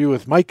expert interview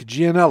with Mike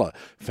Gianella,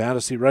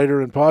 fantasy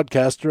writer and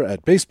podcaster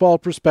at Baseball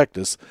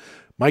Prospectus.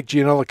 Mike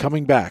Gianella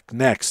coming back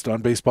next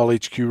on Baseball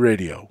HQ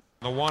Radio.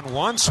 The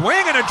 1-1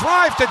 swing and a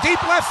drive to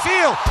deep left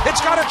field.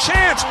 It's got a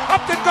chance.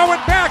 Upton going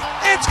back.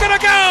 It's going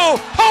to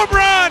go. Home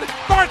run,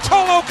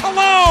 Bartolo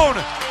Colon.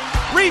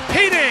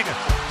 Repeating.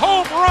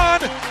 Home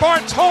run,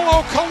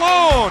 Bartolo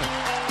Colon.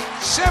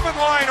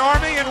 7-line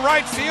army in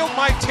right field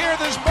might tear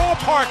this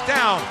ballpark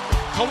down.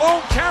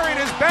 Colon carried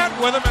his bat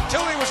with him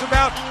until he was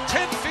about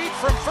 10 feet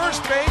from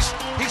first base.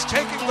 He's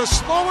taking the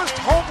slowest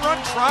home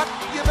run trot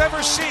you've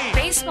ever seen.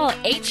 Baseball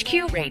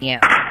HQ Radio.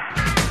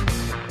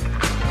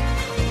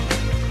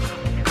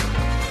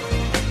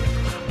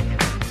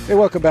 Hey,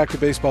 welcome back to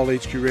Baseball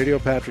HQ Radio.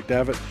 Patrick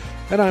Davitt,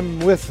 and I'm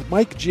with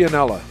Mike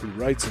Gianella, who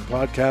writes and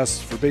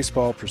podcasts for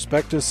Baseball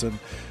Prospectus. And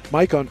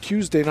Mike, on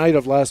Tuesday night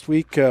of last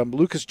week,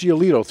 Lucas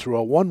Giolito threw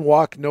a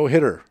one-walk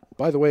no-hitter,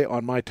 by the way,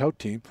 on my tout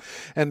team,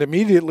 and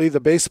immediately the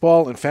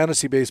baseball and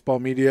fantasy baseball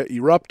media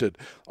erupted,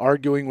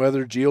 arguing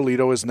whether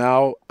Giolito is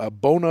now a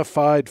bona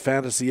fide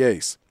fantasy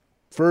ace.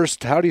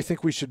 First, how do you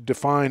think we should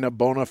define a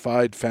bona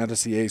fide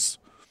fantasy ace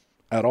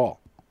at all?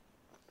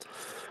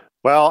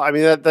 Well, I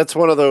mean, that's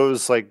one of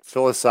those like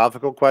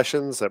philosophical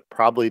questions that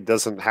probably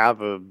doesn't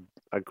have a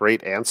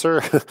great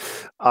answer.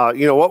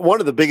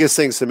 One of the biggest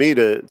things to me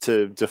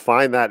to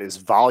define that is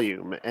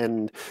volume.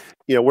 And,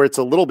 where it's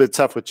a little bit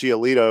tough with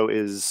Giolito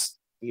is,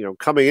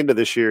 coming into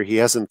this year, he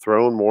hasn't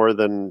thrown more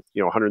than,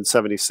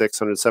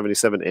 176,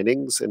 177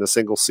 innings in a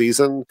single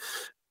season.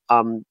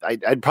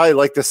 I'd probably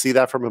like to see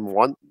that from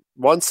him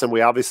once, and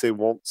we obviously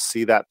won't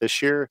see that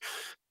this year.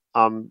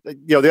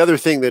 The other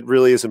thing that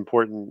really is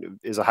important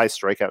is a high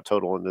strikeout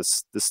total in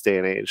this day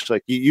and age.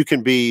 Like you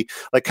can be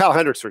like Kyle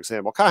Hendricks, for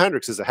example. Kyle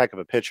Hendricks is a heck of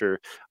a pitcher.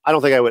 I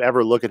don't think I would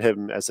ever look at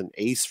him as an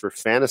ace for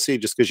fantasy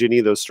just because you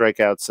need those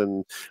strikeouts,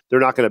 and they're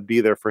not going to be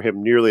there for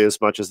him nearly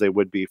as much as they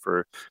would be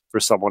for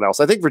someone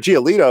else. I think for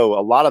Giolito,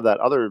 a lot of that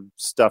other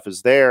stuff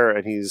is there,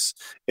 and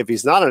if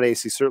he's not an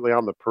ace, he's certainly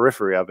on the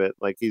periphery of it.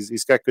 Like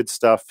he's got good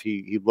stuff.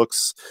 He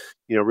looks,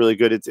 really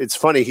good. It's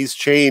funny. He's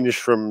changed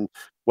from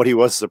what he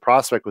was as a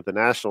prospect with the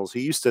Nationals.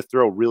 He used to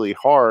throw really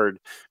hard.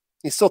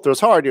 He still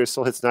throws hard. He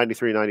still hits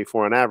 93,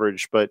 94 on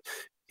average, but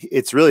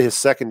it's really his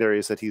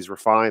secondaries that he's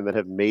refined that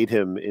have made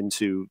him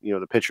into,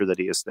 the pitcher that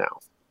he is now.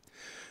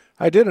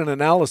 I did an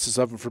analysis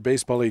of him for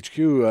Baseball HQ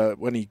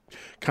when he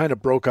kind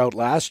of broke out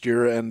last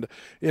year, and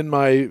in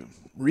my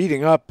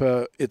reading up,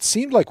 it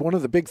seemed like one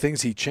of the big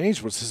things he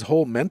changed was his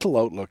whole mental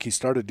outlook. He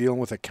started dealing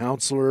with a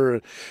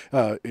counselor.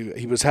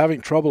 He was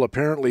having trouble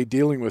apparently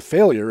dealing with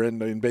failure,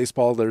 and in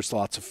baseball there's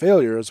lots of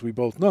failure, as we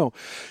both know.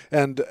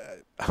 And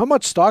how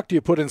much stock do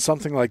you put in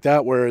something like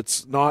that where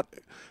it's not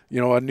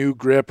a new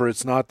grip, or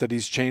it's not that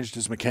he's changed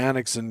his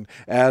mechanics and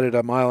added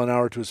a mile an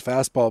hour to his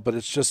fastball, but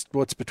it's just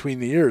what's between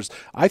the ears?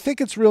 I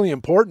think it's really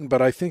important,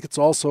 but I think it's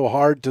also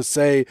hard to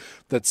say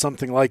that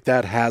something like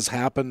that has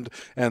happened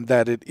and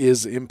that it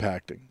is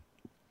impacting.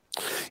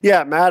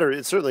 Yeah, it matters.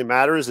 It certainly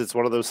matters. It's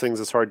one of those things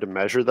that's hard to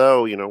measure,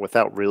 though,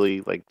 without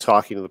really like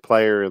talking to the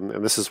player.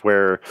 And this is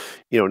where,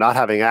 not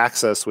having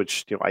access,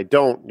 which, I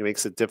don't,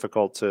 makes it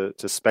difficult to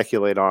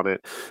speculate on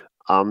it.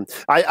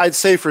 I'd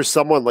say for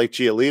someone like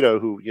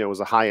Giolito, who was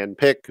a high-end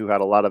pick, who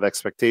had a lot of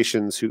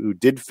expectations, who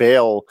did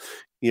fail,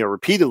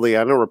 repeatedly.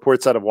 I know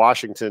reports out of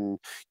Washington,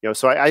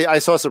 so I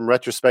saw some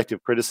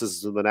retrospective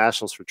criticisms of the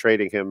Nationals for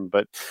trading him,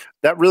 but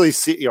that really,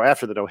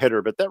 after the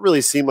no-hitter, but that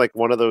really seemed like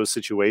one of those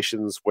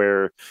situations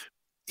where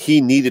he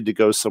needed to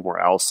go somewhere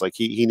else. Like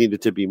he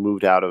needed to be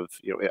moved out of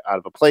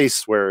a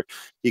place where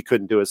he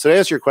couldn't do it. So to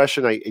answer your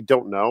question, I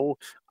don't know.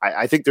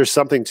 I think there's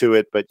something to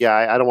it, but yeah,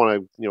 I don't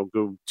want to,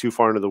 go too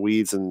far into the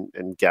weeds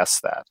and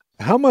guess that.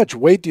 How much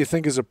weight do you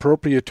think is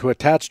appropriate to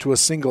attach to a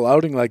single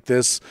outing like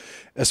this,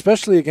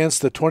 especially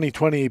against the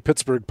 2020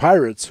 Pittsburgh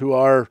Pirates, who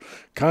are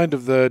kind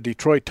of the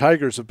Detroit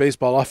Tigers of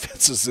baseball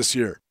offenses this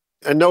year?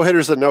 And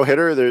no-hitter's a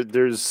no-hitter.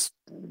 There's,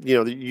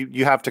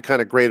 you have to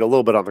kind of grade a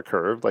little bit on the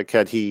curve. Like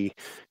had he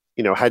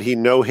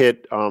no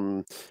hit, I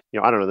don't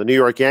know, the New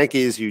York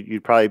Yankees,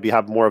 you'd probably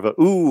have more of a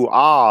ooh,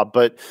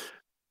 but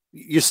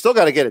you still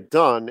got to get it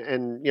done.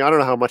 And, I don't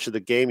know how much of the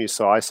game you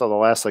saw. I saw the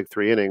last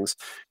 3 innings.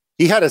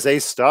 He had his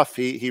ace stuff.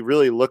 He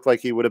really looked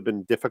like he would have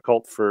been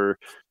difficult for,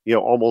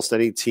 almost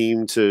any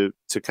team to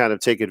kind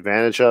of take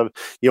advantage of.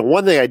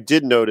 One thing I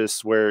did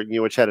notice where,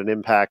 which had an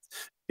impact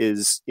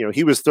is,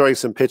 he was throwing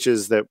some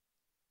pitches that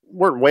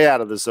weren't way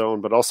out of the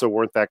zone, but also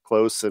weren't that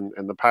close, and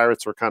the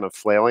Pirates were kind of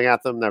flailing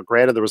at them. Now,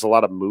 granted, there was a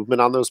lot of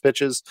movement on those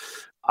pitches.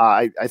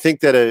 I think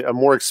that a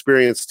more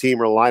experienced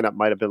team or lineup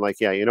might have been like,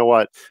 yeah, you know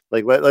what?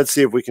 Like, let's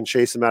see if we can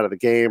chase him out of the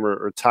game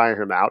or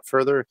tire him out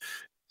further.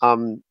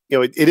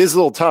 It is a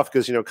little tough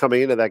because,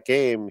 coming into that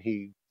game,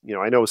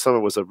 I know some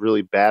of it was a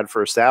really bad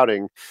first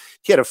outing.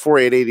 He had a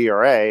 4.88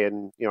 ERA,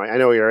 and, I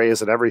know ERA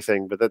isn't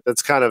everything, but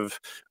that's kind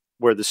of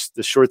where the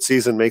short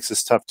season makes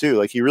this tough too.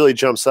 Like he really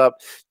jumps up,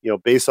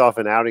 based off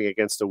an outing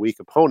against a weak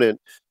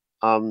opponent.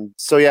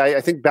 So yeah,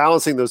 I think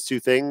balancing those two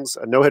things,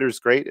 a no-hitter is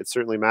great. It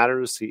certainly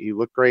matters. He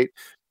looked great.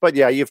 But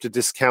yeah, you have to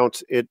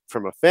discount it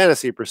from a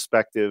fantasy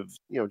perspective,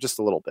 just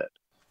a little bit.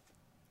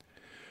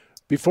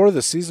 Before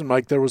the season,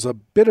 Mike, there was a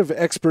bit of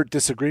expert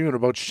disagreement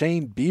about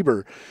Shane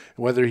Bieber,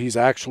 whether he's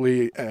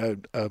actually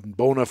a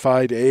bona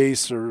fide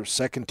ace or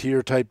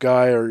second-tier type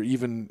guy, or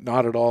even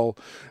not at all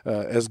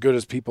as good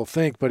as people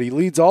think. But he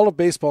leads all of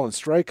baseball in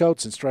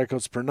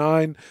strikeouts per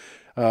nine,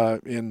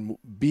 in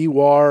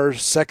BWAR,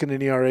 second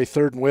in ERA,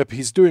 third in WHIP.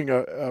 He's doing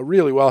a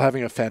really well,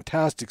 having a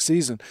fantastic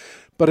season.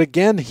 But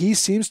again, he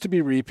seems to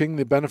be reaping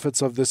the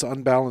benefits of this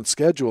unbalanced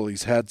schedule.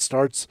 He's had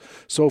starts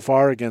so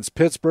far against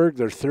Pittsburgh,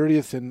 they're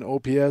 30th in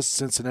OPS,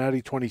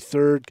 Cincinnati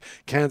 23rd,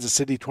 Kansas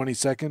City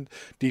 22nd,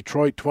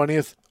 Detroit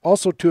 20th,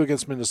 also 2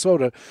 against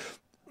Minnesota,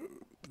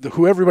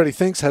 who everybody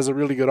thinks has a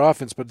really good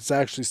offense, but it's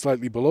actually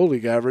slightly below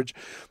league average.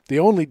 The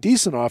only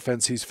decent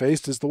offense he's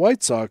faced is the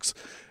White Sox.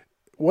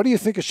 What do you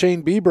think of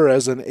Shane Bieber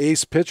as an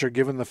ace pitcher,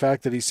 given the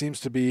fact that he seems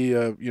to be,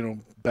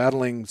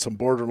 battling some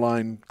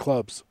borderline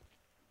clubs?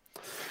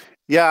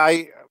 Yeah,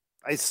 I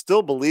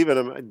still believe in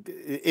him.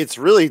 It's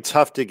really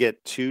tough to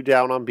get too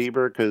down on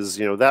Bieber because,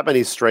 that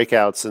many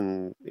strikeouts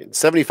and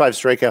 75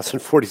 strikeouts in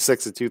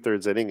 46 and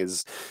 2/3 inning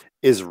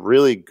is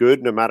really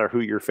good no matter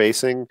who you're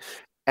facing.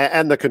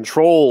 And the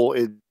control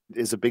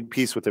is a big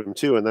piece with him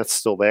too, and that's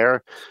still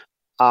there.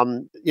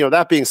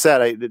 That being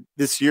said,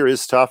 this year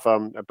is tough.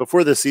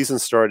 Before the season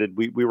started,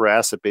 we were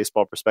asked at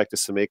Baseball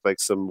Prospectus to make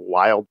like some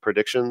wild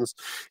predictions.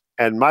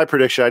 And my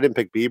prediction, I didn't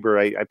pick Bieber.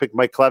 I picked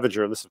Mike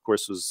Clevenger, and this, of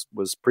course,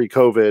 was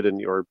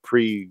pre-COVID or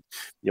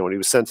when he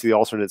was sent to the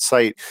alternate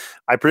site.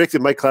 I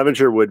predicted Mike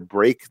Clevenger would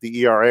break the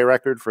ERA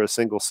record for a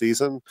single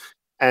season.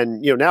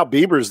 And, now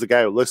Bieber's the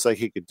guy who looks like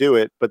he could do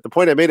it. But the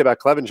point I made about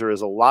Clevenger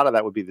is a lot of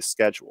that would be the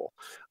schedule.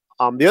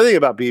 The other thing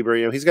about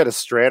Bieber, he's got a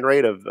strand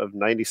rate of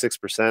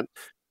 96%.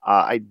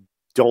 I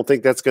don't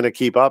think that's going to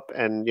keep up.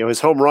 And, his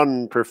home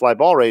run per fly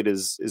ball rate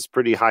is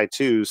pretty high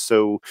too.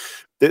 So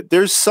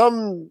there's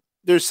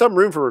some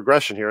room for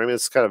regression here. I mean,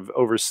 it's kind of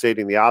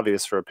overstating the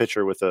obvious for a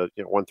pitcher with a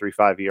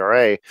 1.35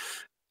 ERA.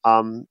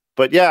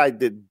 But yeah,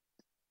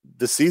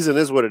 the season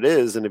is what it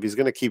is, and if he's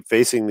going to keep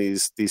facing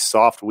these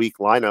soft, weak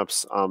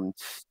lineups,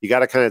 you got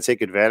to kind of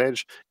take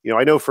advantage.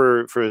 I know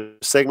for a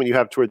segment you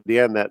have toward the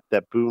end,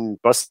 that boom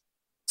bust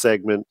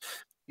segment,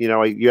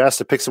 you asked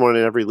to pick someone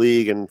in every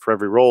league and for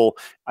every role.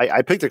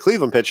 I picked a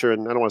Cleveland pitcher,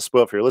 and I don't want to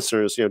spoil it for your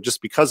listeners, just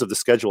because of the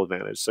schedule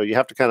advantage. So you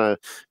have to kind of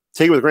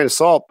take it with a grain of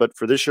salt, but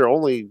for this year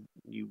only,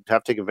 you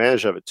have to take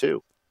advantage of it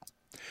too.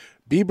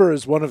 Bieber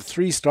is one of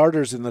 3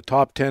 starters in the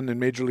top 10 in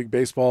Major League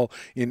Baseball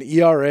in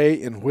ERA,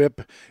 in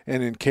WHIP,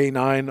 and in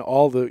K9.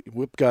 All the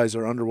WHIP guys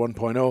are under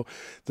 1.0.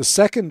 The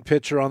second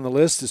pitcher on the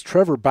list is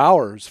Trevor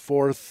Bauer,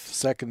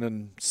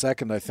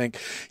 second, I think.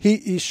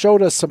 He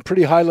showed us some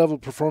pretty high-level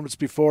performance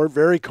before.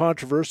 Very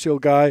controversial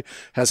guy,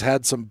 has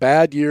had some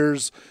bad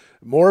years,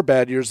 more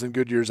bad years than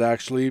good years,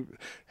 actually.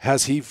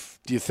 Has he,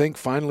 do you think,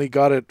 finally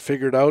got it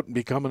figured out and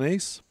become an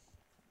ace?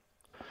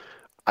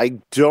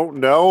 I don't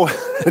know,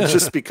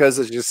 just because,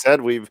 as you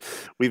said, we've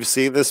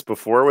seen this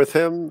before with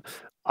him.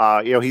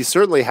 He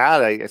certainly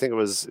had, I think it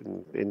was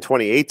in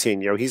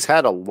 2018, he's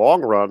had a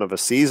long run of a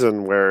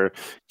season where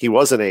he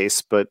was an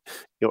ace, but,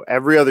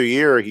 every other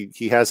year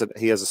he has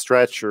a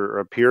stretch or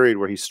a period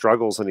where he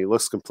struggles and he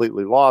looks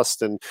completely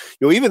lost. And,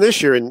 even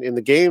this year in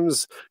the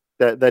games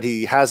that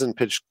he hasn't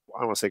pitched, I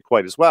don't want to say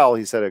quite as well,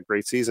 he's had a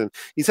great season.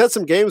 He's had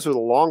some games where the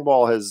long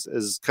ball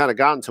has kind of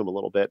gotten to him a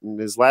little bit. And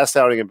his last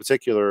outing in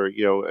particular,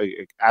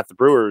 at the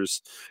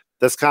Brewers,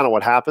 that's kind of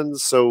what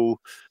happens. So,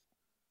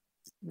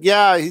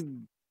 yeah, I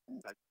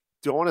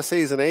don't want to say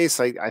he's an ace.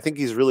 I think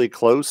he's really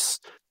close.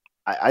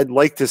 I'd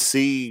like to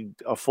see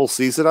a full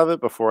season of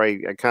it before I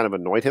kind of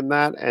anoint him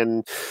that.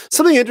 And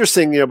something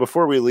interesting,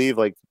 before we leave,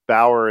 like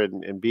Bauer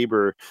and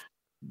Bieber,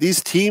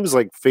 these teams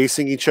like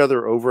facing each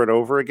other over and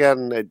over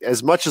again,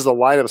 as much as the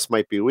lineups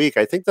might be weak,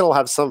 I think that'll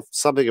have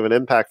something of an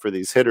impact for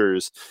these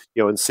hitters,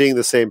 and seeing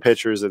the same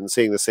pitchers and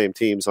seeing the same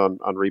teams on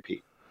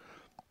repeat.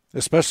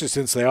 Especially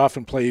since they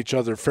often play each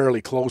other fairly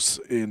close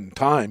in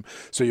time.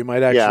 So you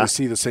might actually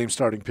see the same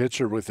starting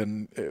pitcher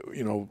within,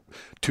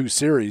 2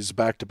 series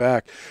back to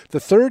back.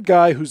 The third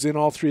guy who's in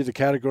all 3 of the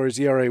categories,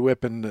 ERA,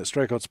 WHIP, and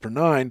strikeouts per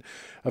 9,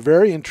 a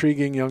very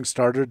intriguing young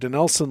starter,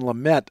 Dinelson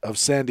Lamet of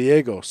San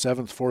Diego,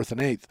 7th, 4th,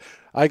 and 8th.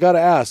 I got to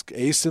ask,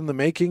 ace in the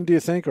making, do you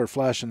think, or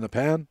flash in the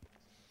pan?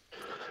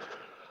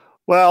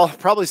 Well,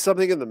 probably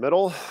something in the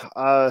middle.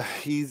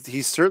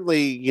 He's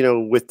certainly,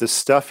 with the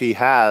stuff he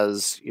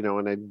has,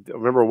 and I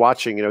remember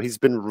watching, he's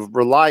been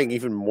relying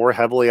even more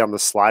heavily on the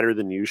slider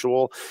than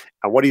usual.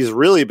 And what he's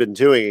really been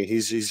doing,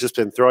 he's just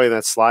been throwing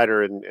that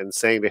slider and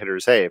saying to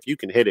hitters, hey, if you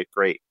can hit it,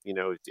 great.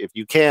 If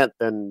you can't,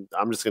 then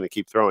I'm just going to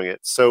keep throwing it.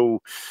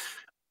 So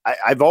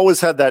I've always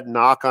had that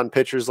knock on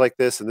pitchers like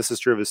this, and this is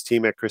true of his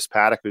teammate Chris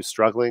Paddock, who's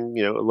struggling.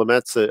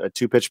 Lamet's a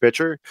 2-pitch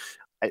pitcher.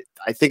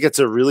 I think it's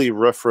a really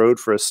rough road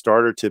for a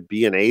starter to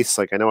be an ace.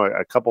 Like, I know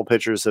a couple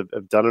pitchers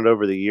have done it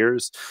over the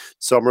years,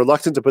 so I'm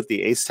reluctant to put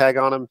the ace tag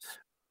on him.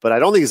 But I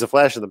don't think he's a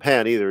flash in the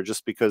pan either,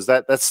 just because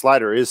that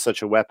slider is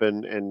such a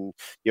weapon, and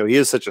he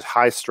is such a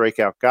high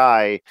strikeout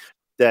guy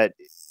that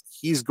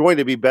he's going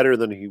to be better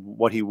than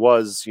what he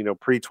was,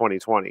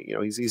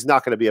 pre-2020. He's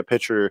not going to be a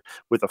pitcher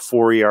with a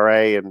 4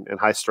 ERA and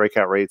high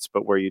strikeout rates,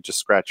 but where you just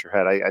scratch your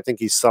head. I think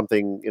he's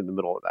something in the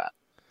middle of that.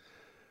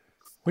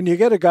 When you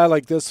get a guy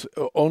like this,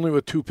 only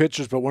with 2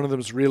 pitchers, but one of them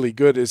is really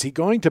good, is he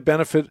going to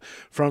benefit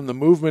from the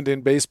movement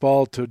in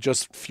baseball to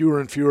just fewer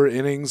and fewer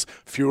innings,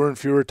 fewer and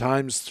fewer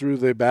times through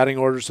the batting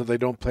order so they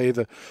don't play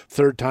the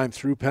 3rd time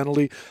through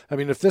penalty? I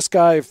mean, if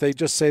they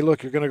just say,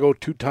 look, you're going to go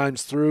 2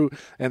 times through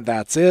and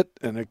that's it,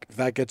 and if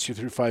that gets you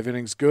through 5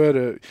 innings,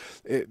 good.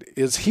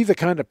 Is he the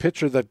kind of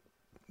pitcher that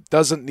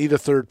doesn't need a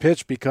 3rd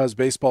pitch because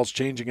baseball's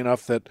changing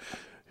enough that,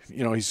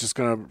 he's just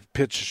going to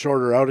pitch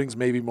shorter outings,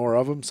 maybe more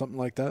of them, something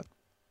like that?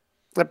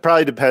 That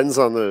probably depends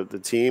on the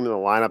team and the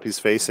lineup he's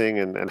facing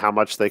and how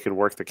much they can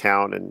work the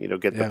count and,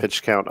 get the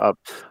pitch count up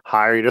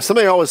higher.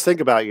 Something I always think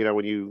about,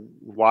 when you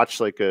watch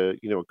like a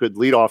good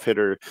leadoff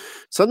hitter,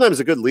 sometimes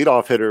a good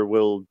leadoff hitter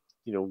will,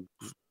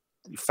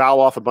 foul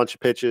off a bunch of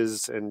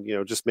pitches and,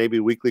 just maybe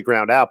weakly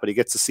ground out, but he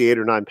gets to see 8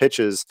 or 9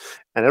 pitches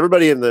and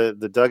everybody in the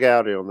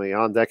dugout, the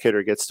on deck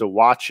hitter gets to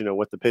watch,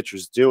 what the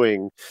pitcher's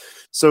doing.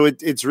 So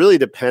it's really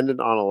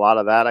dependent on a lot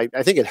of that.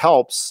 I think it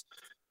helps.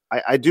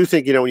 I do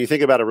think, when you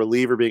think about a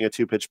reliever being a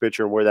 2-pitch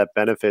pitcher and where that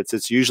benefits,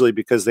 it's usually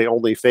because they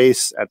only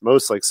face at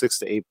most like 6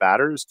 to 8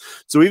 batters.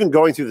 So even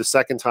going through the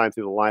second time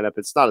through the lineup,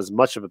 it's not as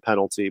much of a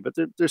penalty, but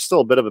there's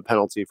still a bit of a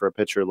penalty for a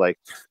pitcher like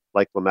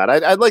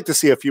Lamet. I'd like to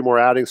see a few more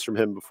outings from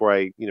him before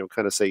I,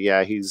 kind of say,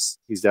 yeah, he's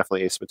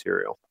definitely ace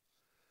material.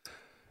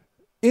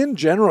 In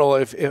general,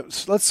 if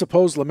let's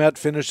suppose Lamet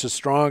finishes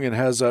strong and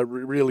has a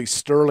really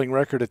sterling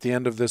record at the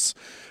end of this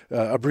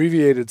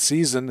abbreviated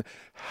season,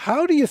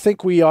 how do you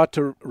think we ought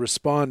to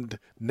respond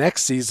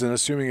next season,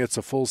 assuming it's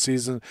a full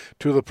season,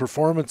 to the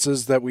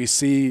performances that we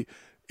see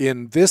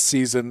in this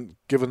season,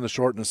 given the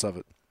shortness of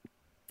it?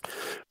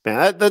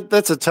 Man,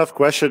 that's a tough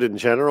question in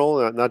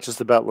general, not just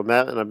about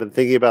Lamet. And I've been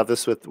thinking about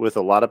this with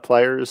a lot of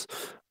players.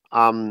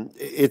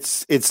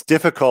 It's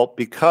difficult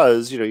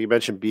because, you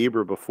mentioned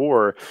Bieber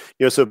before,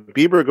 so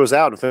Bieber goes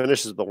out and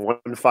finishes the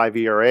 1.5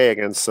 ERA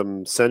against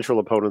some central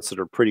opponents that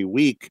are pretty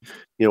weak,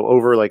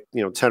 over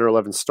 10 or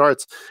 11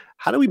 starts.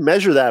 How do we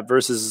measure that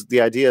versus the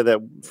idea that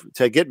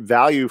to get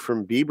value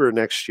from Bieber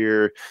next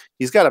year,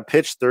 he's got to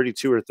pitch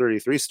 32 or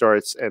 33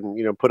 starts and,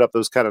 put up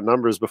those kind of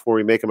numbers before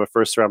we make him a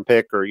 1st-round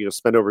pick or,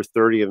 spend over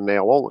 30 in a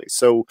nail only.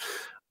 So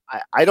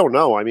I don't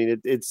know. I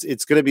mean,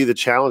 it's going to be the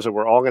challenge that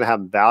we're all going to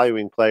have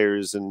valuing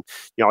players. And,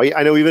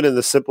 I know even in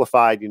the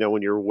simplified,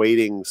 when you're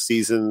weighting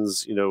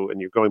seasons, and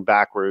you're going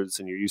backwards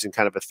and you're using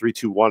kind of a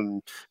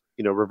 3-2-1,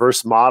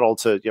 reverse model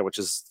to, which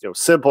is,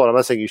 simple. And I'm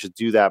not saying you should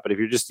do that, but if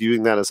you're just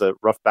using that as a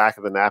rough back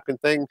of the napkin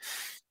thing,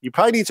 you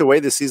probably need to weigh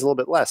this season a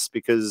little bit less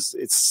because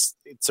it's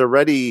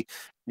already,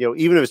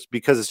 even if it's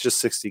because it's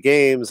just 60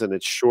 games and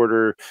it's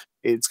shorter,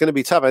 it's going to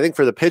be tough. I think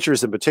for the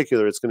pitchers in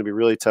particular, it's going to be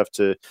really tough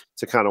to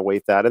kind of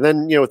weight that. And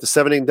then, with the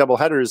 7-inning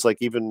doubleheaders,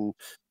 like even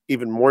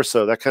more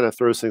so, that kind of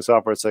throws things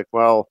off where it's like,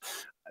 well,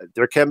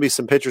 there can be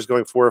some pitchers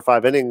going 4 or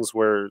 5 innings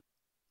where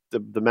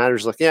the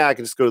manager's like, yeah, I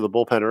can just go to the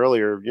bullpen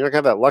earlier. You're not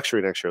going to have that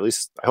luxury next year. At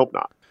least I hope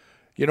not.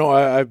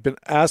 I've been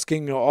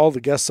asking all the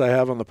guests I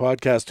have on the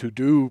podcast who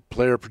do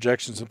player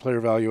projections and player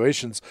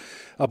valuations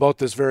about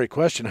this very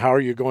question. How are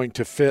you going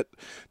to fit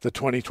the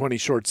 2020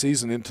 short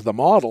season into the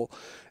model?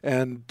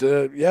 And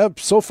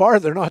so far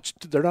they're not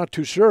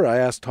too sure. I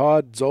asked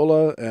Todd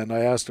Zola and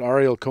I asked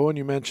Ariel Cohen,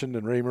 you mentioned,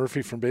 and Ray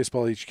Murphy from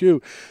Baseball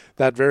HQ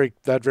that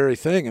very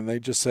thing, and they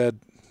just said,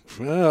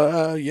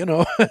 kind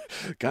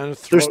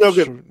of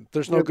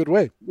there's no good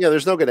way. Yeah,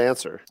 there's no good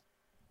answer.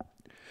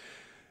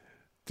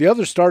 The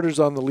other starters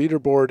on the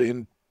leaderboard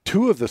in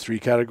 2 of the 3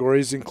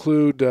 categories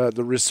include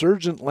the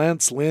resurgent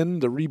Lance Lynn,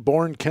 the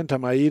reborn Kenta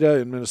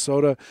Maeda in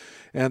Minnesota,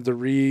 and the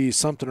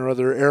re-something or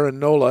other Aaron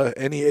Nola.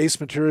 Any ace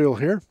material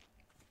here?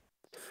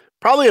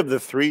 Probably of the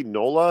 3,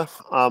 Nola.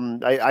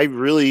 I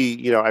really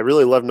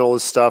love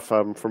Nola's stuff.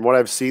 From what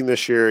I've seen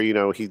this year,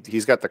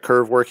 he's got the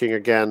curve working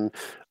again,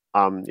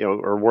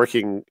 or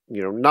working,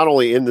 not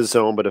only in the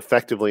zone, but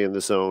effectively in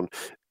the zone.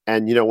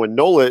 And, when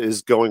Nola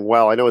is going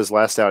well, I know his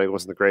last outing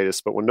wasn't the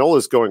greatest, but when Nola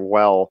is going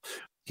well,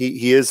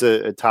 he is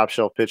a top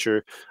shelf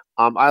pitcher.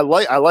 I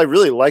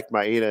really like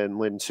Maeda and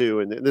Lynn too.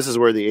 And this is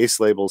where the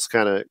ace label is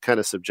kind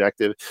of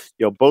subjective.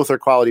 Both are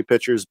quality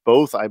pitchers.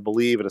 Both, I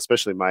believe, and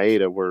especially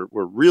Maeda were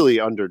really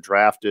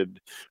underdrafted,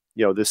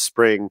 this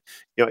spring.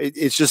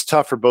 It's just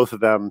tough for both of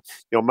them.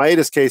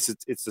 Maeda's case,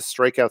 it's the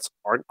strikeouts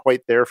aren't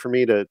quite there for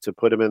me to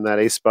put him in that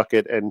ace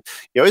bucket. And,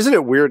 isn't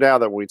it weird now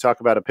that when we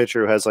talk about a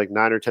pitcher who has like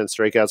 9 or 10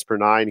 strikeouts per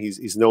 9,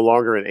 he's no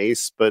longer an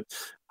ace, but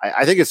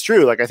I think it's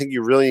true. Like, I think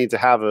you really need to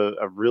have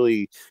a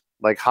really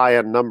like high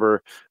end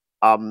number.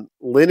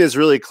 Lynn is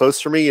really close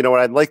for me. What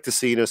I'd like to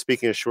see,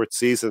 speaking of short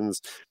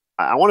seasons,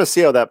 I want to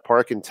see how that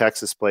park in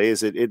Texas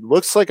plays. It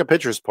looks like a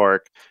pitcher's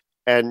park.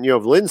 And,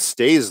 if Lynn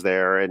stays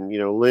there and,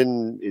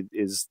 Lynn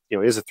is a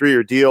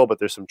 3-year deal, but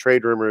there's some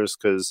trade rumors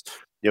because,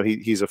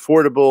 he's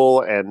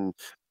affordable and,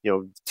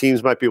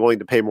 teams might be willing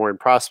to pay more in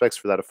prospects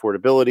for that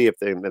affordability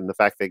and the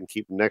fact they can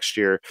keep him next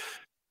year.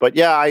 But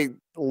yeah,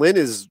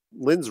 Lynn's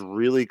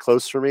really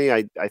close for me.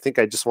 I think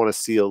I just want to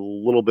see a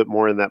little bit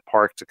more in that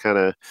park to kind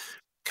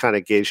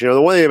of gauge.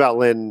 The one thing about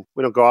Lynn,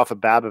 we don't go off of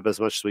BABIP as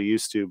much as we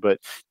used to, but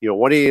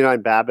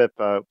 189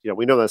 BABIP,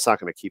 we know that's not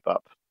going to keep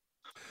up.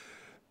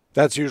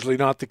 That's usually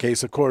not the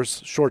case. Of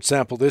course, short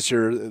sample this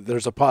year,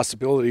 there's a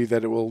possibility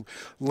that it will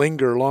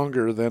linger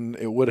longer than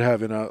it would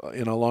have in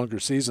a longer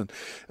season.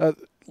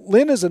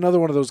 Lynn is another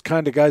one of those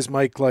kind of guys,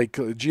 Mike, like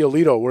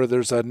Giolito, where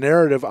there's a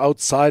narrative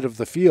outside of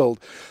the field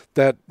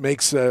that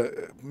makes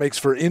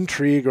for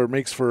intrigue or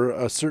makes for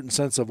a certain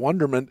sense of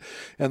wonderment,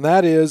 and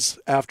that is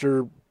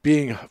after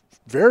being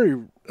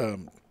very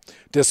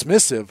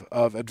dismissive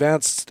of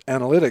advanced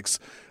analytics,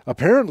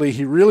 apparently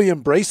he really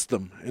embraced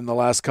them in the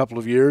last couple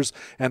of years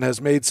and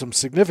has made some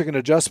significant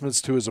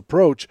adjustments to his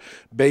approach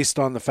based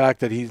on the fact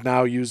that he's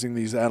now using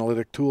these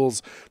analytic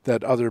tools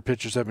that other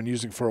pitchers have been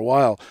using for a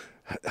while.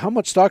 How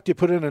much stock do you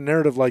put in a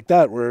narrative like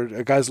that where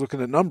a guy's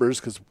looking at numbers,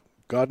 because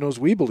God knows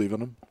we believe in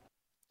them?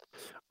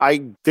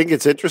 I think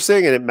it's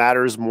interesting, and it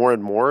matters more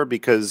and more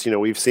because,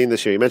 we've seen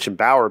this. You mentioned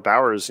Bauer.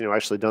 Bauer's,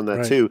 actually done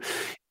that too.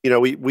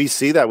 We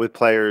see that with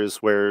players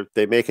where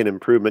they make an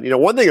improvement.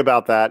 One thing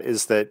about that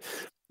is that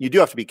you do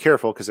have to be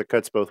careful because it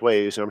cuts both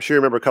ways. I'm sure you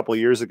remember a couple of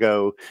years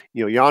ago,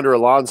 Yonder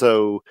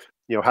Alonso,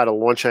 had a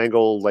launch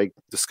angle like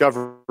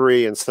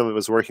discovery, and some of it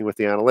was working with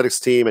the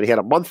analytics team, and he had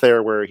a month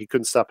there where he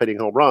couldn't stop hitting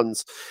home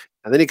runs.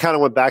 And then he kind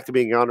of went back to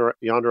being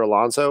Yonder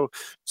Alonso.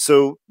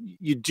 So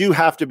you do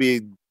have to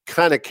be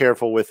kind of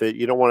careful with it.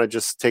 You don't want to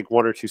just take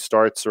one or two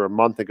starts or a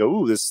month and go,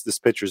 ooh, this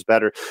pitcher's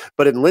better.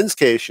 But in Lynn's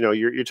case,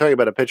 you're talking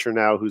about a pitcher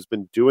now who's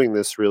been doing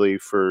this really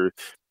for,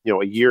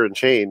 a year and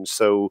change.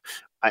 So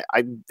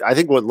I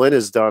think what Lynn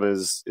has done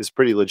is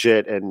pretty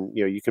legit. And,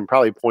 you can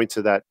probably point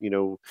to that,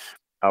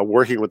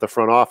 working with the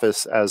front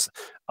office as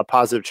a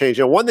positive change.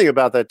 One thing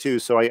about that too,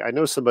 so I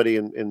know somebody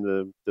in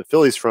the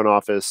Phillies front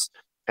office,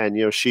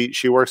 and,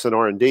 she works in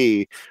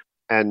R&D,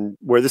 and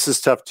where this is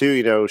tough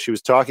too, she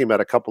was talking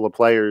about a couple of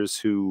players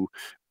who,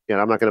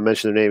 I'm not going to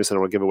mention their names, and I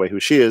don't want to give away who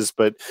she is,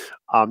 but,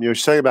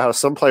 she's talking about how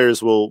some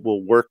players will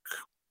work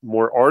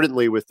more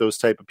ardently with those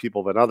type of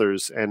people than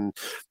others. And,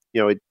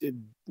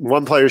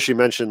 one player she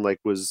mentioned, and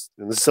this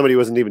is somebody who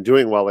wasn't even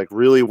doing well,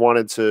 really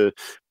wanted to,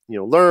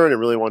 learn and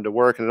really wanted to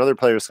work. And another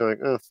player was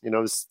kind of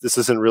like, this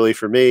isn't really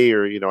for me,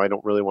 or, I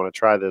don't really want to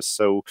try this.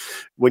 So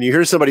when you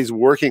hear somebody's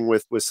working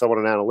with someone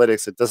in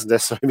analytics, it doesn't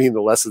necessarily mean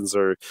the lessons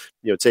are,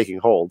 taking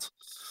hold.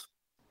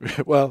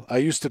 Well, I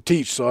used to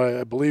teach, so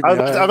I believe me. I'm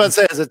about to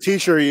say, as a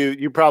teacher,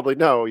 you probably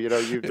know,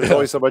 there's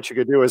only so much you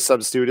can do with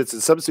some students,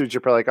 and some students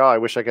you're probably like, oh, I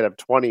wish I could have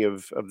 20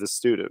 of this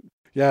student.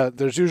 Yeah,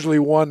 there's usually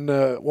one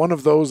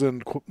of those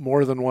and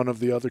more than one of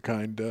the other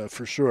kind,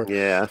 for sure.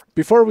 Yeah.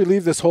 Before we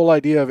leave this whole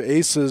idea of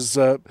aces,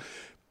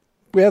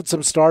 we had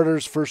some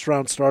starters,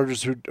 first-round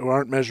starters who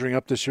aren't measuring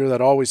up this year.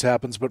 That always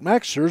happens. But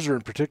Max Scherzer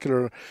in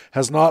particular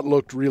has not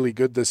looked really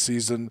good this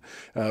season.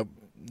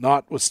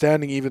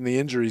 Notwithstanding even the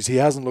injuries, he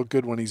hasn't looked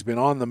good when he's been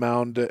on the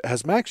mound.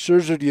 Has Max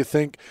Scherzer, do you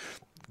think,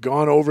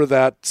 gone over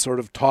that sort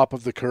of top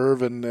of the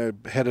curve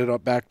and headed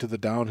up back to the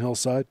downhill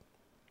side?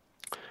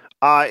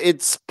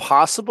 It's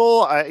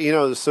possible.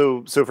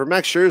 So for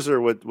Max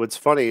Scherzer, what's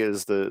funny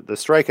is the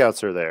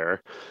strikeouts are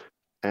there,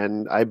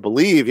 and I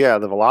believe, the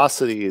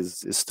velocity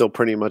is still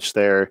pretty much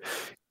there.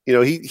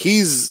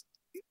 He's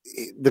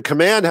the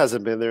command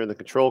hasn't been there, and the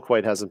control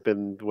quite hasn't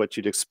been what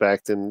you'd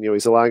expect, and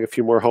he's allowing a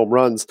few more home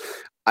runs.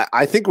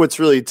 I think what's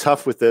really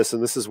tough with this,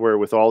 and this is where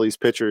with all these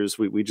pitchers,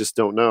 we just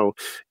don't know.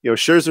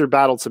 Scherzer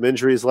battled some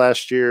injuries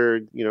last year.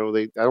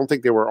 I don't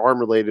think they were arm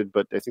related,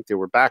 but I think they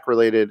were back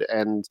related,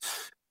 and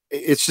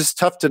it's just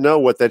tough to know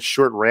what that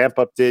short ramp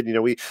up did.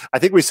 I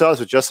think we saw this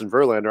with Justin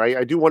Verlander.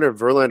 I do wonder if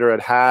Verlander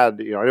had,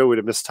 I know he would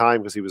have missed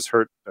time because he was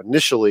hurt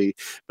initially,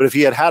 but if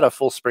he had a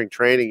full spring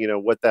training,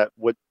 what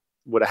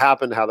would have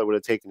happened, how that would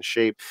have taken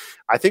shape.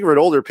 I think for an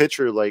older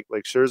pitcher like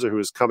Scherzer, who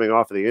was coming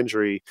off of the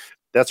injury,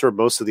 that's where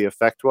most of the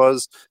effect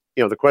was.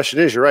 The question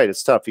is, you're right,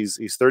 it's tough. He's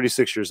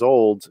 36 years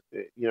old.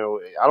 I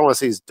don't want to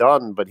say he's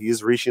done, but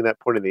he's reaching that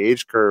point in the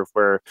age curve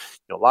where,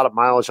 a lot of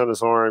mileage on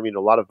his arm, a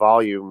lot of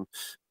volume.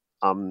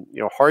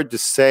 Hard to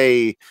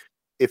say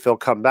if he'll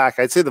come back.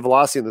 I'd say the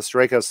velocity and the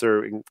strikeouts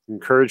there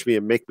encourage me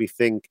and make me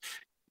think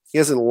he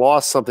hasn't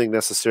lost something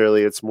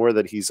necessarily. It's more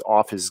that he's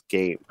off his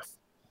game.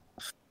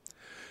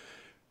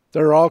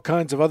 There are all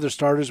kinds of other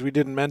starters we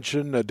didn't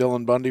mention,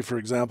 Dylan Bundy, for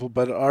example,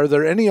 but are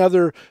there any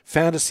other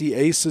fantasy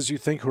aces you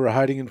think who are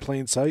hiding in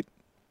plain sight?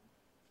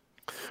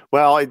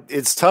 Well,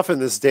 it's tough in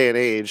this day and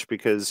age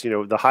because,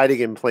 the hiding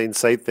in plain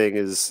sight thing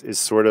is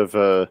sort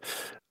of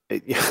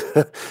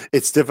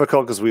it's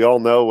difficult because we all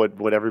know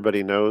what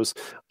everybody knows.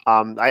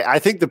 I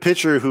think the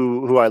pitcher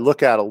who I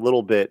look at a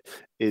little bit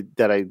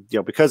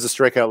because the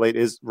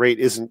strikeout rate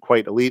isn't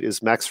quite elite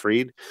is Max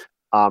Fried.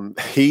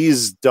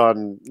 He's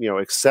done,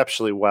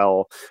 exceptionally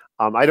well.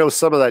 I know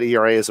some of that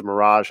ERA is a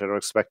mirage. I don't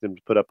expect him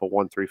to put up a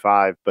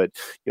 1.35, but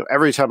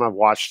every time I've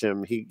watched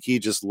him, he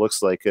just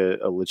looks like a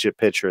legit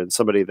pitcher and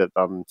somebody that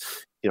I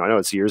know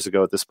it's years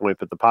ago at this point,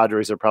 but the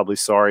Padres are probably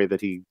sorry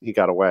that he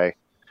got away.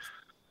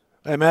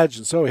 I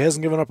imagine so. He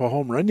hasn't given up a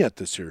home run yet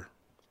this year.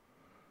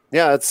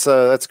 Yeah,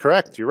 that's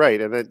correct. You're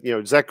right. And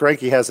then, Zach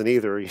Greinke hasn't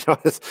either.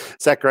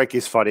 Zach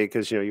Greinke's funny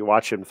because, you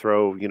watch him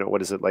throw,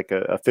 what is it, like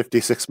a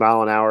 56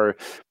 mile an hour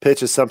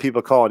pitch, as some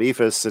people call it,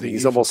 eephus, and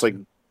he's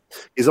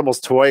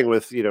almost toying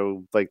with,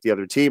 like the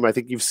other team. I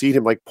think you've seen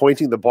him like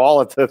pointing the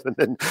ball at them and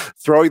then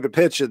throwing the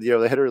pitch, and,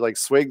 the hitter like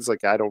swings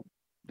like, I don't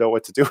know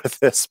what to do with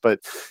this.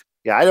 But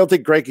yeah, I don't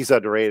think Greinke's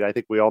underrated. I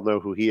think we all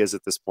know who he is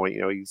at this point.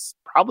 He's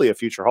probably a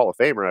future Hall of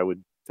Famer, I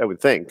would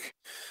think.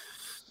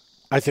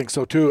 I think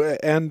so too.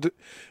 And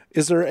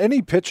is there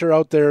any pitcher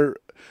out there,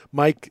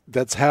 Mike,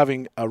 that's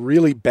having a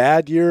really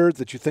bad year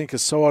that you think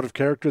is so out of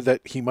character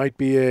that he might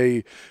be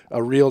a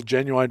real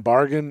genuine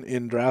bargain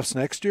in drafts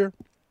next year?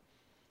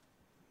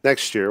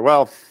 Next year,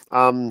 well,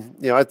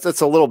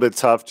 it's a little bit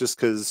tough just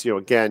because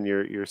again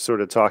you're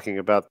sort of talking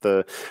about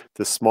the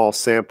small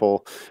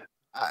sample.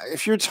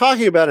 If you're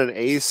talking about an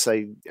ace,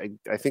 I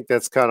think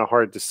that's kind of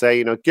hard to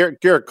say.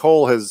 Garrett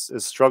Cole has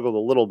struggled a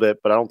little bit,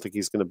 but I don't think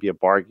he's going to be a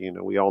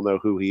bargain. We all know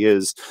who he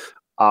is.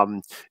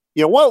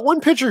 One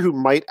pitcher who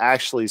might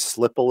actually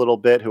slip a little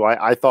bit, who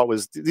I thought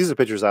was, these are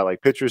pitchers I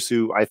like, pitchers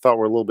who I thought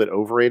were a little bit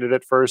overrated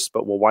at first,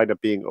 but will wind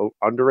up being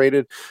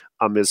underrated,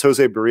 is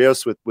Jose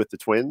Barrios with the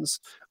Twins.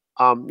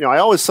 I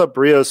always thought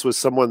Barrios was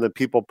someone that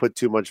people put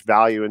too much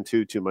value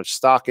into, too much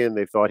stock in.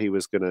 They thought he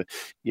was going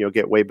to,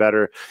 get way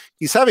better.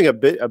 He's having a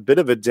bit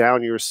of a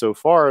down year so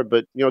far,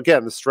 but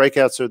again, the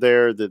strikeouts are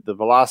there, the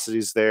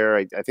velocity's there.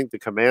 I think the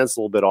command's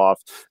a little bit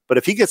off, but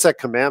if he gets that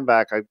command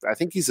back, I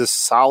think he's a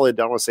solid,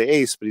 I don't want to say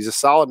ace, but he's a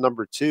solid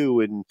number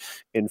 2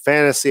 in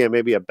fantasy and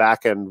maybe a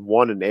back end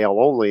 1 in AL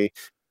only.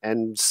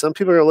 And some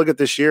people are going to look at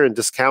this year and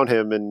discount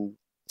him. And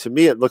to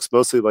me, it looks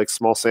mostly like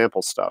small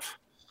sample stuff.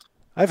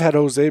 I've had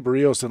Jose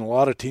Barrios in a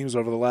lot of teams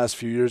over the last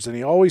few years, and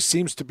he always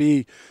seems to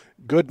be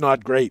good,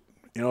 not great.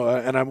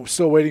 And I'm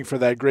still waiting for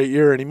that great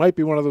year. And he might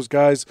be one of those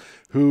guys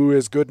who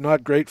is good,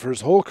 not great for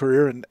his whole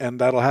career, and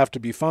that'll have to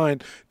be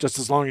fine, just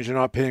as long as you're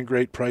not paying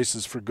great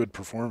prices for good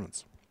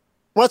performance.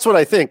 Well, that's what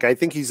I think. I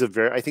think he's a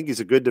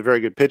good to very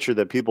good pitcher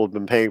that people have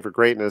been paying for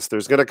greatness.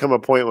 There's going to come a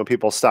point when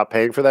people stop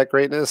paying for that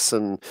greatness,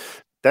 and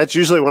that's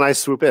usually when I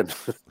swoop in.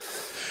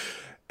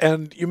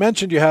 And you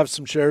mentioned you have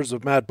some shares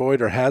of Matt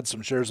Boyd, or had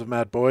some shares of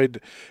Matt Boyd.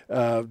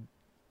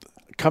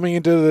 Coming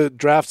into the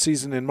draft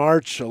season in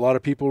March, a lot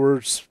of people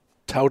were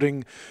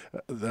touting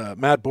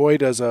Matt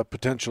Boyd as a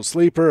potential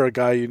sleeper, a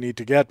guy you need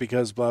to get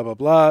because blah, blah,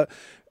 blah.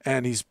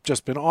 And he's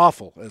just been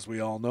awful, as we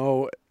all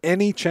know.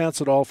 Any chance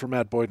at all for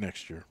Matt Boyd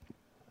next year?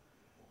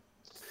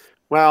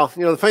 Well,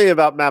 the funny thing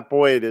about Matt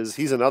Boyd is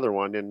he's another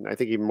one, and I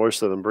think even more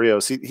so than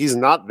Barrios. He's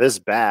not this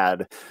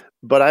bad.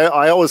 But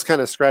I always kind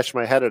of scratch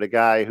my head at a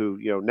guy who,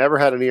 never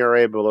had an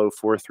ERA below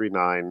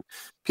 4.39.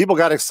 People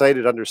got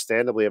excited,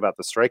 understandably, about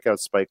the strikeout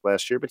spike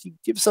last year, but he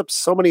gives up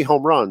so many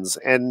home runs.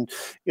 And,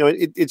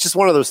 it's just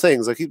one of those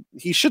things. Like,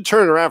 he should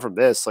turn around from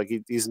this. Like,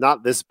 he's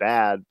not this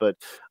bad. But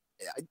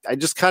I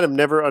just kind of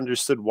never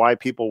understood why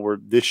people were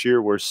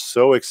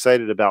so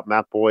excited about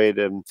Matt Boyd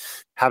and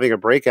having a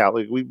breakout.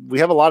 Like, we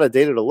have a lot of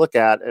data to look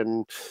at,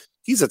 and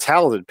he's a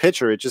talented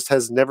pitcher. It just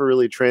has never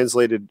really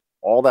translated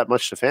all that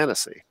much to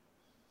fantasy.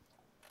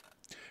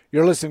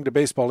 You're listening to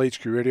Baseball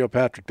HQ Radio.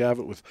 Patrick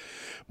Davitt with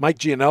Mike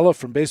Gianella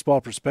from Baseball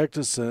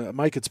Prospectus.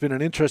 Mike, it's been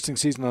an interesting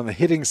season on the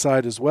hitting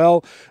side as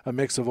well. A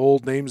mix of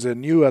old names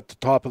and new at the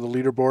top of the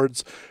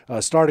leaderboards.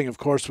 Starting, of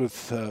course,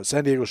 with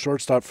San Diego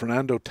shortstop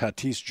Fernando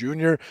Tatis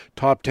Jr.,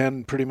 top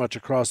 10 pretty much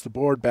across the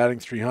board, batting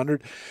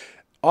 300.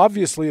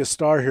 Obviously a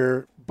star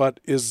here, but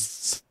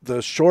is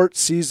the short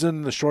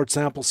season, the short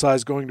sample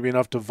size going to be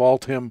enough to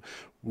vault him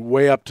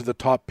way up to the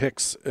top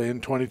picks in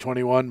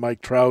 2021,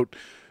 Mike Trout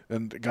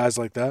and guys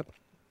like that?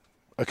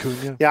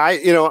 Acuna?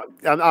 Yeah,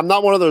 I'm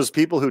not one of those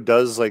people who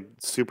does like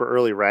super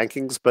early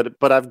rankings,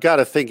 but I've got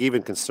to think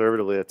even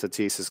conservatively that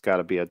Tatis has got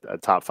to be a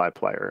top 5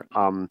 player.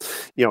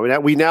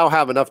 We now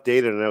have enough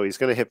data to know he's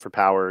going to hit for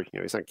power. He's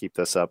not going to keep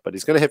this up, but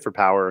he's going to hit for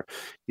power.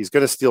 He's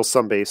going to steal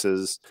some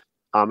bases.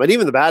 And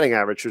even the batting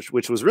average,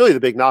 which was really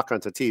the big knock on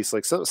Tatis,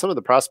 like some of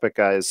the prospect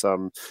guys,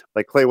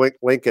 like Clay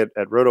Link at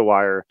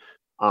RotoWire,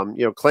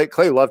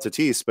 Clay loved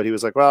Tatis, but he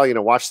was like,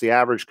 well, watch the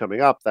average coming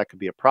up. That could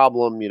be a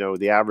problem.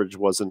 The average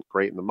wasn't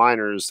great in the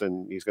minors,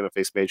 and he's going to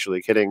face major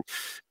league hitting.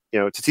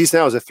 Tatis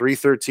now is a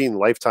 313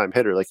 lifetime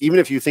hitter. Like, even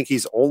if you think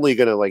he's only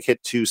going to like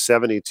hit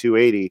 270,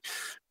 280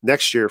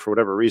 next year, for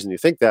whatever reason you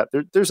think that,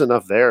 there's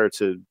enough there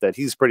that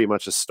he's pretty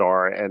much a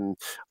star. And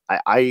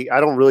I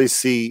don't really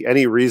see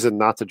any reason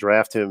not to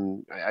draft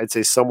him. I'd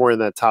say somewhere in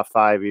that top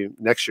 5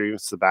 next year, even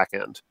to the back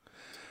end.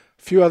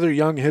 Few other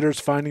young hitters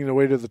finding their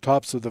way to the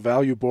tops of the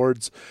value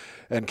boards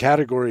and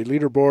category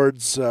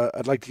leaderboards.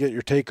 I'd like to get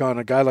your take on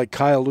a guy like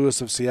Kyle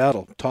Lewis of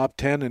Seattle, top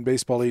 10 in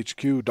Baseball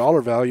HQ,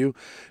 dollar value,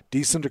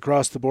 decent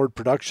across the board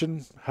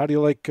production. How do you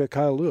like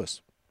Kyle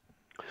Lewis?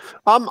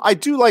 I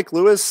do like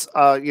Lewis.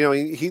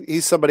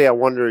 He's somebody I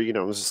wonder,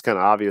 it was just kind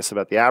of obvious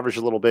about the average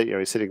a little bit.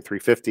 He's hitting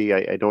 350.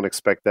 I don't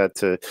expect that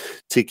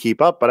to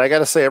keep up. But I got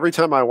to say, every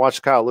time I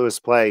watch Kyle Lewis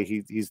play,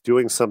 he's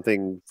doing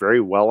something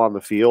very well on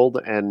the field.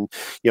 And,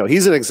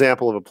 he's an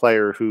example of a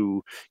player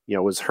who,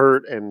 was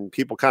hurt and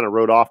people kind of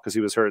wrote off because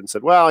he was hurt and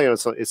said, well,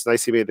 it's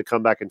nice he made the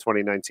comeback in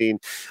 2019.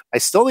 I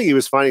still think he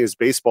was finding his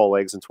baseball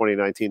legs in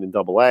 2019 in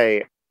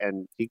Double-A.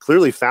 And he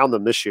clearly found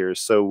them this year.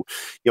 So,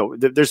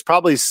 there's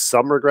probably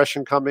some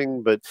regression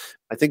coming, but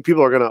I think some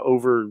people are going to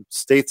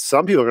overstate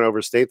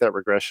that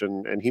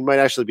regression, and he might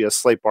actually be a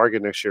slight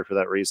bargain next year for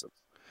that reason.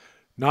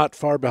 Not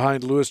far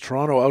behind Lewis,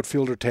 Toronto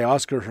outfielder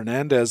Teoscar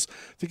Hernandez.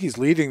 I think he's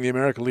leading the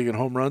American League in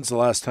home runs the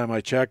last time I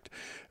checked.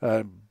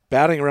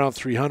 Batting around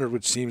 300,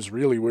 which seems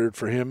really weird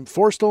for him.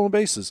 4 stolen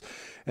bases.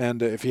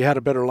 And if he had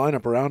a better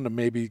lineup around him,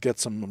 maybe get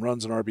some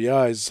runs and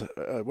RBIs.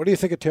 What do you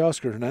think of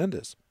Teoscar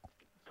Hernandez?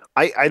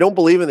 I don't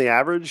believe in the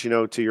average,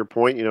 to your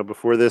point,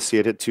 before this he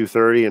had hit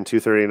 230 and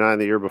 239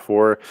 the year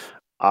before.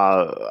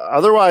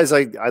 Otherwise,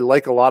 I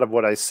like a lot of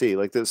what I see.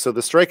 So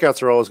the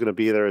strikeouts are always going to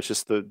be there. It's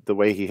just the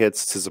way he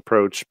hits his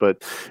approach.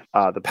 But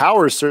the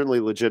power is certainly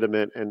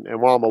legitimate.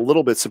 And while I'm a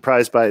little bit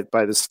surprised by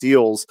the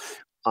steals,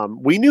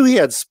 we knew he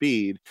had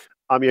speed.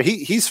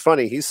 He's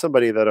funny. He's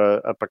somebody that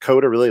a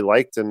Pacoda really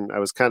liked, and I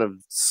was kind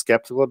of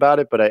skeptical about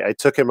it. But I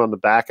took him on the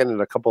back end in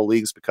a couple of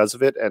leagues because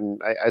of it,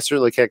 and I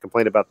certainly can't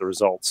complain about the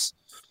results.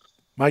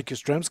 Mike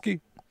Yastrzemski?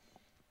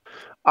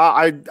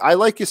 I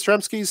like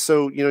Yastrzemski.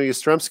 So,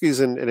 Yastrzemski's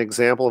an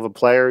example of a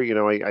player.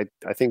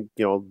 I think,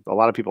 a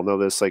lot of people know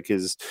this, like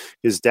his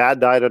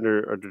dad died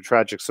under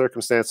tragic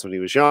circumstance when he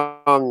was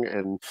young.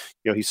 And,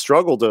 he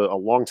struggled a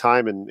long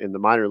time in the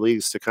minor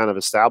leagues to kind of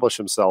establish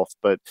himself.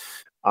 But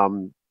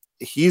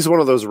he's one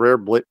of those rare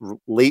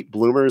late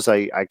bloomers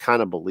I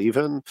kind of believe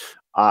in.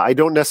 I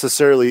don't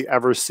necessarily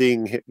ever see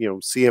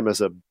him as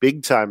a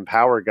big time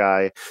power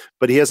guy,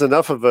 but he has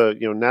enough of a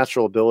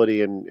natural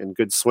ability and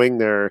good swing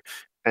there.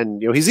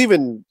 And he's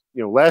even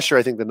last year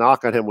I think the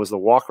knock on him was the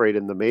walk rate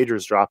in the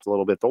majors dropped a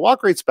little bit. The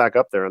walk rate's back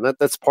up there, and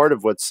that's part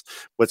of what's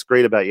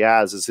great about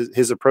Yaz is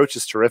his approach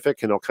is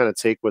terrific, and he'll kind of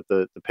take what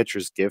the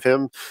pitchers give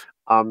him.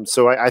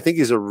 So I think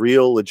he's a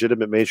real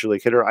legitimate major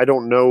league hitter. I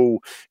don't know,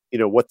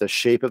 what the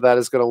shape of that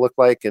is going to look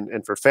like.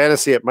 And for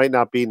fantasy, it might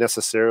not be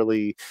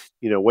necessarily,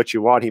 what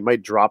you want. He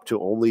might drop to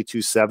only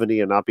 270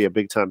 and not be a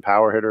big time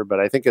power hitter.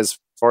 But I think as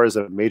far as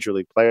a major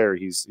league player,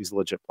 he's a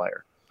legit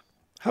player.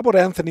 How about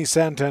Anthony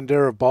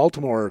Santander of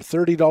Baltimore?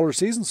 $30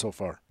 season so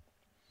far.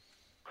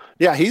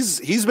 Yeah,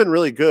 he's been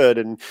really good,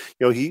 and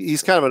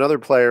he's kind of another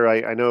player.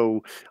 I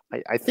know.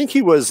 I think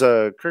he was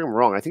correct me if I'm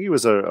wrong. I think he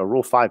was a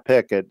Rule 5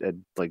 pick at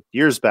like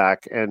years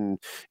back, and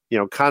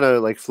kind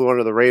of like flew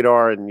under the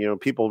radar,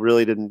 and people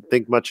really didn't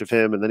think much of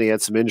him, and then he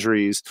had some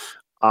injuries,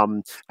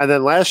 and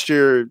then last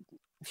year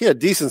he had a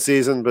decent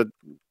season, but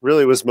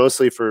really was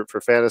mostly for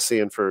fantasy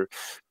and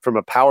from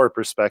a power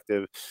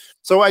perspective.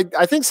 So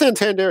I think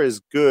Santander is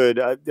good.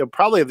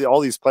 Probably of all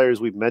these players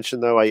we've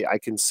mentioned, though, I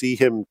can see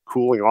him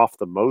cooling off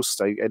the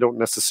most. I don't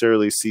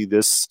necessarily see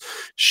this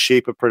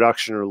shape of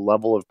production or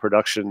level of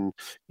production,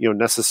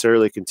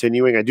 necessarily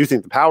continuing. I do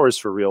think the power is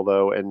for real,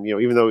 though. And,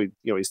 even though,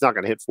 he's not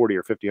going to hit 40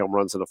 or 50 home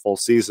runs in a full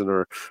season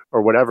or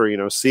whatever,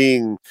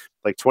 seeing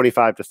like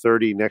 25 to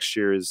 30 next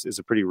year is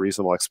a pretty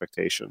reasonable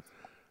expectation.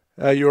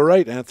 You were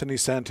right, Anthony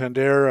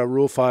Santander, a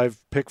Rule 5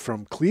 pick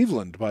from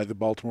Cleveland by the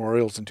Baltimore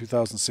Orioles in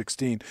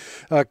 2016.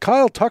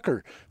 Kyle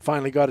Tucker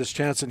finally got his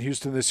chance in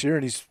Houston this year,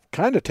 and he's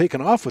kind of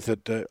taken off with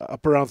it,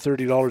 up around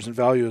 $30 in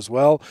value as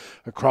well,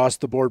 across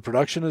the board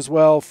production as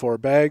well, 4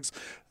 bags,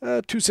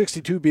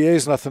 262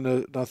 BAs, nothing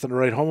to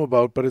write home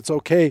about, but it's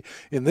okay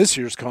in this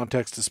year's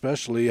context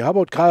especially. How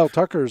about Kyle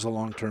Tucker as a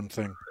long-term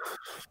thing?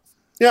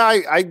 Yeah,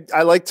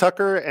 I like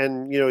Tucker,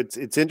 and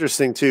it's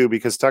interesting too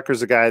because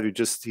Tucker's a guy who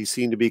he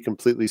seemed to be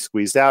completely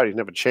squeezed out. He didn't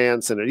have a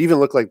chance, and it even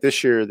looked like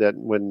this year that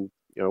when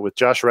with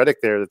Josh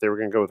Reddick there that they were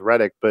going to go with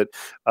Reddick, but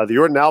the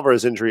Yordan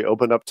Alvarez injury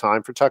opened up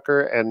time for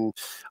Tucker, and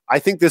I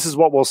think this is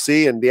what we'll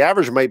see. And the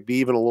average might be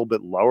even a little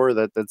bit lower.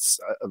 That's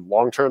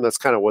long term. That's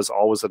kind of was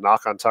always a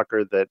knock on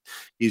Tucker, that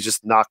he's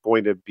just not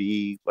going to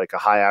be like a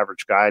high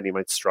average guy, and he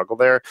might struggle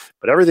there.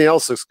 But everything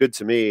else looks good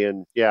to me.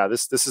 And yeah,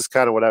 this is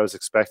kind of what I was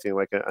expecting,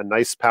 like a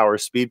nice power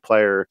speed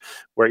player,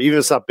 where even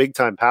if it's not big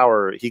time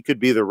power, he could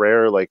be the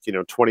rare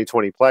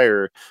 2020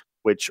 player.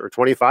 Or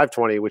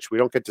 25-20, which we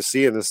don't get to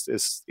see in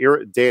this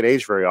day and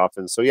age very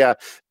often. So yeah,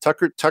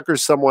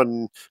 Tucker's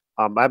someone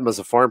I have him as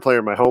a farm player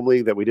in my home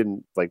league that we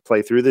didn't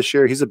play through this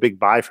year. He's a big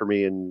buy for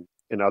me in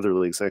other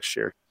leagues next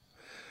year.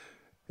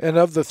 And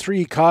of the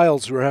 3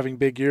 Kyles who are having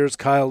big years,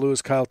 Kyle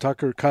Lewis, Kyle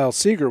Tucker, Kyle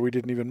Seager, we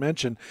didn't even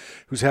mention,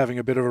 who's having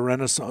a bit of a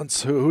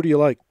renaissance. Who do you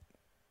like?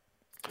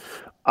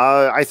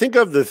 I think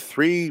of the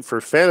 3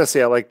 for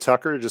fantasy, I like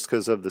Tucker just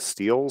because of the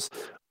steals.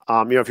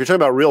 If you're talking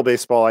about real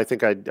baseball, I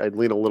think I'd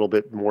lean a little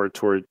bit more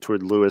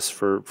toward Lewis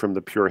from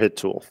the pure hit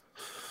tool.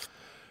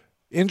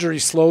 Injury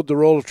slowed the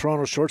role of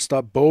Toronto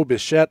shortstop Bo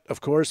Bichette,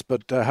 of course,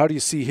 but how do you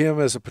see him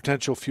as a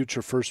potential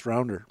future first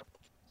rounder?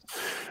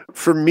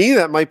 For me,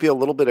 that might be a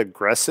little bit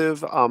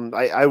aggressive.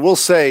 I will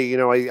say,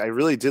 I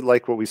really did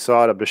like what we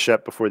saw out of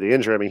Bichette before the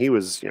injury. I mean, he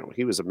was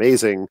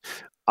amazing.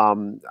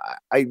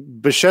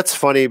 Bichette's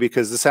funny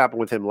because this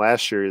happened with him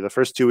last year. The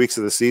first 2 weeks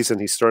of the season,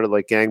 he started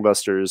like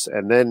gangbusters,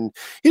 and then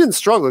he didn't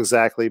struggle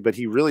exactly, but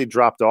he really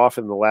dropped off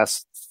in the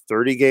last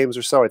 30 games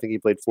or so. I think he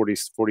played 40,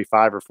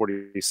 45 or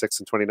 46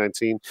 in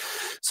 2019.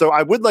 So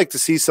I would like to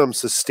see some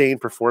sustained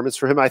performance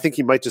for him. I think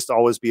he might just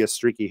always be a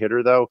streaky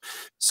hitter, though.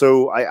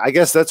 So I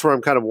guess that's where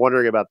I'm kind of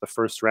wondering about the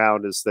first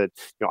round is that,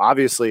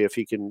 obviously if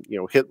he can,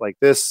 hit like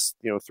this,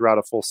 throughout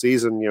a full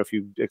season, if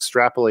you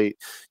extrapolate,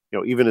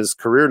 even his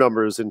career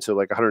numbers into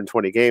like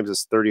 120 games,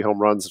 it's 30 home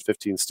runs and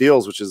 15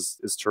 steals, which is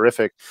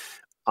terrific.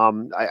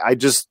 I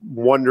just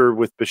wonder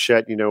with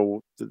Bichette,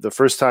 the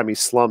first time he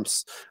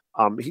slumps,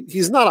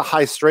 he's not a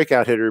high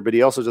strikeout hitter, but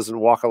he also doesn't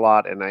walk a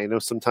lot. And I know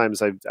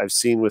sometimes I've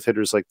seen with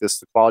hitters like this,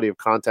 the quality of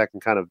contact can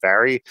kind of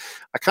vary.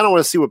 I kind of want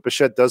to see what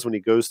Bichette does when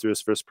he goes through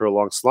his first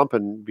prolonged slump.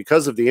 And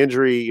because of the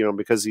injury,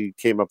 because he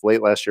came up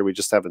late last year, we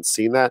just haven't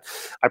seen that.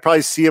 I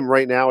probably see him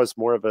right now as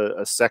more of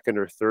a second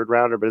or third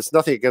rounder, but it's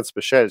nothing against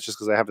Bichette. It's just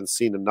because I haven't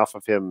seen enough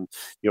of him,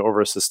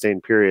 over a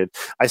sustained period.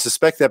 I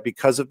suspect that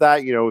because of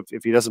that,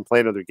 if he doesn't play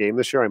another game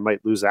this year, I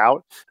might lose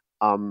out.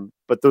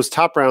 But those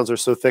top rounds are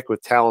so thick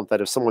with talent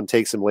that if someone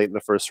takes him late in the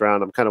first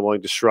round, I'm kind of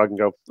willing to shrug and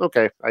go,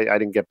 okay, I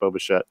didn't get Bo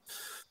Bichette.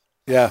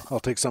 Yeah, I'll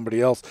take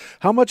somebody else.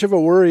 How much of a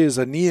worry is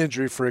a knee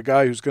injury for a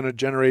guy who's going to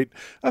generate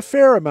a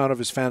fair amount of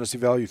his fantasy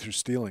value through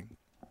stealing?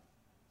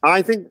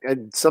 I think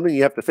it's something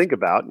you have to think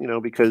about,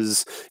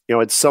 because,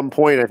 at some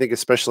point, I think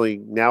especially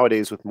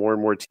nowadays with more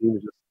and more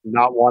teams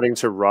not wanting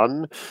to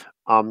run,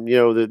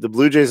 the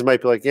Blue Jays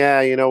might be like,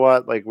 yeah, you know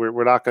what, like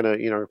we're not going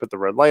to, put the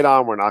red light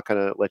on. We're not going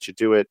to let you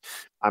do it.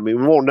 I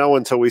mean, we won't know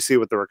until we see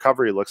what the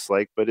recovery looks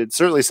like, but it's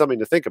certainly something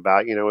to think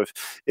about.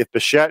 If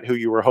Bichette, who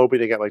you were hoping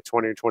to get like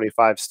 20 or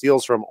 25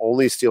 steals from,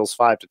 only steals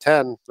 5 to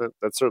 10,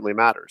 that certainly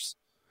matters.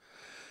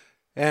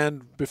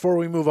 And before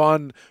we move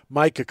on,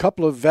 Mike, a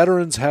couple of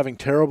veterans having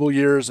terrible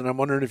years, and I'm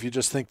wondering if you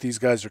just think these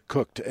guys are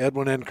cooked.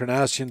 Edwin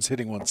Encarnacion's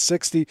hitting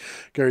 160.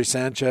 Gary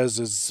Sanchez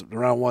is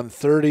around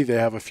 130. They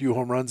have a few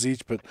home runs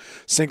each, but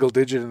single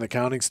digit in the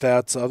counting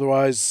stats.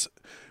 Otherwise,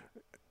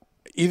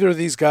 either of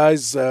these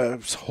guys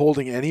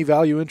holding any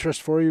value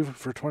interest for you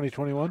for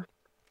 2021?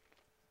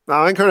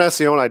 Now,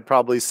 Encarnacion, I'd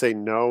probably say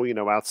no,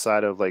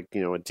 outside of like,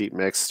 a deep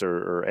mixed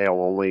or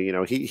AL only.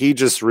 He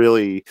just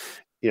really...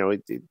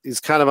 he's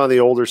kind of on the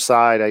older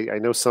side. I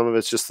know some of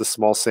it's just the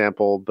small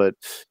sample, but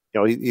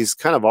he's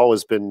kind of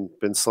always been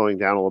slowing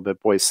down a little bit.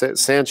 Boy,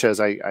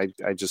 Sanchez, I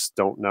just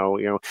don't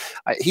know.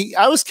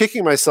 I was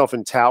kicking myself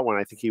in tout when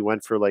I think he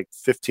went for like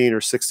 15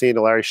 or 16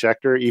 to Larry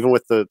Schechter. Even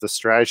with the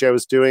strategy I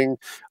was doing,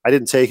 I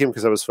didn't take him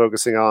because I was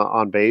focusing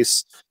on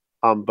base.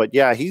 But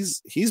yeah,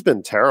 he's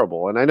been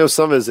terrible. And I know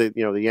some of his,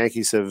 the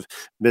Yankees have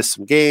missed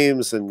some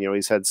games and,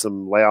 he's had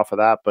some layoff of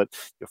that, but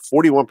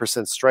 41%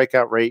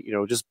 strikeout rate,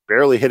 just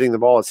barely hitting the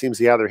ball. It seems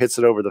he either hits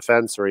it over the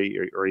fence or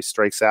he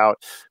strikes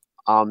out.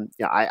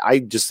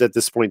 I just at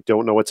this point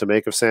don't know what to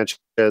make of Sanchez.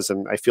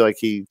 And I feel like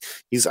I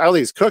don't think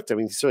he's cooked. I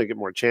mean, he's certainly get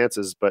more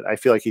chances, but I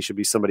feel like he should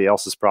be somebody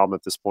else's problem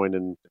at this point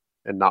and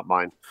not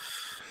mine.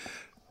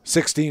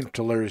 16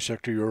 to Larry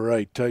Schechter, you were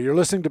right. You're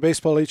listening to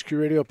Baseball HQ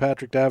Radio,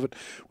 Patrick Davitt,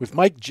 with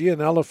Mike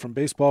Gianella from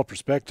Baseball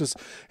Prospectus.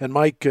 And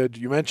Mike,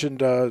 you mentioned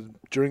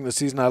during the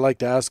season I like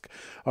to ask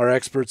our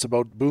experts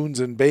about boons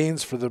and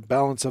banes for the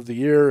balance of the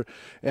year.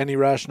 Any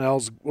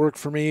rationales work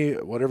for me,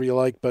 whatever you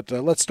like. But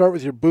let's start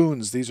with your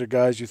boons. These are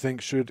guys you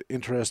think should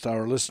interest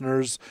our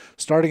listeners,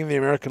 starting in the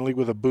American League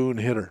with a boon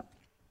hitter.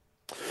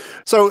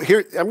 So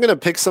here, I'm going to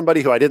pick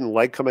somebody who I didn't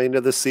like coming into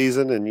this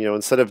season. And,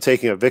 instead of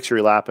taking a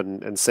victory lap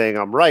and saying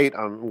I'm right,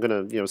 I'm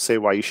going to, say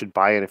why you should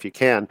buy in if you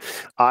can.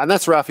 And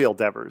that's Rafael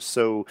Devers.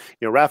 So,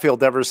 Rafael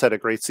Devers had a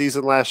great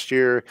season last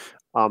year.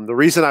 The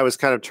reason I was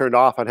kind of turned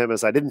off on him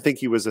is I didn't think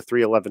he was a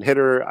 311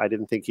 hitter. I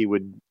didn't think he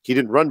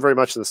didn't run very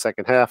much in the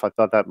second half. I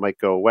thought that might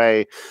go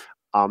away.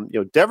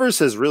 Devers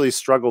has really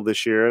struggled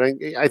this year,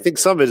 and I think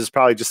some of it is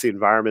probably just the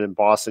environment in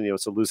Boston.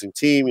 It's a losing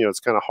team.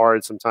 It's kind of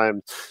hard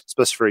sometimes,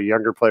 especially for a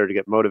younger player to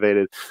get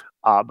motivated.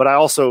 But I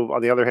also,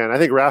 on the other hand, I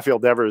think Rafael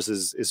Devers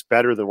is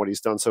better than what he's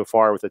done so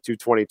far with a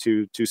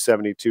 222,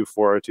 272,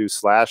 402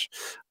 slash.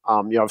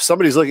 If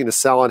somebody's looking to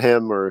sell on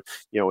him or,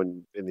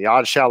 in the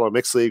odd shallow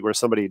mixed league where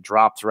somebody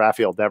dropped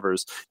Rafael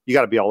Devers, you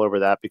got to be all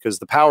over that because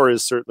the power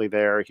is certainly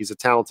there. He's a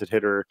talented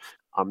hitter.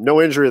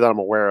 No injury that I'm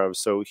aware of.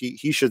 So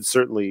he should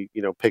certainly,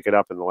 pick it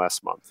up in the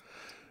last month.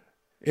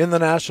 In the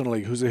National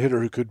League, who's a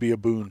hitter who could be a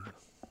boon?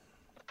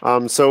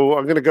 So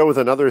I'm going to go with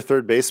another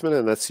third baseman,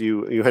 and that's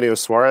Eugenio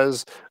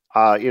Suarez.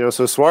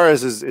 So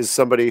Suarez is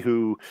somebody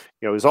who,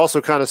 has also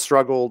kind of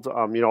struggled.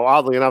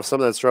 Oddly enough, some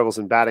of that struggles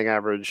in batting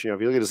average. If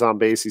you look at his on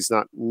base, he's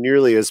not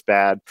nearly as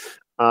bad.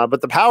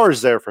 But the power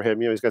is there for him.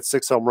 He's got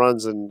 6 home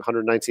runs and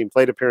 119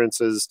 plate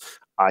appearances.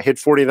 Hit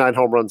 49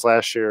 home runs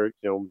last year.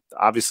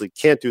 Obviously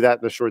can't do that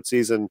in the short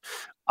season,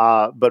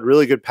 but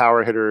really good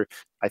power hitter.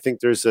 I think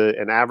there's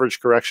an average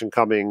correction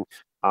coming.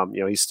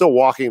 He's still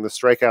walking. The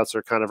strikeouts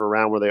are kind of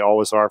around where they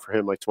always are for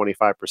him, like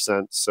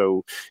 25%.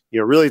 So,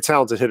 really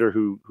talented hitter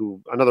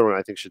who another one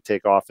I think should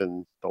take off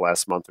in the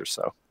last month or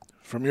so.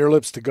 From your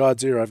lips to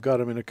God's ear, I've got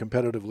him in a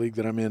competitive league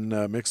that I'm in,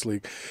 mixed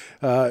league.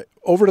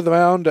 Over to the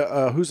mound,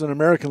 who's an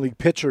American League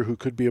pitcher who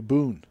could be a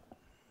boon?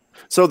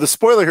 So the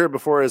spoiler here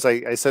before is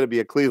I said it'd be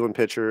a Cleveland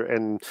pitcher,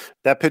 and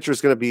that pitcher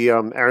is going to be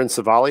Aaron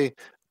Civale.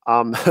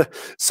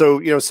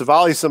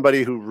 Civale is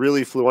somebody who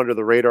really flew under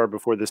the radar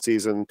before this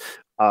season.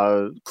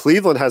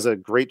 Cleveland has a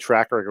great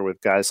track record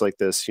with guys like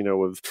this,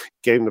 of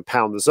getting to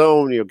pound the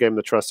zone, getting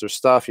to trust their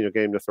stuff,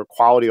 getting to throw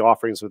quality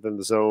offerings within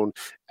the zone.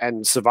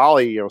 And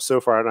Civale, so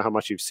far, I don't know how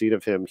much you've seen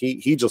of him.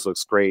 He just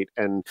looks great.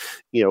 And,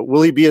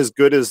 will he be as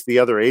good as the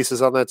other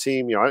aces on that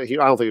team? I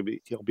don't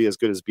think he'll be as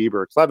good as Bieber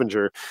or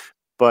Clevenger,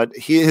 but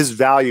his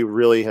value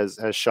really has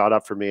shot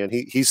up for me. And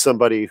he's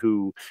somebody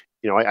who,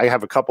 I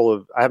have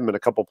him in a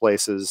couple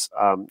places.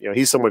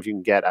 He's someone if you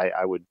can get,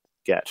 I would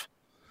get.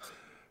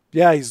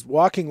 Yeah, he's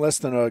walking less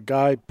than a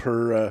guy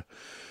per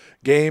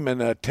game and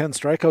 10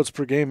 strikeouts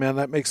per game, man.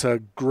 That makes a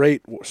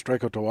great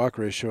strikeout to walk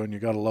ratio, and you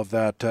got to love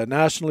that.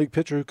 National League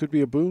pitcher who could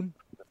be a boon?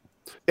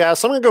 Yeah,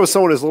 so I'm going to go with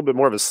someone who's a little bit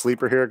more of a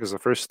sleeper here because the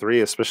first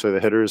three, especially the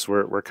hitters,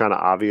 were kind of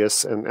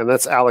obvious, and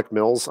that's Alec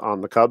Mills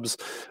on the Cubs.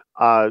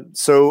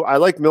 So I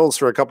like Mills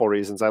for a couple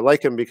reasons. I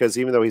like him because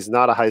even though he's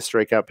not a high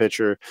strikeout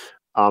pitcher,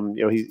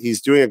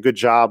 he's doing a good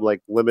job,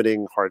 like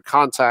limiting hard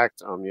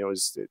contact,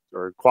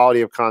 or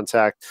quality of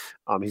contact.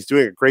 He's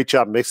doing a great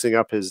job mixing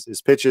up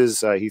his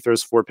pitches. He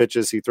throws 4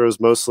 pitches. He throws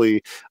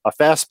mostly a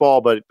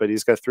fastball, but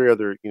he's got 3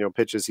 other,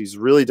 pitches. He's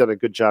really done a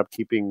good job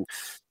keeping,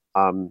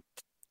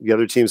 the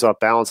other teams off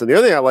balance. And the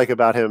other thing I like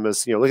about him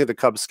is, look at the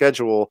Cubs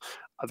schedule.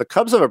 The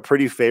Cubs have a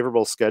pretty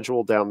favorable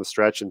schedule down the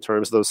stretch in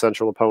terms of those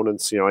central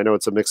opponents. I know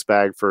it's a mixed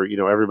bag for,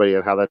 everybody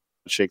and how that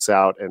shakes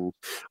out, and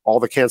all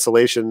the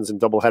cancellations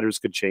and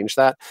doubleheaders could change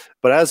that.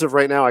 But as of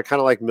right now, I kind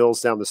of like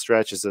Mills down the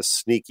stretch as a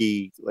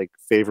sneaky,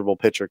 favorable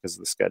pitcher because of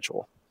the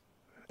schedule.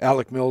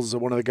 Alec Mills is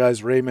one of the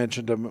guys Ray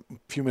mentioned a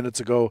few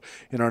minutes ago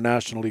in our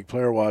National League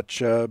Player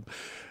Watch.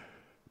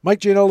 Mike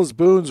Giannella's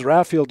boons: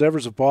 Rafael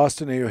Devers of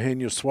Boston,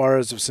 Eugenio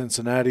Suarez of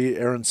Cincinnati,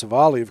 Aaron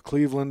Civale of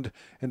Cleveland,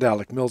 and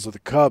Alec Mills of the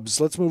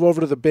Cubs. Let's move over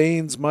to the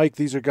Banes. Mike,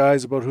 these are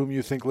guys about whom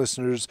you think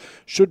listeners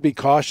should be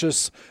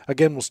cautious.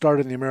 Again, we'll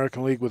start in the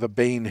American League with a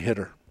Bane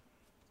hitter.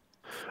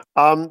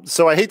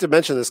 So I hate to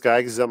mention this guy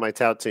because he's on my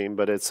tout team,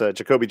 but it's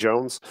Jacoby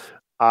Jones.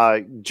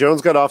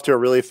 Jones got off to a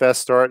really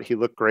fast start. He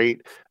looked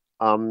great.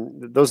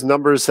 Those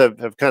numbers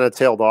have kind of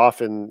tailed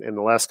off in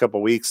the last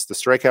couple of weeks. The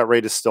strikeout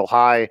rate is still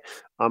high.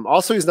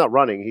 Also, he's not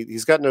running.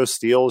 He's got no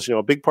steals.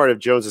 A big part of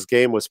Jones's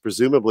game was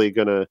presumably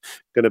gonna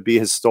be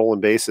his stolen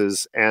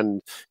bases.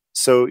 And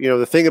so,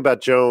 the thing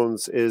about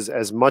Jones is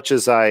as much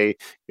as I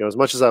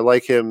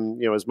like him,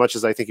 as much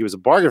as I think he was a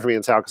bargain for me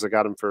in town because I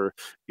got him for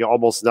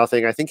almost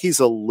nothing. I think he's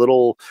a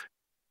little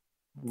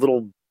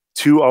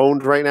too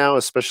owned right now.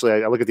 Especially,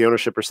 I look at the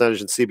ownership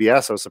percentage in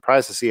CBS. I was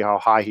surprised to see how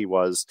high he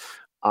was.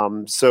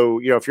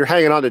 So, if you're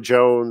hanging on to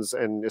Jones,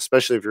 and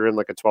especially if you're in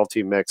like a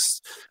 12-team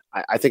mix,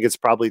 I think it's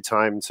probably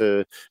time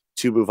to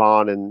move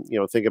on and,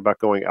 think about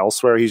going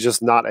elsewhere. He's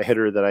just not a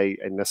hitter that I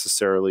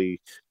necessarily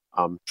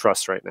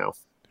trust right now.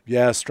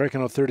 Yeah,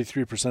 striking out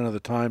 33% of the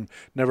time.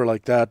 Never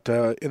like that.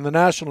 In the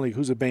National League,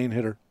 who's a Bane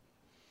hitter?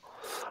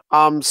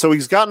 So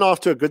he's gotten off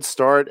to a good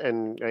start,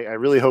 and I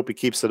really hope he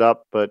keeps it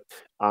up. But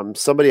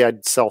somebody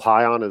I'd sell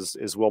high on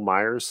is Will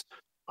Myers.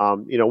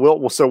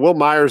 Will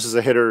Myers is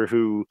a hitter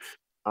who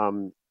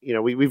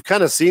we've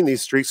kind of seen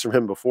these streaks from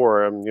him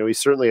before. He's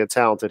certainly a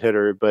talented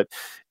hitter, but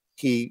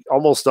he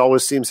almost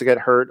always seems to get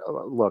hurt.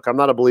 Look, I'm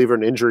not a believer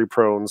in injury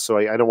prone, so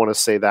I don't want to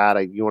say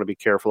that. You want to be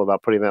careful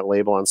about putting that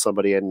label on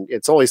somebody, and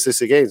it's only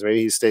 60 games.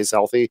 Maybe he stays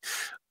healthy,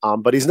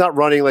 but he's not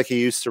running like he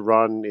used to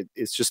run.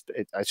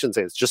 I shouldn't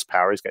say it's just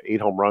power. He's got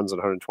 8 home runs and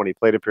 120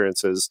 plate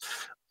appearances.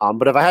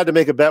 But if I had to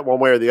make a bet one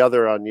way or the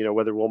other on,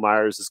 whether Will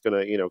Myers is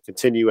going to,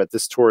 continue at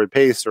this torrid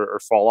pace or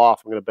fall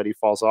off, I'm going to bet he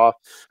falls off.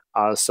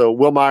 So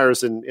Will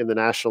Myers in the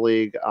National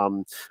League.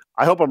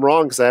 I hope I'm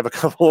wrong because I have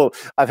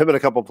him in a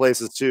couple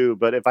places too.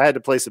 But if I had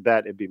to place a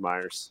bet, it'd be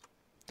Myers.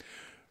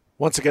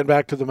 Once again,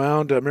 back to the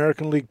mound.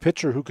 American League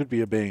pitcher who could be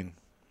a Bane?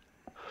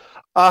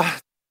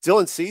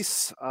 Dylan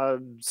Cease.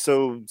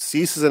 So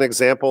Cease is an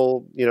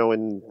example,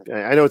 and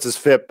I know it's his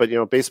FIP,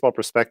 but, Baseball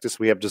Prospectus,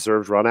 we have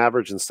deserved run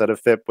average instead of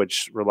FIP,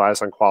 which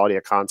relies on quality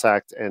of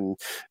contact. And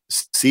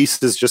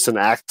Cease is just an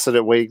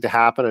accident waiting to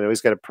happen. I know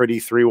he's got a pretty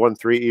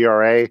 3.13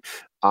 ERA.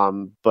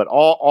 But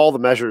all the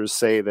measures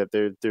say that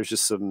there's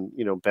just some,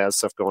 bad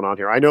stuff going on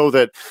here. I know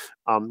that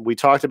we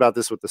talked about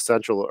this with the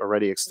Central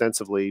already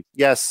extensively.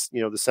 Yes,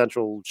 the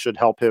Central should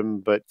help him,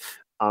 but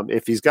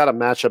if he's got a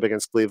matchup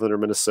against Cleveland or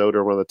Minnesota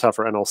or one of the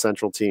tougher NL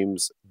Central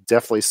teams,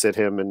 definitely sit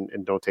him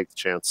and don't take the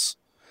chance.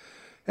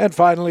 And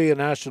finally, a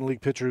National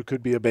League pitcher who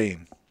could be a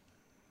Bane.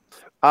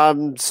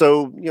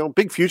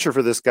 Big future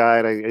for this guy,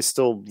 and I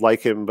still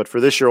like him. But for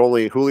this year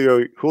only,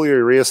 Julio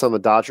Urias on the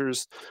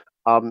Dodgers.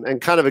 And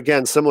kind of,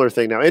 again, similar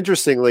thing. Now,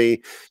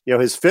 interestingly,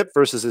 his FIP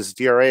versus his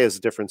DRA is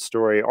a different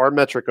story. Our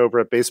metric over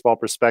at Baseball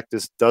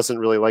Prospectus doesn't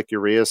really like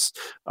Urias,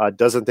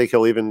 doesn't think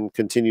he'll even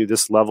continue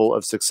this level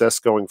of success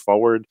going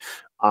forward.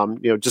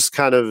 Just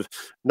kind of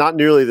not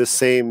nearly the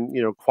same,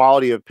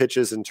 quality of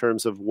pitches in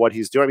terms of what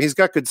he's doing. I mean, he's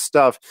got good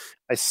stuff.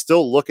 I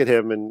still look at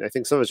him, and I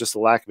think some of it's just a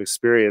lack of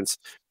experience.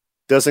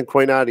 Doesn't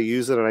quite know how to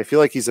use it. And I feel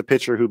like he's a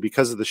pitcher who,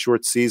 because of the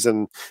short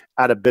season,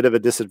 at a bit of a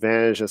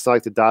disadvantage. It's not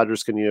like the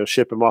Dodgers can,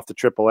 ship him off to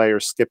AAA or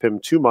skip him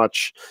too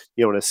much,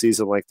 in a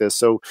season like this.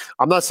 So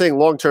I'm not saying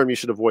long-term you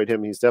should avoid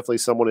him. He's definitely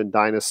someone in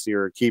dynasty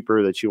or a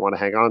keeper that you want to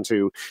hang on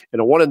to. In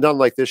a one and done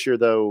like this year,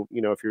 though,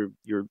 if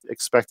you're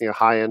expecting a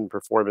high-end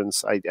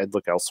performance, I'd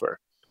look elsewhere.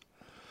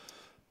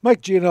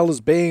 Mike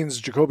Gianella's Baines,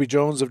 Jacoby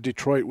Jones of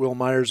Detroit, Will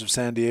Myers of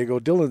San Diego,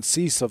 Dylan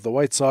Cease of the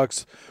White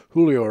Sox,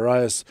 Julio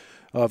Urias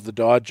of the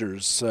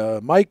Dodgers.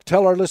 Mike,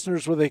 tell our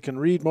listeners where they can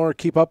read more,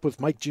 keep up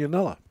with Mike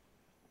Gianella.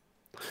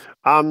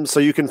 So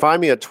you can find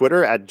me at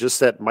Twitter at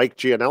Mike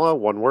Gianella,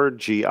 one word,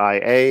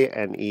 Gianella.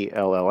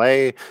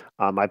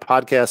 My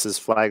podcast is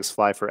Flags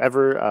Fly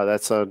Forever.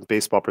 That's on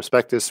Baseball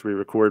Prospectus. We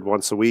record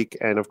once a week.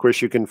 And of course,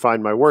 you can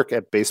find my work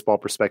at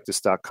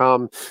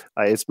baseballprospectus.com.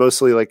 It's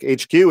mostly like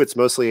HQ. It's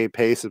mostly a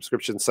pay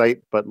subscription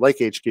site, but like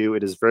HQ,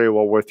 it is very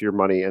well worth your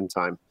money and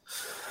time.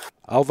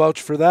 I'll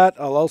vouch for that.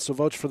 I'll also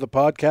vouch for the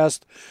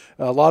podcast.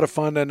 A lot of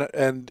fun.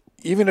 And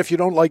even if you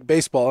don't like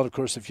baseball, and of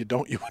course, if you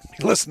don't, you wouldn't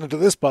be listening to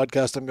this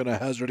podcast, I'm going to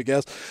hazard a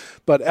guess.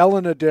 But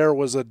Ellen Adair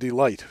was a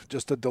delight,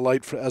 just a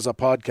delight as a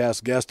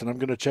podcast guest. And I'm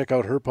going to check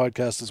out her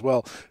podcast as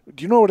well.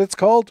 Do you know what it's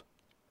called?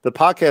 The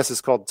podcast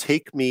is called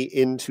Take Me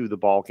Into the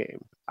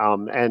Ballgame.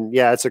 And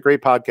yeah, it's a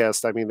great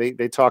podcast. I mean,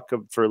 they talk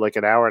for like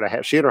an hour and a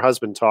half. She and her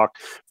husband talk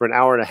for an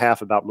hour and a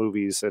half about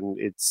movies. And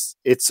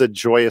it's a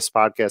joyous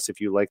podcast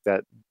if you like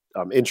that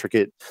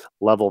intricate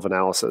level of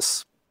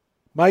analysis.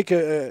 Mike,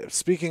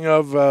 speaking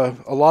of a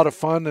lot of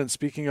fun and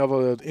speaking of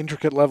an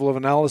intricate level of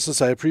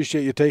analysis, I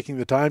appreciate you taking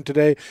the time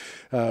today.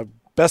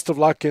 Best of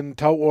luck in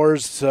Tout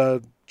Wars.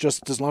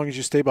 Just as long as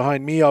you stay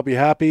behind me, I'll be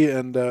happy,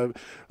 and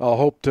I'll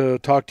hope to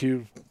talk to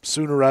you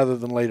sooner rather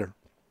than later.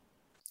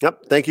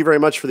 Yep. Thank you very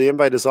much for the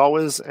invite as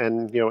always.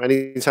 And,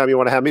 anytime you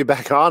want to have me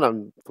back on,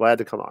 I'm glad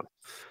to come on.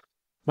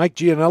 Mike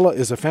Gianella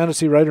is a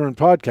fantasy writer and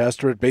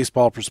podcaster at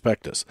Baseball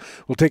Prospectus.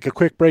 We'll take a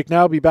quick break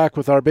now, be back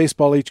with our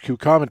Baseball HQ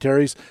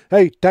commentaries.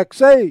 Hey,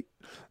 Texas!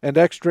 And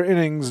extra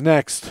innings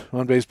next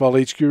on Baseball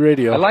HQ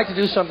Radio. I'd like to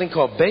do something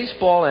called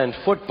baseball and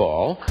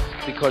football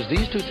because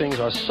these two things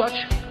are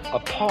such a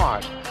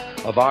part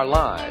of our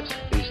lives,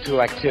 these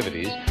two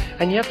activities,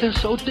 and yet they're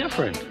so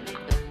different.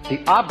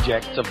 The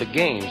objects of the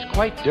game is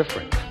quite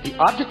different. The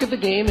object of the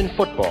game in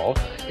football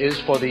is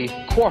for the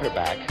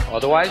quarterback,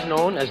 otherwise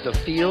known as the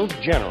field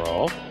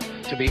general,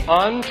 to be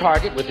on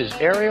target with his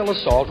aerial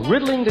assault,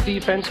 riddling the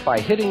defense by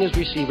hitting his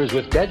receivers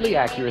with deadly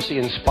accuracy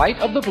in spite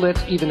of the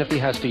blitz, even if he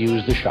has to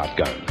use the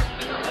shotgun.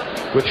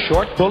 With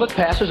short bullet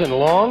passes and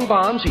long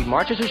bombs, he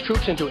marches his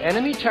troops into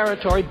enemy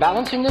territory,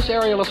 balancing this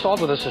aerial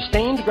assault with a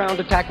sustained ground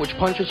attack which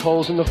punches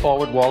holes in the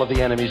forward wall of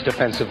the enemy's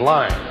defensive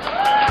line.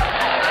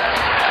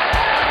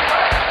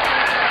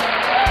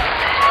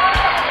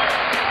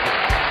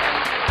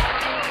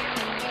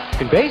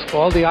 In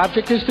baseball, the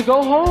object is to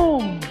go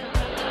home.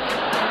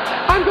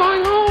 I'm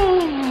going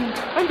home.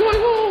 I'm going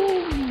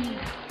home.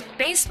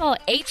 Baseball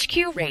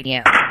HQ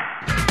Radio.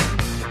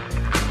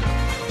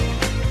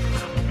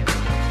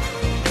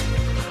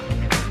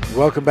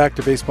 Welcome back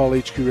to Baseball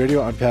HQ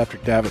Radio. I'm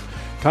Patrick Davitt.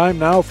 Time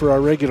now for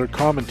our regular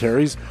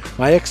commentaries.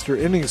 My extra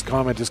innings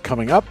comment is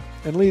coming up,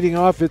 and leading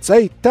off, it's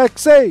a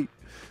Texas,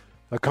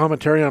 a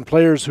commentary on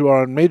players who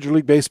are on Major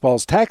League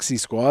Baseball's taxi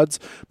squads,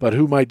 but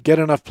who might get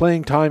enough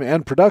playing time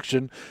and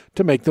production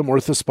to make them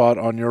worth a spot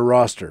on your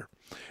roster.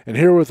 And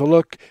here with a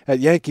look at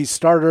Yankees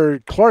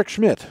starter Clark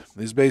Schmidt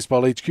is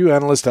Baseball HQ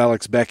analyst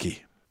Alex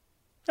Becky.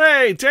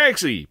 Hey,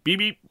 taxi, beep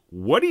beep.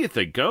 What do you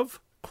think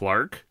of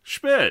Clark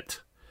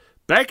Schmidt?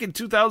 Back in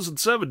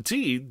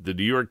 2017, the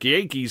New York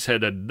Yankees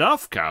had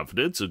enough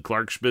confidence in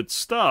Clark Schmidt's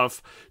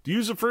stuff to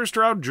use a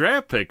first-round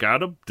draft pick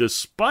on him,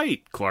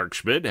 despite Clark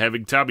Schmidt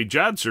having Tommy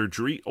John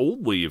surgery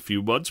only a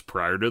few months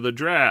prior to the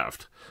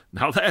draft.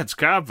 Now that's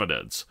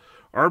confidence.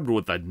 Armed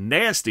with a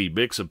nasty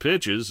mix of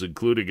pitches,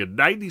 including a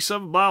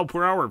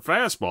 97-mile-per-hour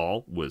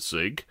fastball with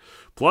sink,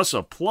 plus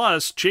a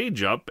plus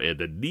changeup and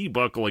a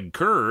knee-buckling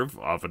curve,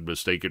 often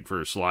mistaken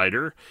for a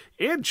slider,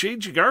 and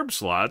changing arm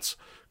slots,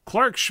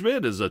 Clark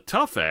Schmidt is a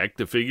tough act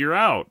to figure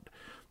out.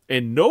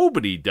 And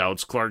nobody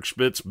doubts Clark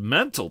Schmidt's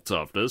mental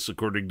toughness,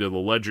 according to the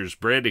Ledger's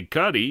Brandon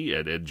Cuddy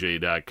at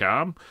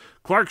NJ.com.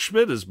 Clark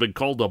Schmidt has been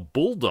called a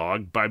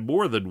bulldog by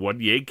more than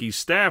one Yankee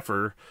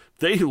staffer.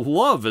 They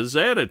love his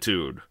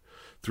attitude.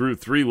 Through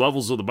 3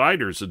 levels of the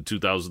minors in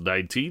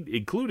 2019,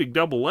 including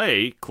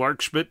Double-A,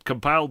 Clark Schmidt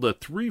compiled a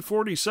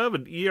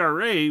 .347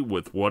 ERA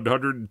with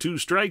 102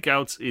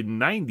 strikeouts in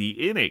 90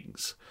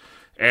 innings.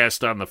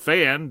 Asked on The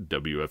Fan,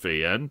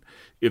 WFAN,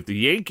 if the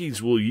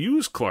Yankees will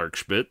use Clark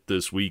Schmidt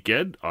this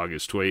weekend,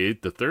 August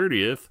 28th to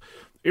 30th,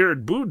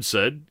 Aaron Boone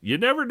said, "You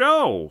never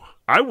know.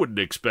 I wouldn't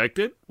expect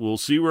it. We'll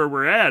see where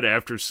we're at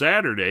after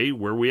Saturday,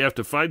 where we have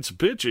to find some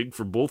pitching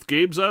for both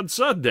games on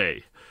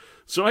Sunday.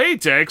 So hey,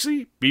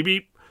 Taxi, beep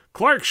beep,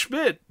 Clark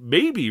Schmidt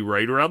may be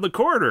right around the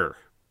corner.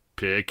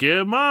 Pick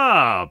him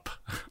up."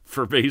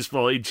 For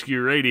Baseball HQ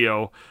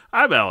Radio,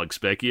 I'm Alex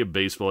Becky of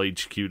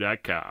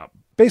BaseballHQ.com.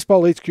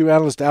 Baseball HQ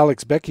analyst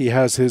Alex Becky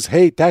has his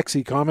Hey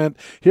Taxi comment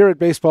here at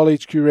Baseball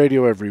HQ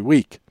Radio every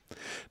week.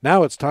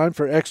 Now it's time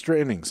for Extra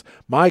Innings,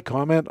 my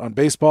comment on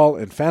baseball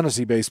and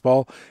fantasy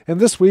baseball, and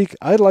this week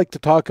I'd like to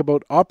talk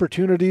about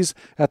opportunities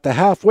at the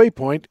halfway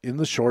point in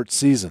the short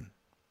season.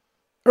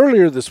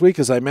 Earlier this week,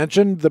 as I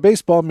mentioned, the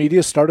baseball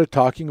media started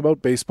talking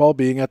about baseball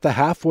being at the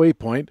halfway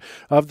point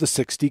of the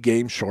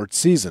 60-game short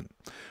season.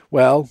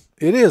 Well,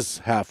 it is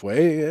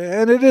halfway,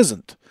 and it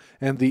isn't.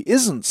 And the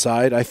isn't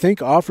side, I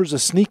think, offers a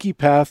sneaky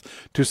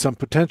path to some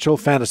potential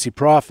fantasy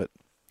profit.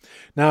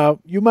 Now,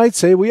 you might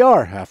say we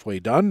are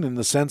halfway done in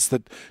the sense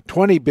that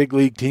 20 big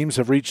league teams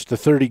have reached the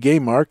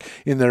 30-game mark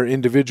in their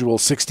individual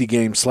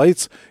 60-game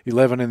slates,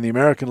 11 in the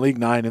American League,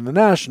 9 in the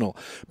National.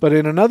 But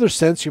in another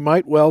sense, you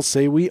might well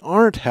say we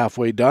aren't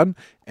halfway done,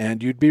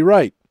 and you'd be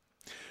right.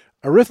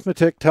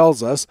 Arithmetic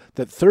tells us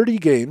that 30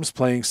 games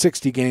playing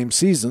 60-game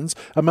seasons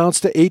amounts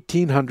to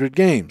 1,800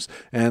 games,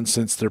 and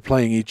since they're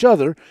playing each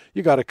other,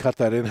 you got to cut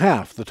that in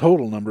half. The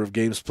total number of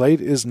games played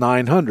is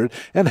 900,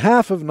 and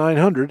half of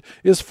 900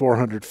 is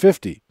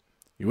 450.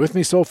 You with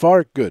me so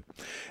far? Good.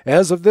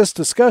 As of this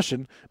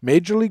discussion,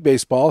 Major League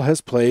Baseball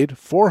has played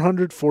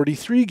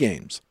 443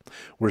 games.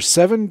 We're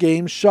 7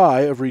 games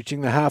shy of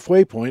reaching the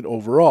halfway point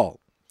overall.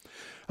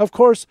 Of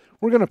course,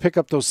 we're going to pick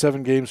up those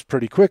 7 games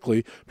pretty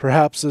quickly,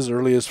 perhaps as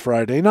early as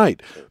Friday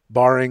night,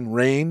 barring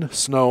rain,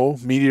 snow,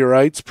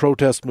 meteorites,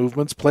 protest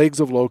movements,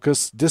 plagues of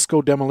locusts,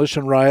 disco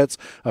demolition riots,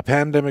 a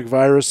pandemic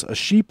virus, a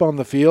sheep on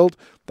the field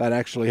 — that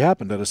actually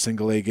happened at a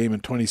single-A game in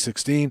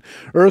 2016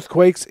 —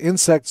 earthquakes,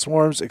 insect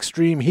swarms,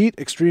 extreme heat,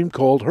 extreme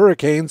cold,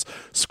 hurricanes,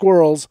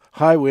 squirrels,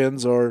 high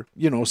winds, or,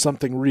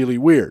 something really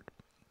weird.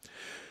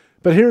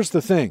 But here's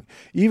the thing.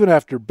 Even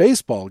after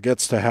baseball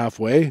gets to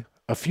halfway,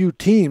 a few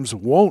teams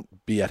won't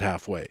be at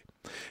halfway.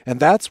 And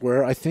that's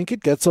where I think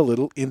it gets a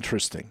little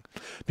interesting.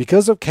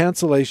 Because of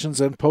cancellations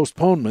and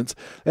postponements,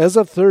 as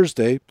of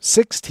Thursday,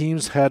 6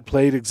 teams had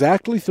played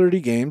exactly 30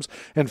 games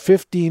and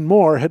 15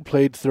 more had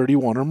played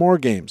 31 or more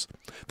games.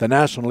 The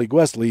National League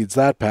West leads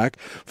that pack.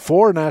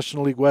 4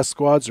 National League West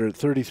squads are at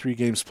 33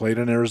 games played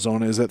and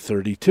Arizona is at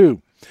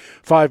 32.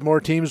 5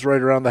 more teams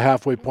right around the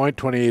halfway point,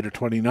 28 or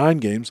 29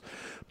 games.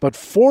 But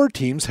 4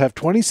 teams have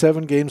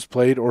 27 games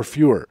played or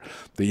fewer.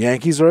 The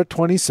Yankees are at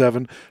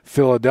 27,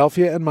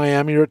 Philadelphia and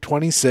Miami are at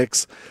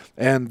 26,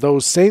 and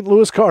those St.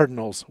 Louis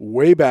Cardinals,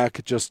 way back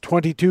at just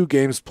 22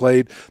 games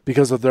played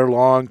because of their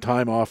long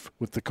time off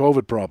with the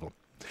COVID problem.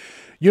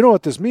 You know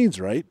what this means,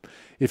 right?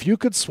 If you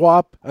could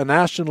swap a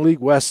National League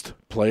West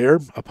player,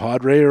 a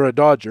Padre or a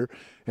Dodger,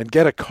 and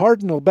get a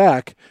Cardinal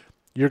back,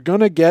 you're going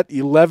to get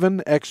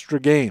 11 extra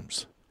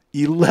games.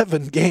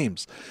 11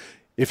 games.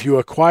 If you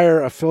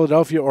acquire a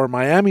Philadelphia or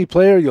Miami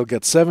player, you'll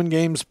get 7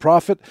 games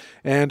profit,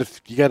 and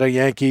if you get a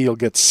Yankee, you'll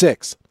get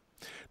 6.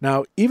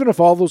 Now, even if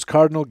all those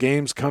Cardinal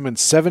games come in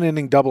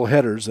 7-inning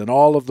doubleheaders and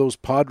all of those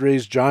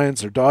Padres,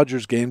 Giants, or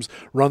Dodgers games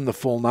run the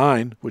full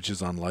 9, which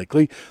is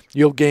unlikely,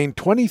 you'll gain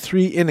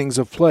 23 innings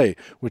of play,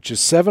 which is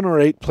 7 or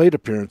 8 plate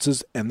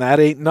appearances, and that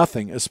ain't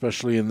nothing,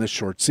 especially in this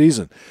short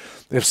season.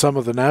 If some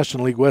of the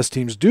National League West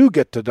teams do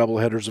get to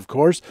doubleheaders, of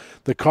course,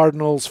 the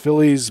Cardinals,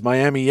 Phillies,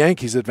 Miami,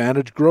 Yankees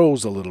advantage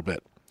grows a little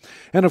bit.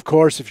 And of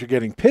course, if you're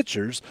getting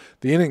pitchers,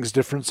 the innings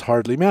difference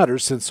hardly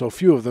matters since so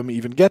few of them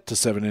even get to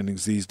 7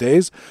 innings these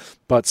days.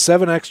 But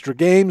 7 extra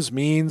games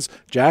means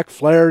Jack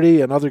Flaherty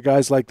and other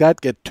guys like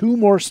that get 2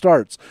 more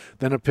starts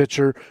than a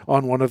pitcher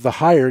on one of the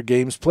higher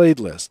games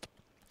played list.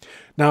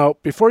 Now,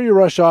 before you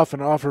rush off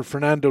and offer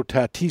Fernando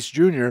Tatis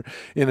Jr.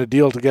 in a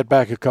deal to get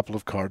back a couple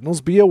of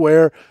Cardinals, be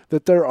aware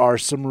that there are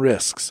some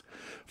risks.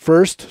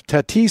 First,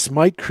 Tatis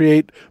might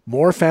create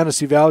more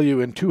fantasy value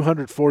in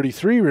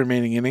 243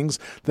 remaining innings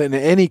than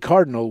any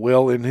Cardinal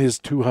will in his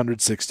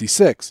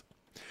 266.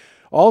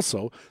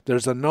 Also,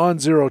 there's a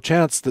non-zero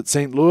chance that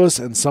St. Louis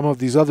and some of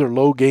these other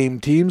low-game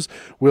teams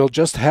will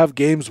just have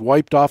games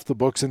wiped off the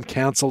books and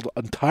canceled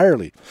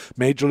entirely.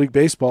 Major League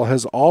Baseball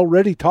has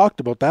already talked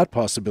about that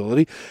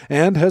possibility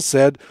and has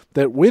said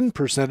that win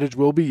percentage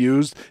will be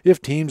used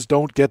if teams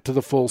don't get to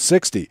the full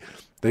 60.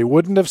 They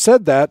wouldn't have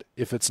said that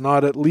if it's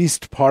not at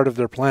least part of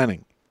their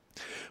planning.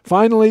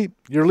 Finally,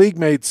 your league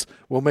mates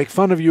will make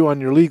fun of you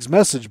on your league's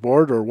message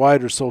board or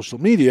wider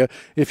social media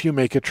if you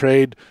make a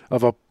trade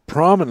of a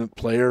prominent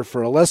player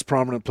for a less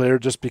prominent player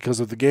just because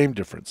of the game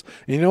difference.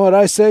 And you know what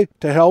I say?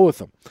 To hell with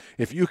them.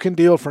 If you can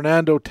deal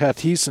Fernando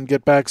Tatis and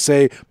get back,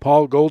 say,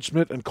 Paul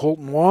Goldschmidt and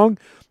Colton Wong,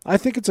 I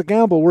think it's a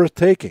gamble worth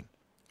taking.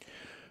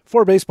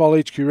 For Baseball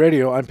HQ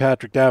Radio, I'm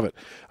Patrick Davitt.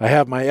 I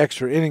have my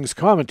extra innings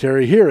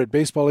commentary here at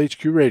Baseball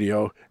HQ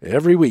Radio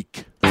every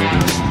week.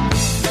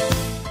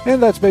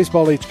 And that's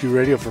Baseball HQ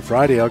Radio for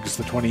Friday, August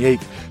the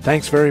 28th.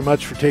 Thanks very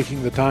much for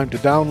taking the time to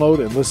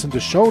download and listen to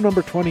show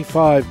number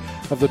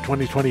 25 of the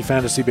 2020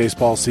 fantasy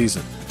baseball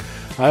season.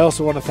 I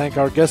also want to thank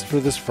our guest for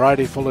this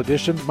Friday full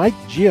edition, Mike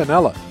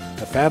Gianella,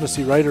 a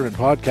fantasy writer and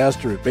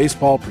podcaster at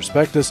Baseball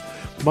Prospectus.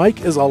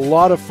 Mike is a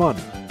lot of fun,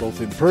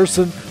 both in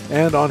person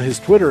and on his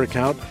Twitter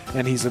account,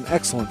 and he's an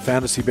excellent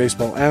fantasy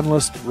baseball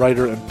analyst,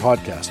 writer, and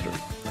podcaster.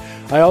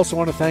 I also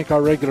want to thank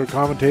our regular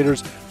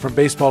commentators from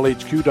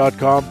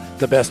BaseballHQ.com,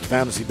 the best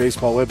fantasy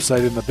baseball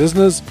website in the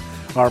business.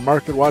 Our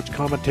Market Watch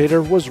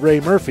commentator was Ray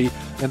Murphy,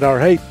 and our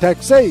Hey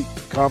Texas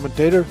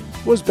commentator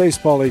was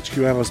Baseball HQ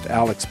analyst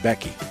Alex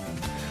Becky.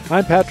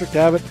 I'm Patrick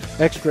Davitt,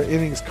 extra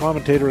innings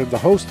commentator and the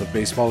host of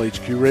Baseball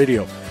HQ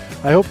Radio.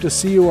 I hope to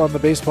see you on the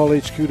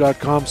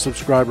BaseballHQ.com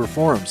subscriber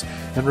forums.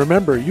 And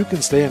remember, you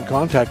can stay in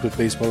contact with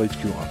Baseball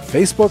HQ on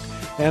Facebook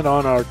and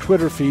on our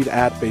Twitter feed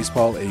at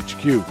Baseball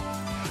HQ.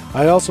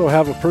 I also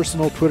have a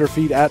personal Twitter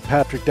feed at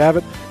Patrick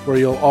Davitt, where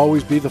you'll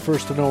always be the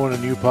first to know when a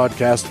new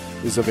podcast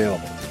is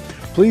available.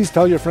 Please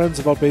tell your friends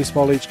about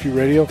Baseball HQ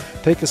Radio.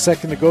 Take a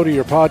second to go to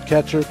your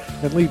podcatcher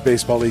and leave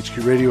Baseball HQ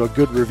Radio a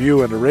good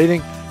review and a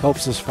rating.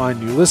 Helps us find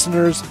new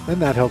listeners,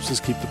 and that helps us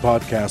keep the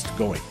podcast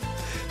going.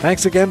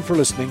 Thanks again for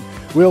listening.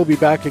 We'll be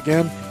back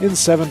again in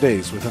 7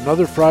 days with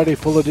another Friday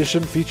full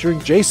edition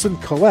featuring Jason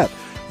Collette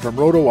from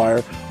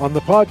RotoWire on the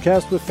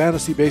podcast with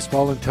Fantasy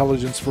Baseball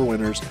Intelligence for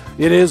Winners.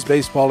 It is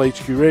Baseball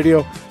HQ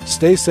Radio.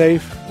 Stay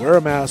safe, wear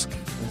a mask,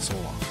 and so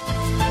long.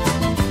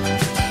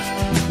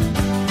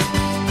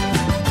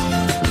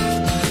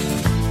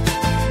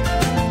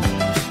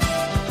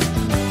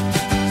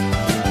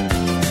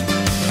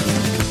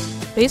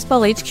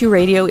 Baseball HQ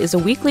Radio is a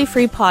weekly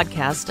free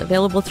podcast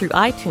available through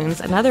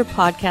iTunes and other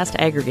podcast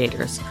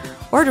aggregators,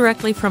 or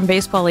directly from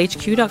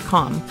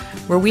baseballhq.com,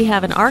 where we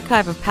have an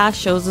archive of past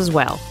shows as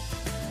well.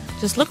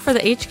 Just look for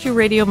the HQ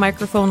Radio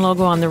microphone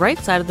logo on the right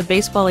side of the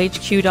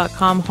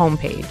baseballhq.com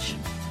homepage.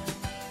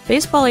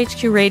 Baseball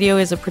HQ Radio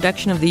is a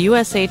production of the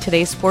USA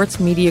Today Sports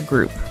Media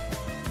Group.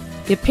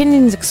 The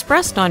opinions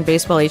expressed on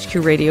Baseball HQ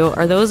Radio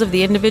are those of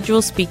the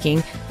individual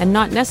speaking and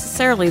not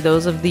necessarily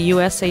those of the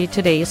USA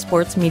Today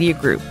Sports Media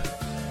Group.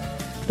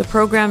 The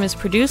program is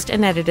produced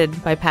and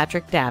edited by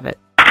Patrick Davitt.